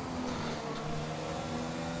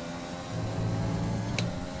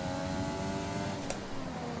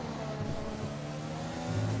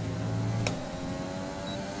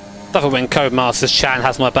 Love it when Codemasters Chan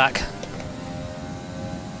has my back.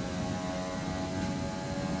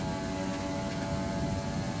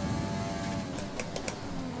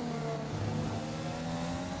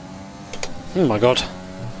 Oh my god.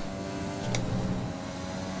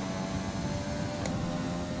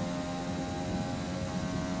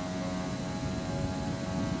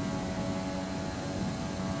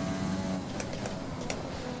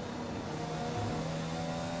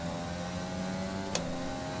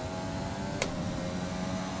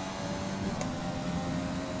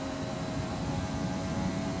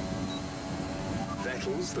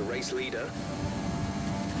 Vettel's the race leader.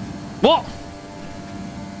 What?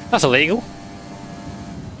 That's illegal.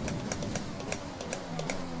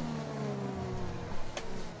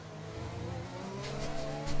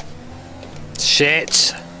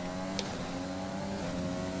 Shit.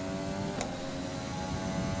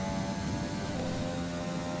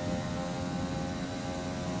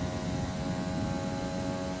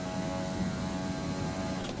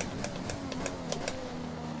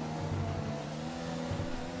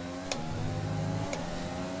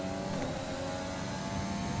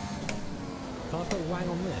 Can't I put Wang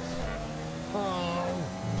on this?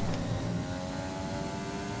 Oh!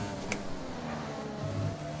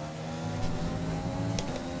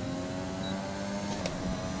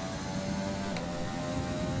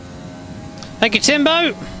 Thank you,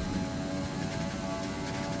 Timbo!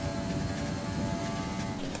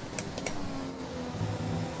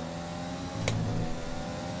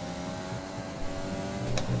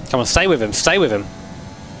 Come on, stay with him, stay with him.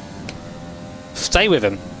 Stay with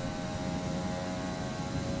him.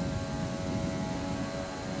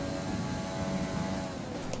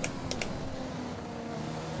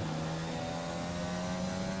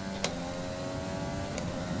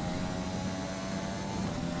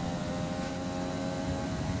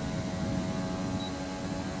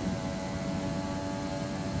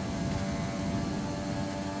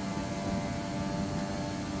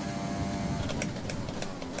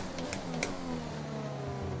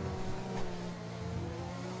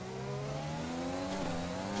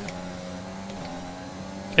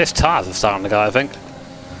 His tyres are starting to go, I think.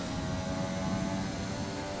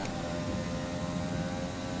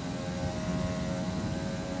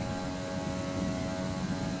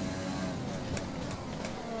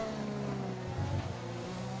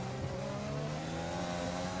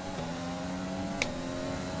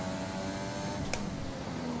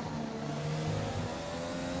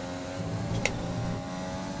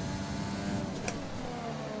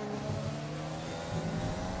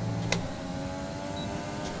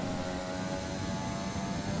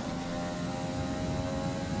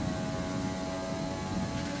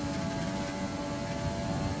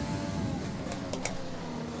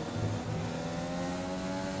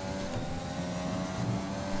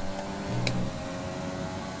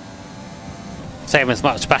 Saving as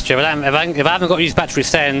much battery. If I haven't got to use battery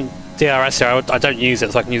staying DRS here, I don't use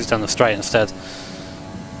it, so I can use it down the straight instead.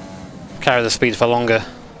 Carry the speed for longer.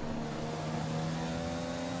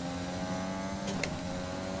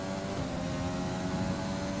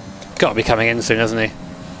 Got to be coming in soon, hasn't he?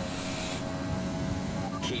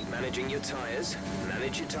 Keep managing your tyres.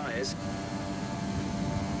 Manage your tyres.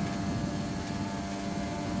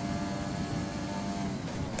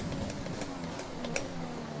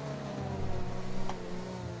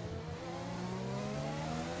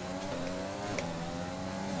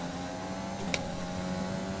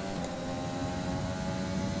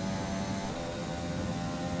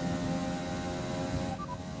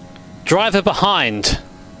 Driver behind.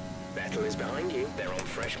 Vettel is behind you. They're on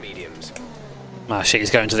fresh mediums. Ah shit,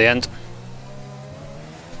 he's going to the end.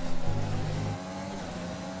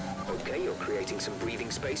 Okay, you're creating some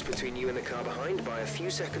breathing space between you and the car behind by a few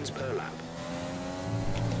seconds per lap.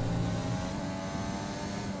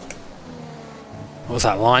 What was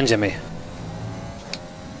that line, Jimmy?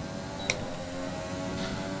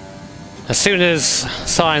 As soon as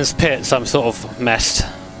Science pits, I'm sort of messed.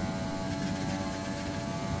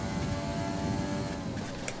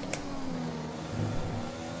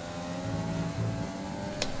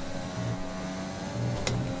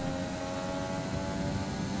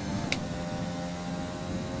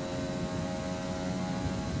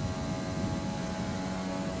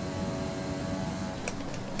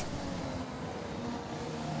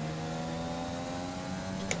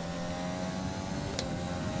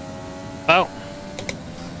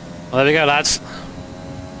 Well, there we go, lads.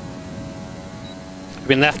 We've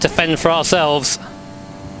been left to fend for ourselves.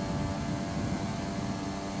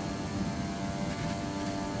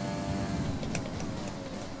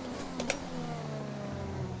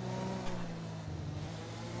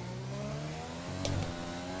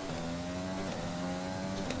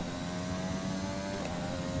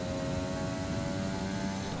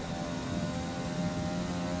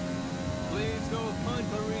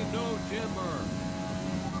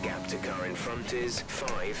 front is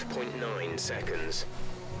 5.9 seconds.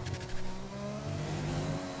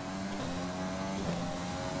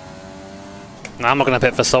 No, I'm not going to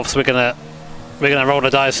pit for softs. We're gonna roll the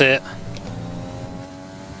dice here.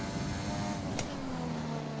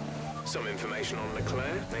 Some information on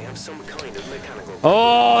Leclerc. They have some kind of mechanical.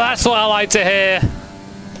 Oh, that's what I like to hear.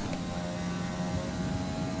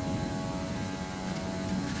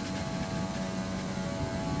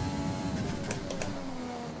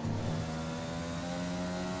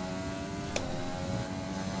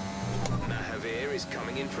 Mahavir is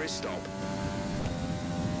coming in for his stop.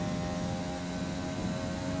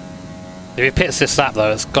 If he pits this lap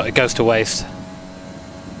though, it goes to waste.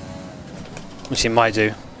 Which he might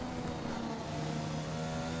do.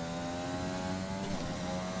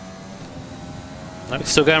 No, it's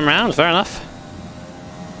still going round, fair enough.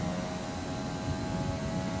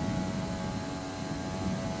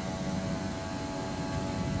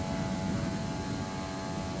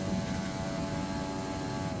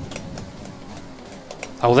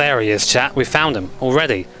 Oh, there he is, chat. We found him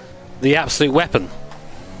already. The absolute weapon.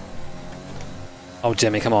 Oh,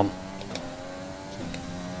 Jimmy, come on.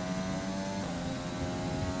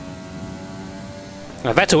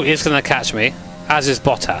 Now, Vettel is going to catch me, as is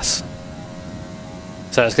Bottas.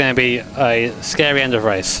 So it's going to be a scary end of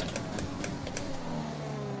race.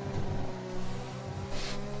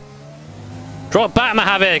 Drop back,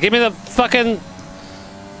 Mahavir. Give me the fucking...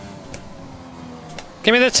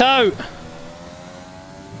 Give me the toe.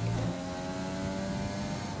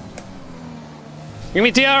 Give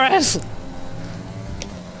me DRS.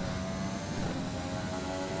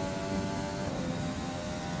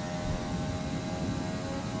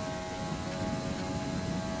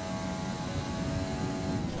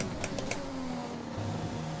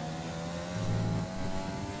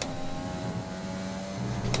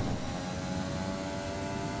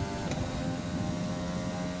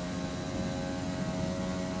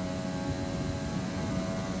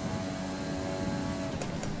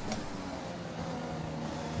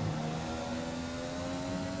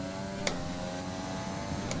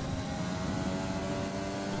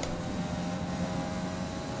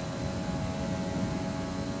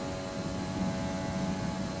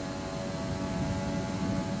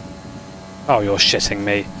 Oh, you're shitting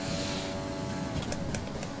me.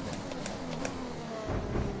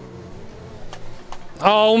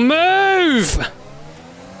 Oh, move!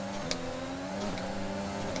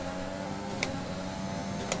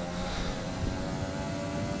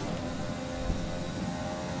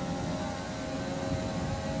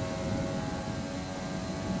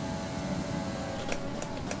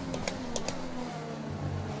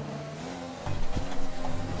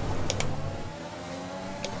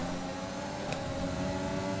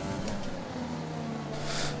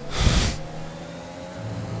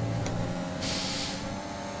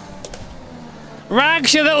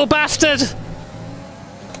 Rags, you little bastard!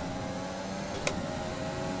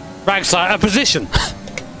 Rags like a position.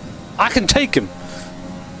 I can take him.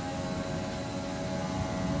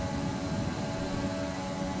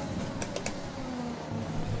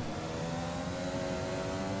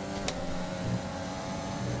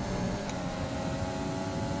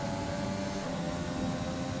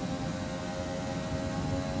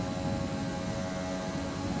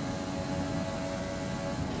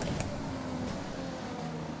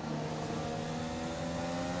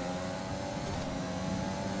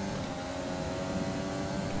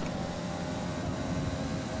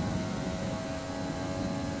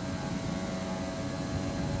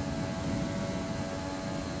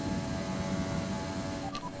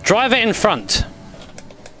 Drive it in front.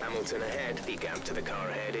 Hamilton ahead. The gap to the car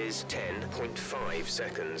ahead is 10.5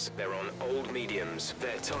 seconds. They're on old mediums.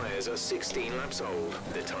 Their tyres are 16 laps old.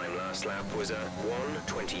 The time last lap was a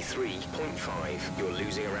 1:23.5. You're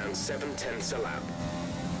losing around 7/10 a lap.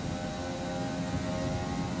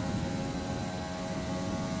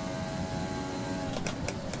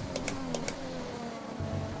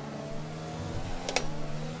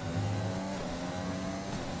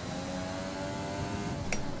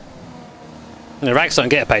 The Rags don't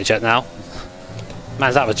get a paycheck now.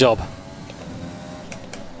 Man's out of a job.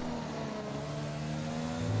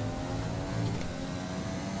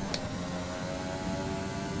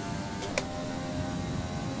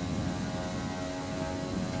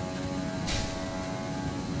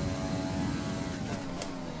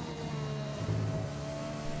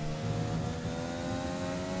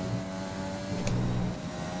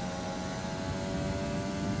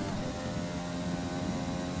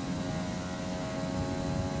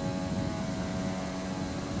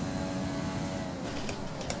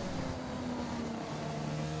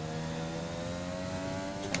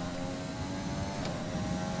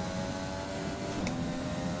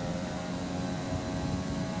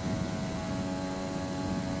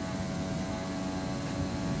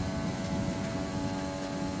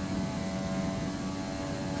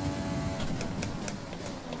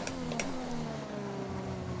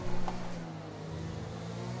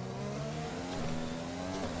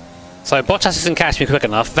 So Bottas isn't catching me quick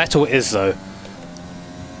enough. Vettel is though.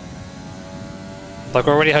 Like,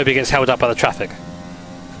 I already hope he gets held up by the traffic.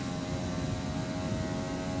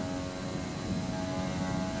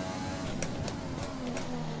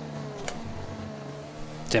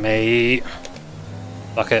 Jimmy.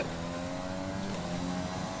 Fuck it.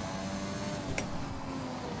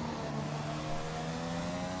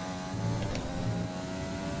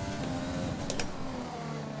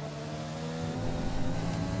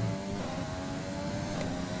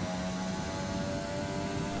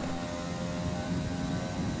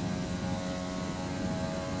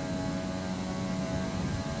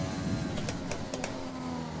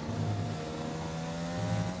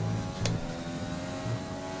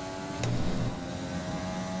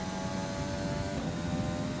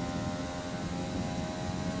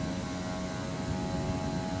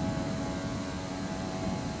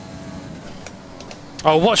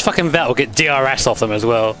 Oh, watch fucking Vettel get DRS off them as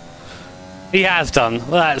well. He has done.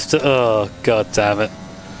 That's oh god damn it.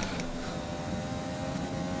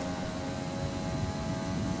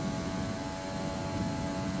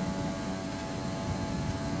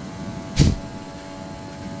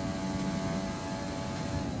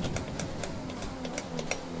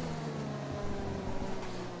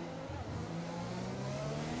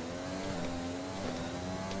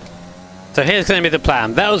 So here's going to be the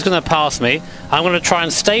plan. Vettel's going to pass me. I'm going to try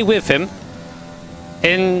and stay with him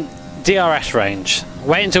in DRS range.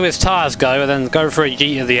 Wait until his tyres go and then go for a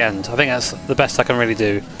yeet at the end. I think that's the best I can really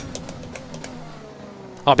do.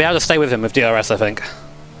 I'll be able to stay with him with DRS, I think.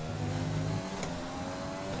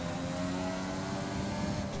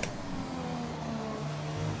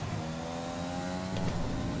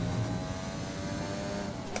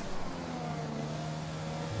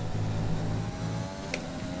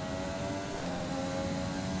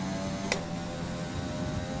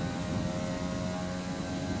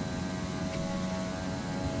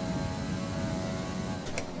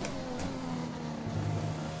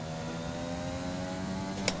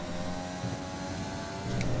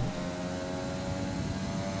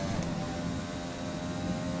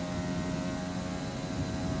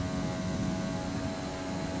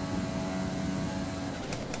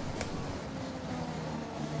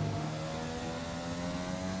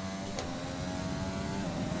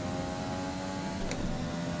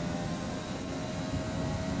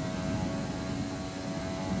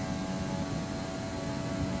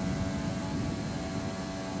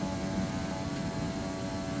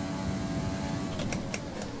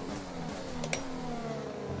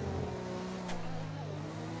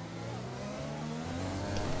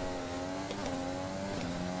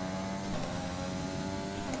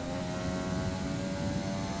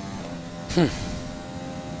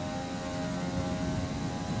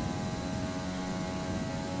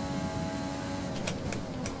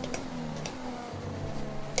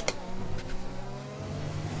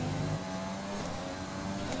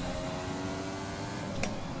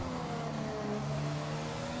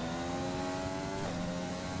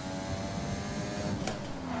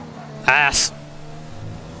 Ass.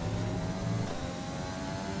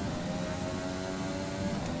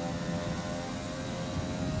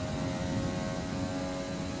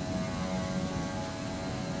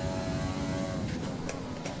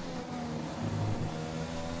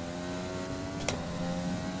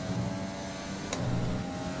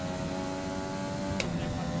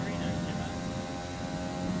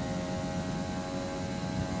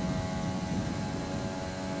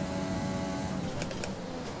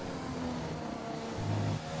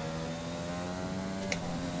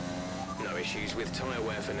 Issues with tyre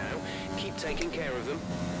wear for now. Keep taking care of them.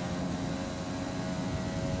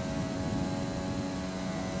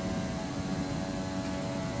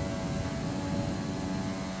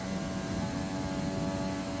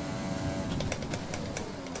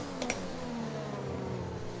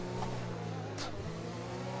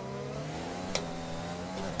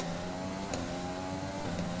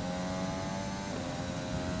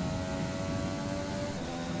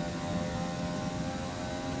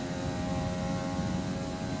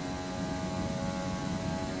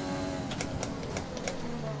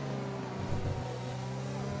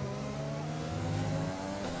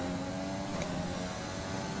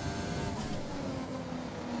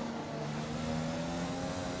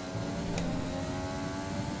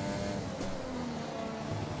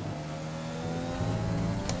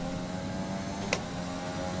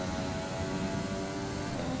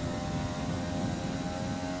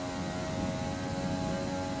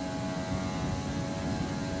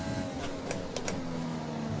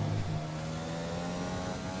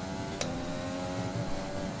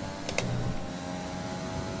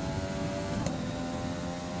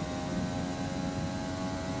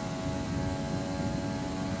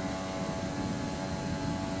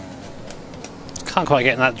 Can't quite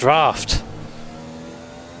get in that draft.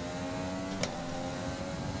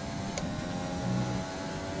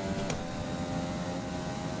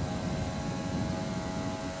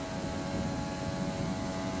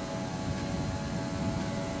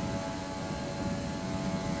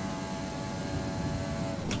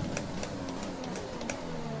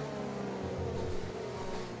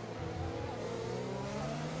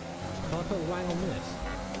 Can't put Wang on this.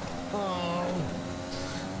 Oh.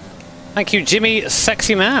 Thank you, Jimmy,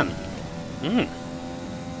 sexy man.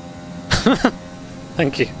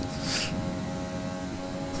 Thank you.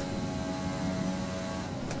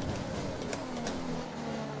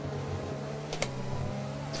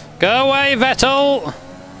 Go away, Vettel!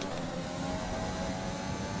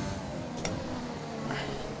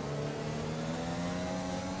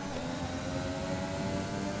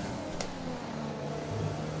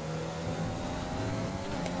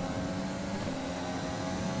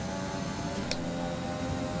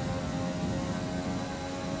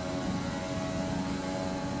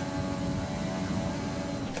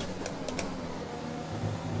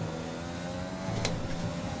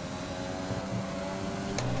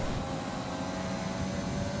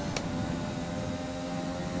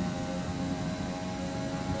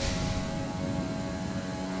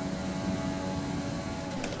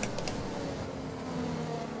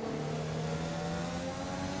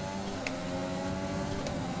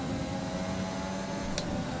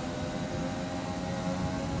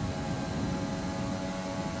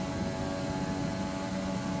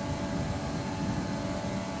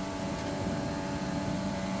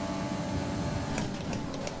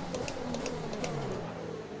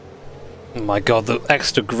 Oh my god, the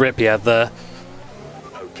extra grip he had there.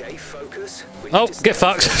 Okay, focus. Oh, get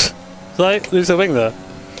fucked! So, lose the wing there.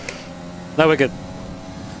 No, we're good.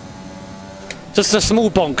 Just a small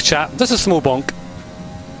bonk, chat. Just a small bonk.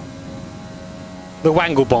 The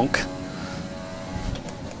wangle bonk.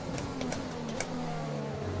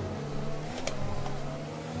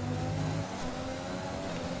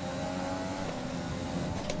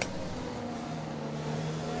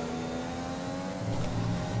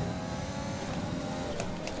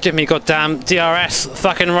 Give me goddamn DRS,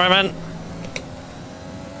 fucking Roman.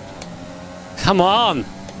 Come on.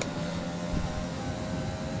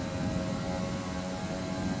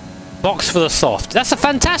 Box for the soft. That's a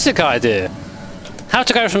fantastic idea. How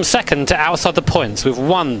to go from second to outside the points with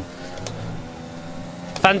one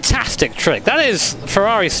fantastic trick. That is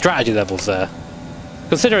Ferrari strategy levels there.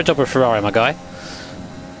 Consider a job with Ferrari, my guy.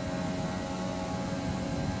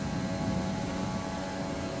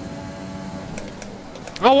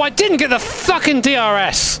 Oh, I didn't get the fucking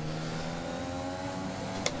DRS!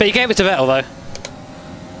 But you gave it to Vettel, though.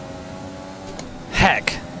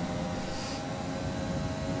 Heck.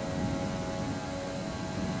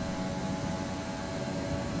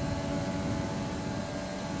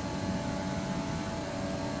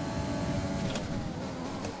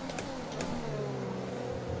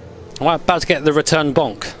 I'm about to get the return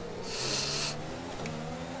bonk.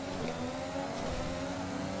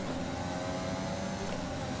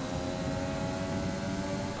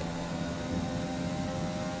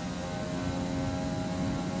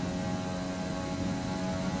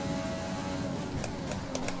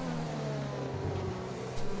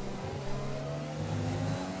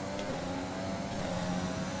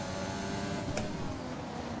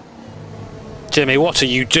 Jimmy, what are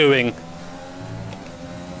you doing?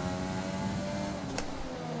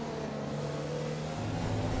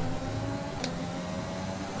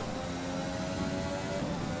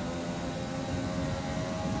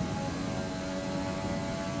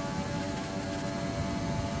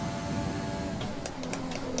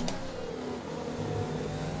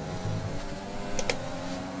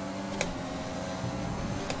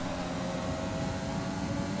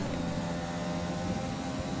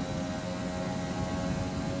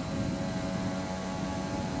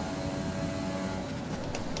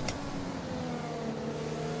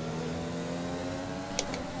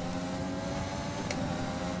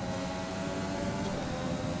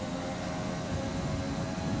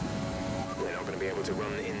 To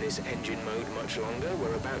run in this engine mode much longer.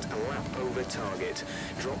 We're about a lap over target.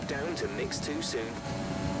 Drop down to mix 2 soon.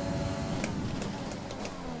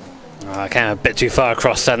 Oh, I came a bit too far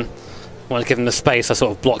across then. Wanted to give him the space, I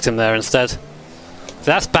sort of blocked him there instead. So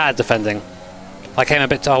that's bad defending. I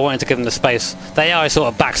wanted to give him the space. The AI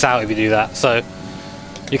sort of backs out if you do that, so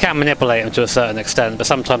you can manipulate them to a certain extent, but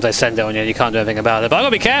sometimes they send it on you and you can't do anything about it. But I've got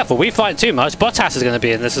to be careful, we fight too much, Bottas is going to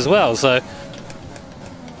be in this as well, so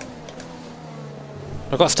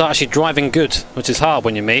I've got to start actually driving good, which is hard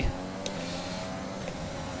when you're me.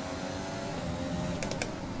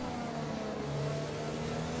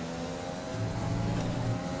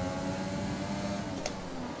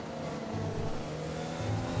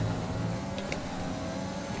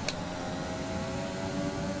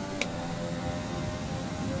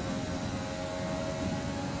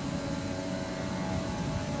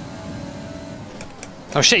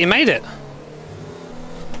 Oh shit, you made it!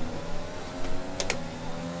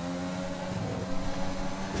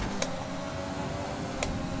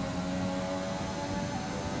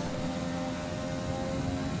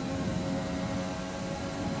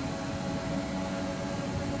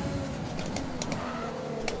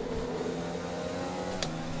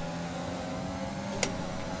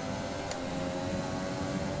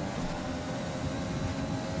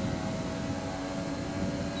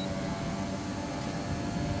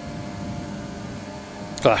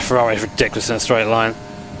 God, Ferrari's ridiculous in a straight line.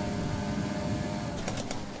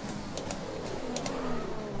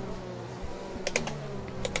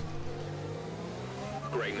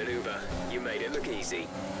 Great maneuver. You made it look easy.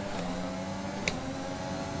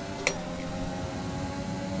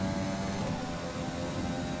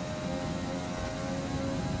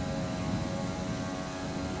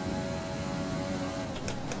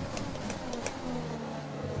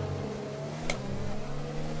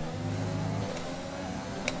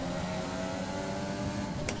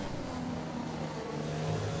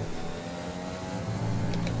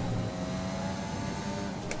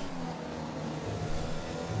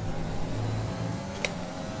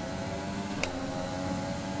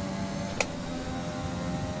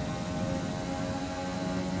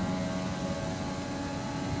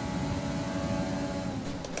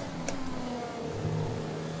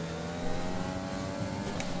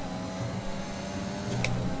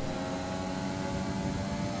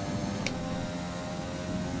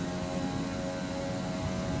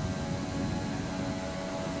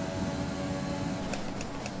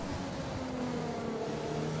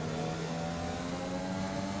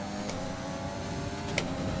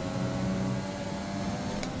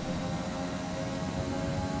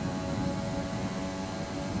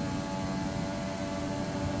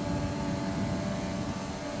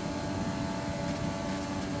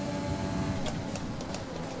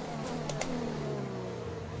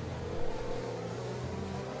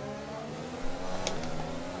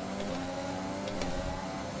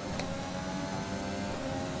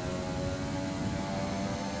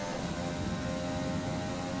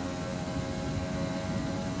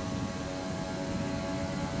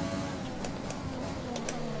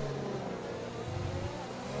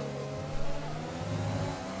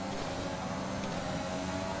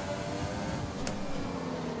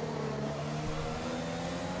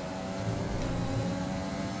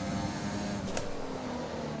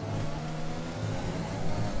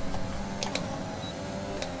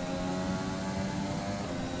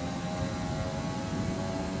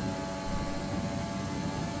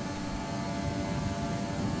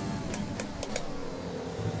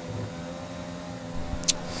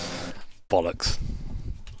 Bollocks.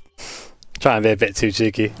 Trying to be a bit too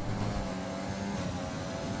cheeky.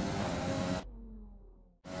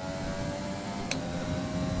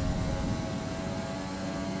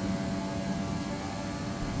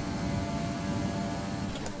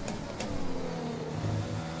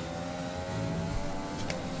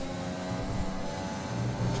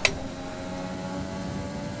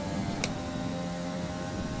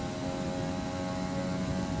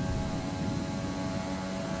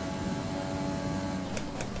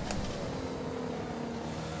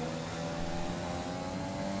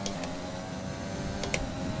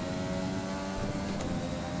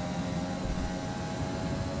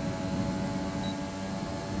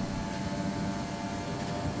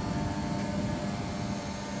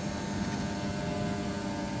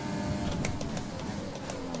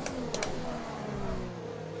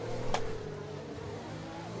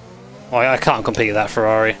 Oh, I can't compete with that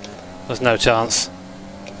Ferrari. There's no chance.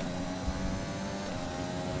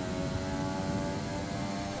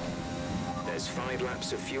 There's 5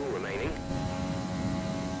 laps of fuel remaining.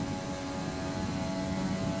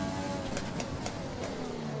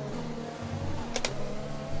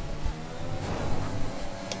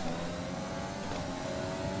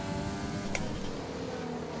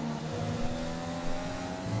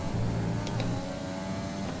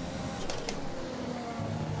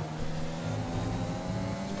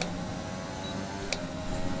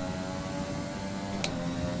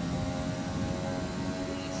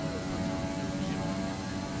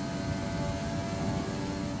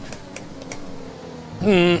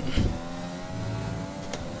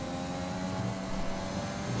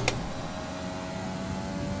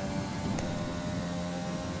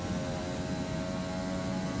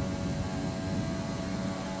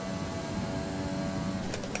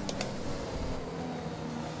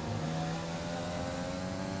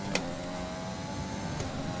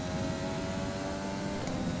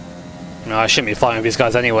 No, I shouldn't be fighting with these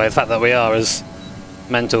guys anyway. The fact that we are is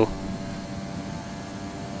mental.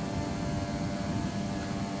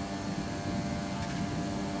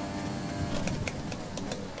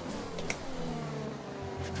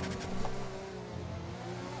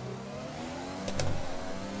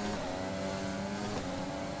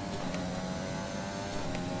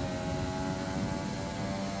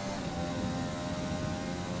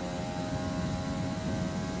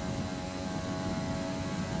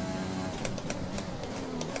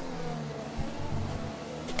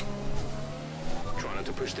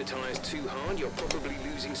 to push the tyres too hard. You're probably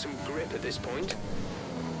losing some grip at this point.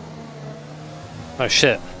 Oh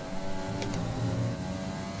shit.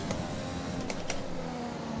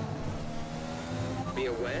 Be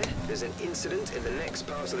aware, there's an incident in the next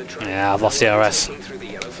part of the track. Yeah, I've lost the RS. Through the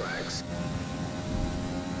yellow flags.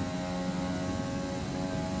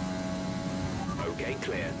 Okay,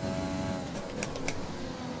 clear.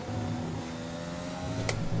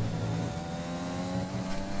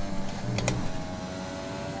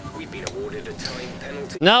 We've been awarded a time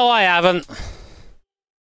penalty. No, I haven't.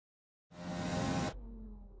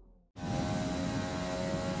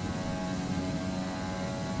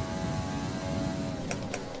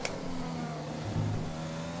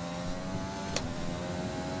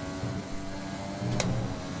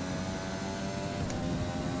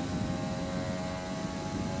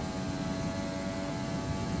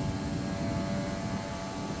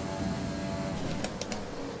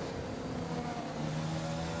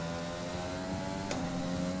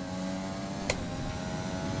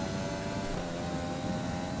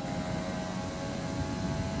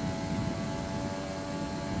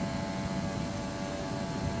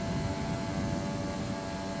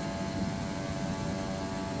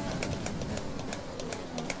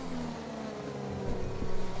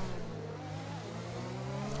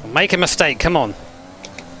 Make a mistake, come on.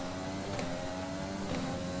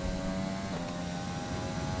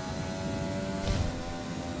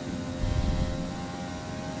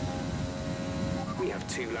 We have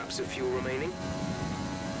 2 laps of fuel remaining.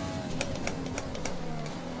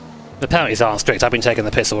 The penalties aren't strict, I've been taking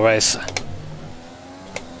the piss all race.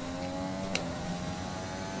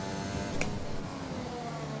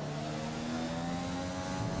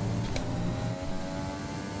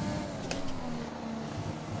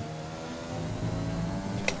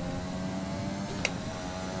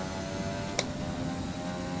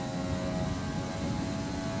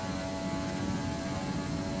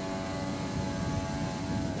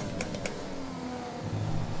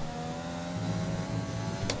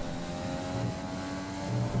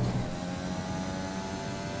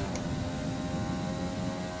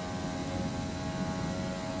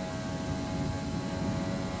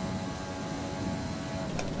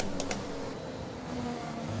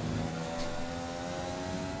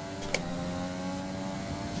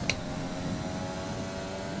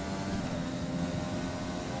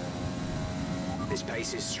 This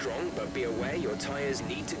pace is strong, but be aware your tyres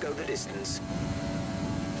need to go the distance.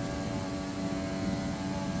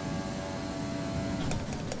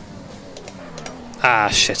 Ah,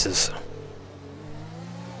 shitters.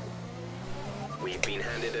 We've been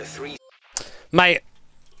handed a 3. Mate,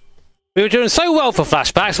 we were doing so well for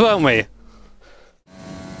flashbacks, weren't we?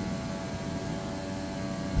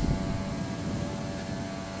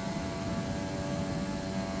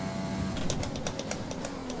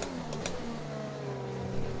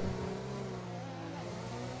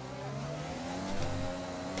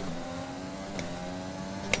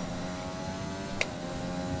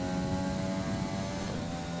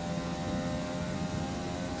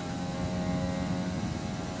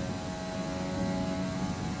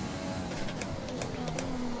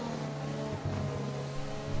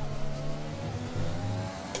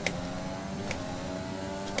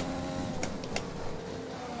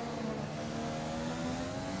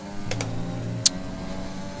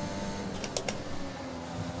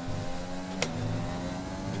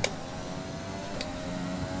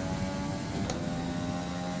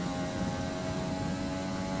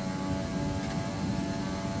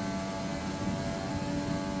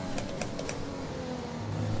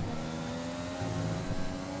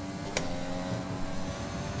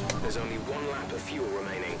 There's only 1 lap of fuel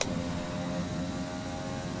remaining.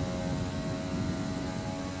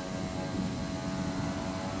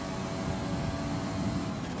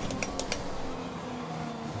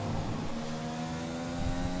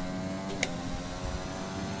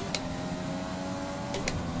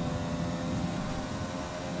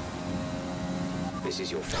 This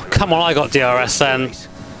is your final. Come on, I got DRS then.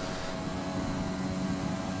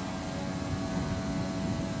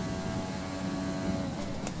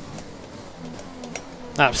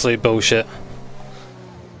 Absolute bullshit.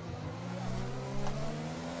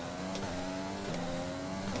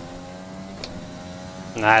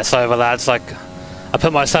 Nah, it's over, lads. Like, I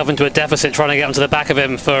put myself into a deficit trying to get onto the back of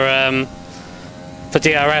him for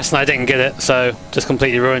DRS, and I didn't get it, so just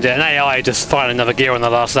completely ruined it. And AI just find another gear on the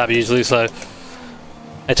last lap usually, so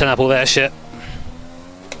they turn up all their shit.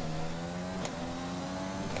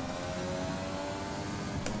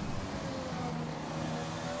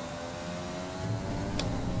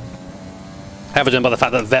 Evident by the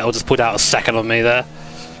fact that Vettel just pulled out a second on me there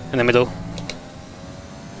in the middle.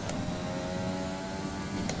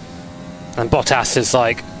 And Bottas is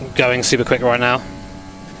like going super quick right now.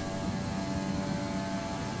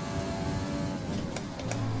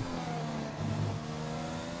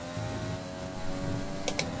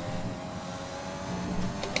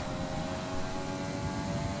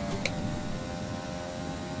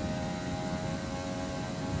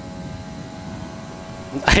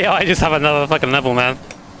 Yeah, I just have another fucking level, man.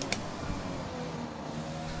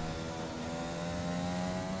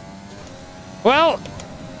 Well,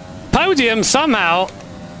 podium somehow.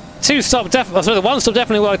 One stop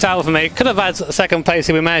definitely worked out for me. Could have had second place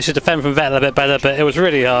if we managed to defend from Vettel a bit better, but it was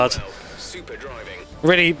really hard. Super driving.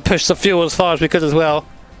 Really pushed the fuel as far as we could as well.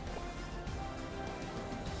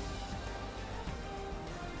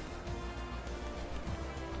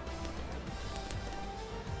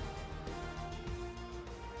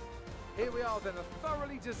 Here we are then, a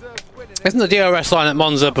thoroughly deserved win. Isn't the DRS line at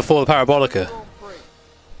Monza before the Parabolica?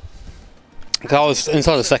 I was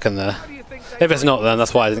inside a second there. If it's not, then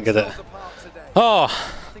that's why I didn't get it. Oh!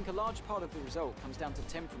 I think a large part of the result comes down to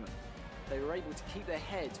temperament. They were able to keep their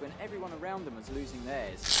heads when everyone around them was losing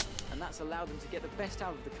theirs, and that's allowed them to get the best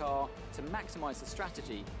out of the car, to maximise the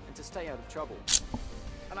strategy, and to stay out of trouble.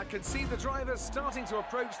 And I can see the drivers starting to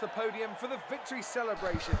approach the podium for the victory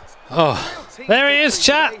celebrations. Oh, there he is,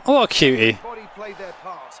 chat! What a cutie.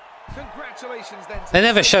 Congratulations then. They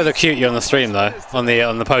never show the cutie on the stream though, on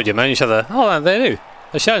the podium. Only show the. Oh, they do.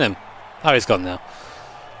 They're showing him. Oh, he's gone now.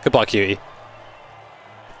 Goodbye, cutie.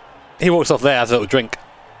 He walks off there, has a little drink.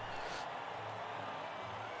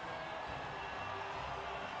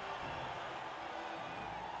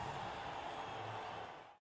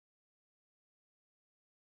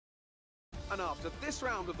 And after this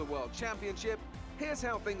round of the World Championship, here's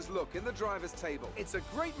how things look in the drivers' table. It's a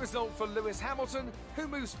great result for Lewis Hamilton, who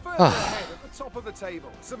moves further ahead at the top of the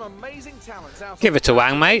table. Some amazing talents out. Give it to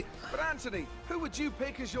Wang, mate. But Anthony, who would you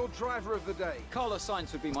pick as your driver of the day? Carlos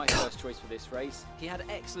Sainz would be my first choice for this race. He had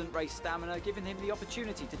excellent race stamina, giving him the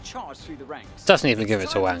opportunity to charge through the ranks. Doesn't even give it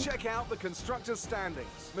to Wang. Check out the constructors'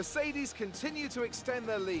 standings. Mercedes continue to extend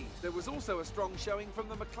their lead. There was also a strong showing from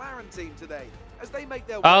the McLaren team today as they make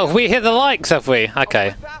their way. Oh, we hit the likes, have we?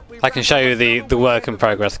 Okay. I can show you the work in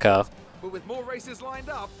progress car. But with more races lined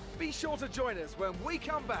up, be sure to join us when we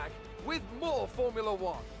come back with more Formula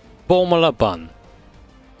One. Formula Bun.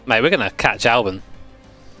 Mate, we're going to catch Albon.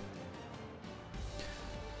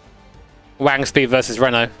 Wang speed versus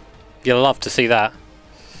Renault. You'll love to see that.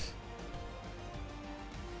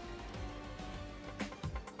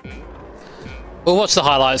 We'll watch the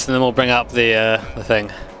highlights and then we'll bring up the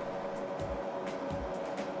thing.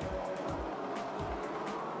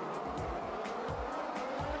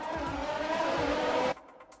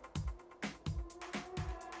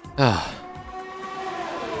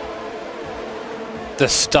 The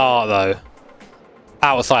start though,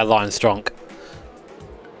 outside line strong.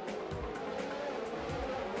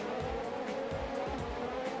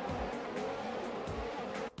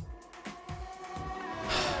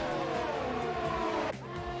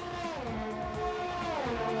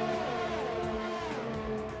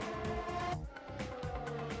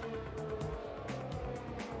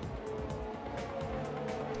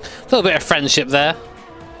 A little bit of friendship there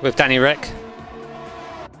with Danny Rick.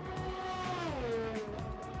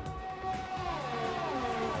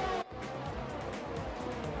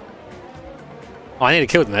 Oh, I nearly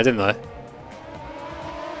killed him there, didn't I?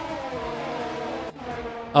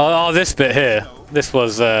 Oh, this bit here. This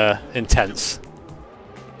was intense.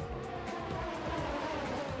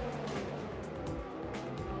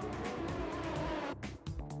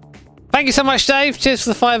 Thank you so much, Dave. Cheers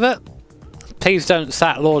for the $5. Please don't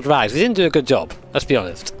sack Lord Rags. He didn't do a good job. Let's be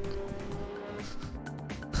honest.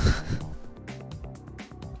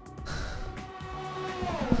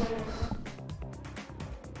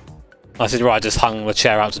 I said, right, I just hung the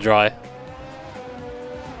chair out to dry.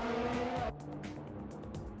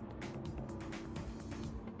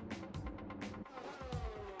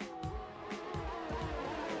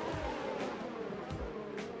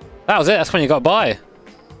 That was it, that's when you got by.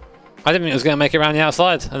 I didn't think it was going to make it around the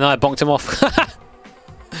outside, and then I bonked him off.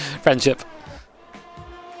 Friendship.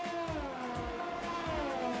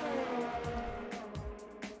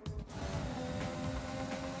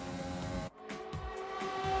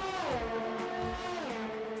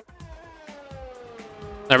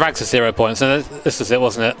 No, Rags is 0 points, so this was it,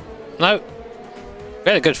 wasn't it? No. We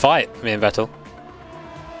had a good fight, me and Vettel.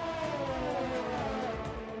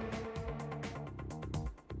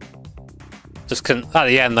 Just couldn't, at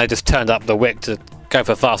the end, they just turned up the wick to go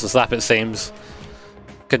for the fastest lap, it seems.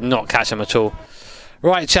 Could not catch him at all.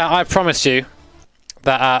 Right, chat, I promised you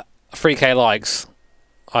that at 3k likes,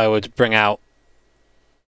 I would bring out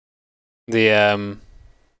and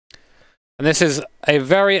this is a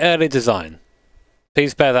very early design.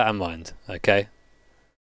 Please bear that in mind, okay?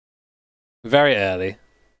 Very early.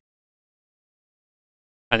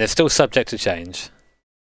 And it's still subject to change.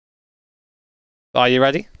 Are you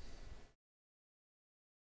ready?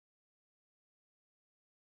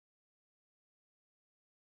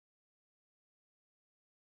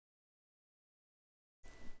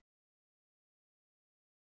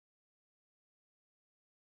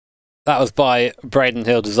 That was by Braden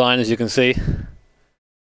Hill Design, as you can see.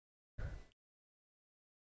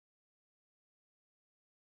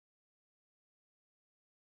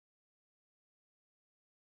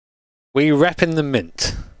 We rep in the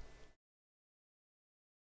mint.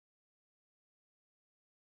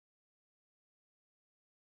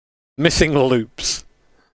 Missing loops.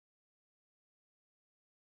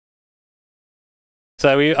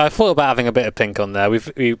 So I thought about having a bit of pink on there.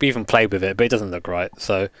 We've even played with it, but it doesn't look right.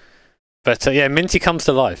 So, but yeah, Minty comes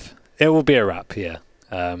to life. It will be a wrap, yeah.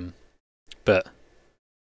 But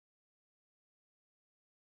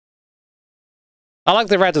I like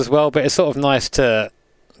the red as well. But it's sort of nice to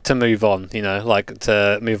move on, you know, like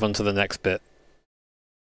to move on to the next bit.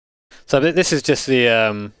 So this is just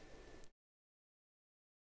the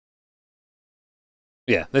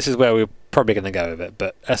yeah, this is where we're probably going to go with it,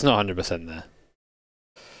 but that's not 100% there.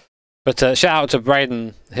 But shout out to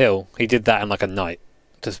Braden Hill. He did that in like a night.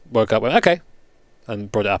 Just woke up, went, okay,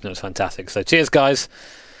 and brought it up, and it was fantastic. So cheers, guys.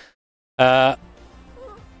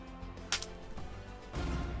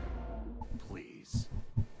 Please.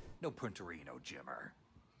 No Punterino, Jimmer.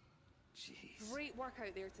 Jeez. Great work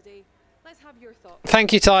out there today. Let's have your thoughts.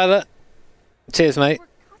 Thank you, Tyler. Cheers, mate. You were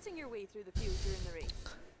cutting your way through the field during the race.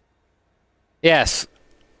 Yes.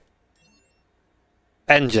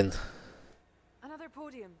 Engine. Another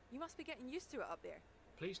podium. You must be getting used to it up there.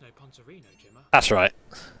 Please no Punterino, Jimmer. That's right.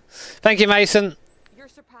 Thank you, Mason. You're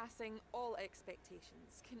surpassing all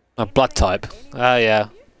expectations. A blood type. Yeah.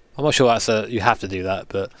 I'm not sure that's you have to do that,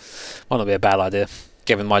 but might not be a bad idea,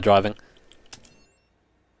 given my driving.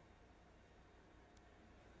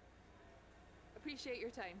 Appreciate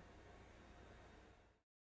your time.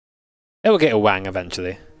 It will get a wang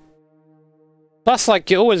eventually. Plus, like,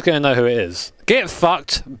 you're always going to know who it is. Get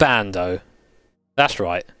fucked, Bando. That's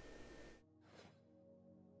right.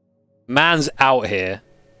 Man's out here.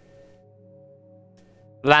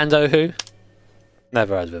 Lando who?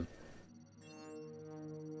 Never heard of him.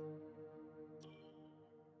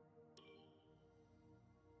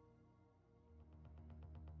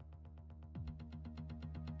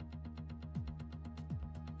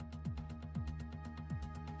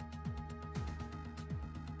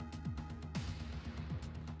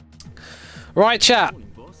 Right, chat.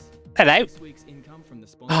 Hello.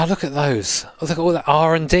 Oh, look at those. Oh, look at all that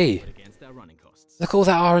R&D. Look at all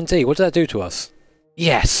that R&D. What did that do to us?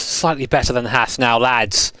 Yes, slightly better than Haas now,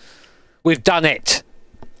 lads. We've done it.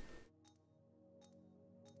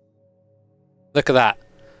 Look at that.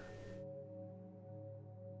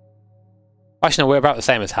 Actually, no, we're about the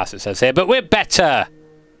same as Haas, it says here, but we're better.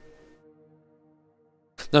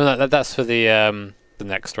 No, that's for the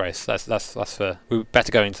next race. That's for we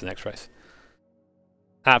better go into the next race.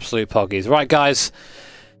 Absolute poggies. Right, guys.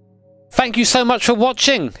 Thank you so much for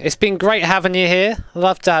watching. It's been great having you here.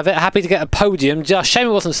 Love to have it. Happy to get a podium. Just shame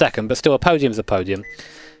it wasn't second, but still a podium's a podium.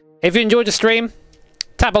 If you enjoyed the stream,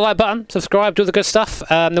 tap the like button, subscribe, do the good stuff.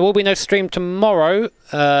 There will be no stream tomorrow.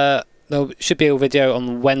 There should be a video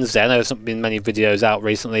on Wednesday. I know there's not been many videos out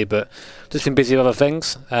recently, but just been busy with other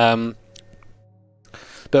things. But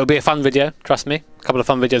it'll be a fun video, trust me. A couple of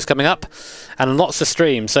fun videos coming up, and lots of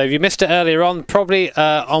streams. So if you missed it earlier on, probably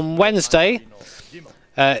on Wednesday,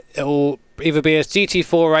 it will either be a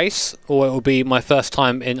GT4 race, or it will be my first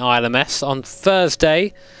time in ILMS. On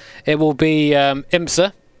Thursday, it will be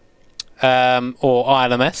IMSA, or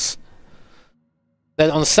ILMS.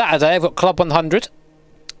 Then on Saturday, I've got Club 100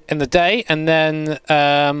 in the day, and then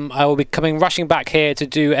I will be rushing back here to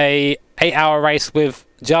do a 8-hour race with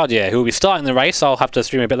Jardier, who will be starting the race. I'll have to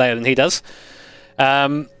stream a bit later than he does.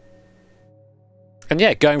 And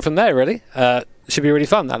yeah, going from there, really. Should be really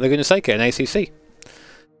fun at Laguna Seca in ACC.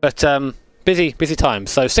 But busy time.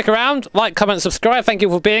 So stick around, like, comment, subscribe. Thank you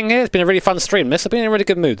for being here. It's been a really fun stream. I've been in a really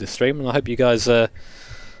good mood this stream, and I hope you guys are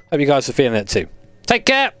feeling it too. Take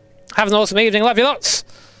care. Have an awesome evening. Love you lots.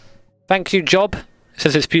 Thank you, Job. It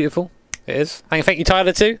says it's beautiful. It is. And thank you,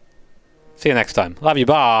 Tyler, too. See you next time. Love you.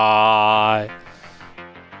 Bye.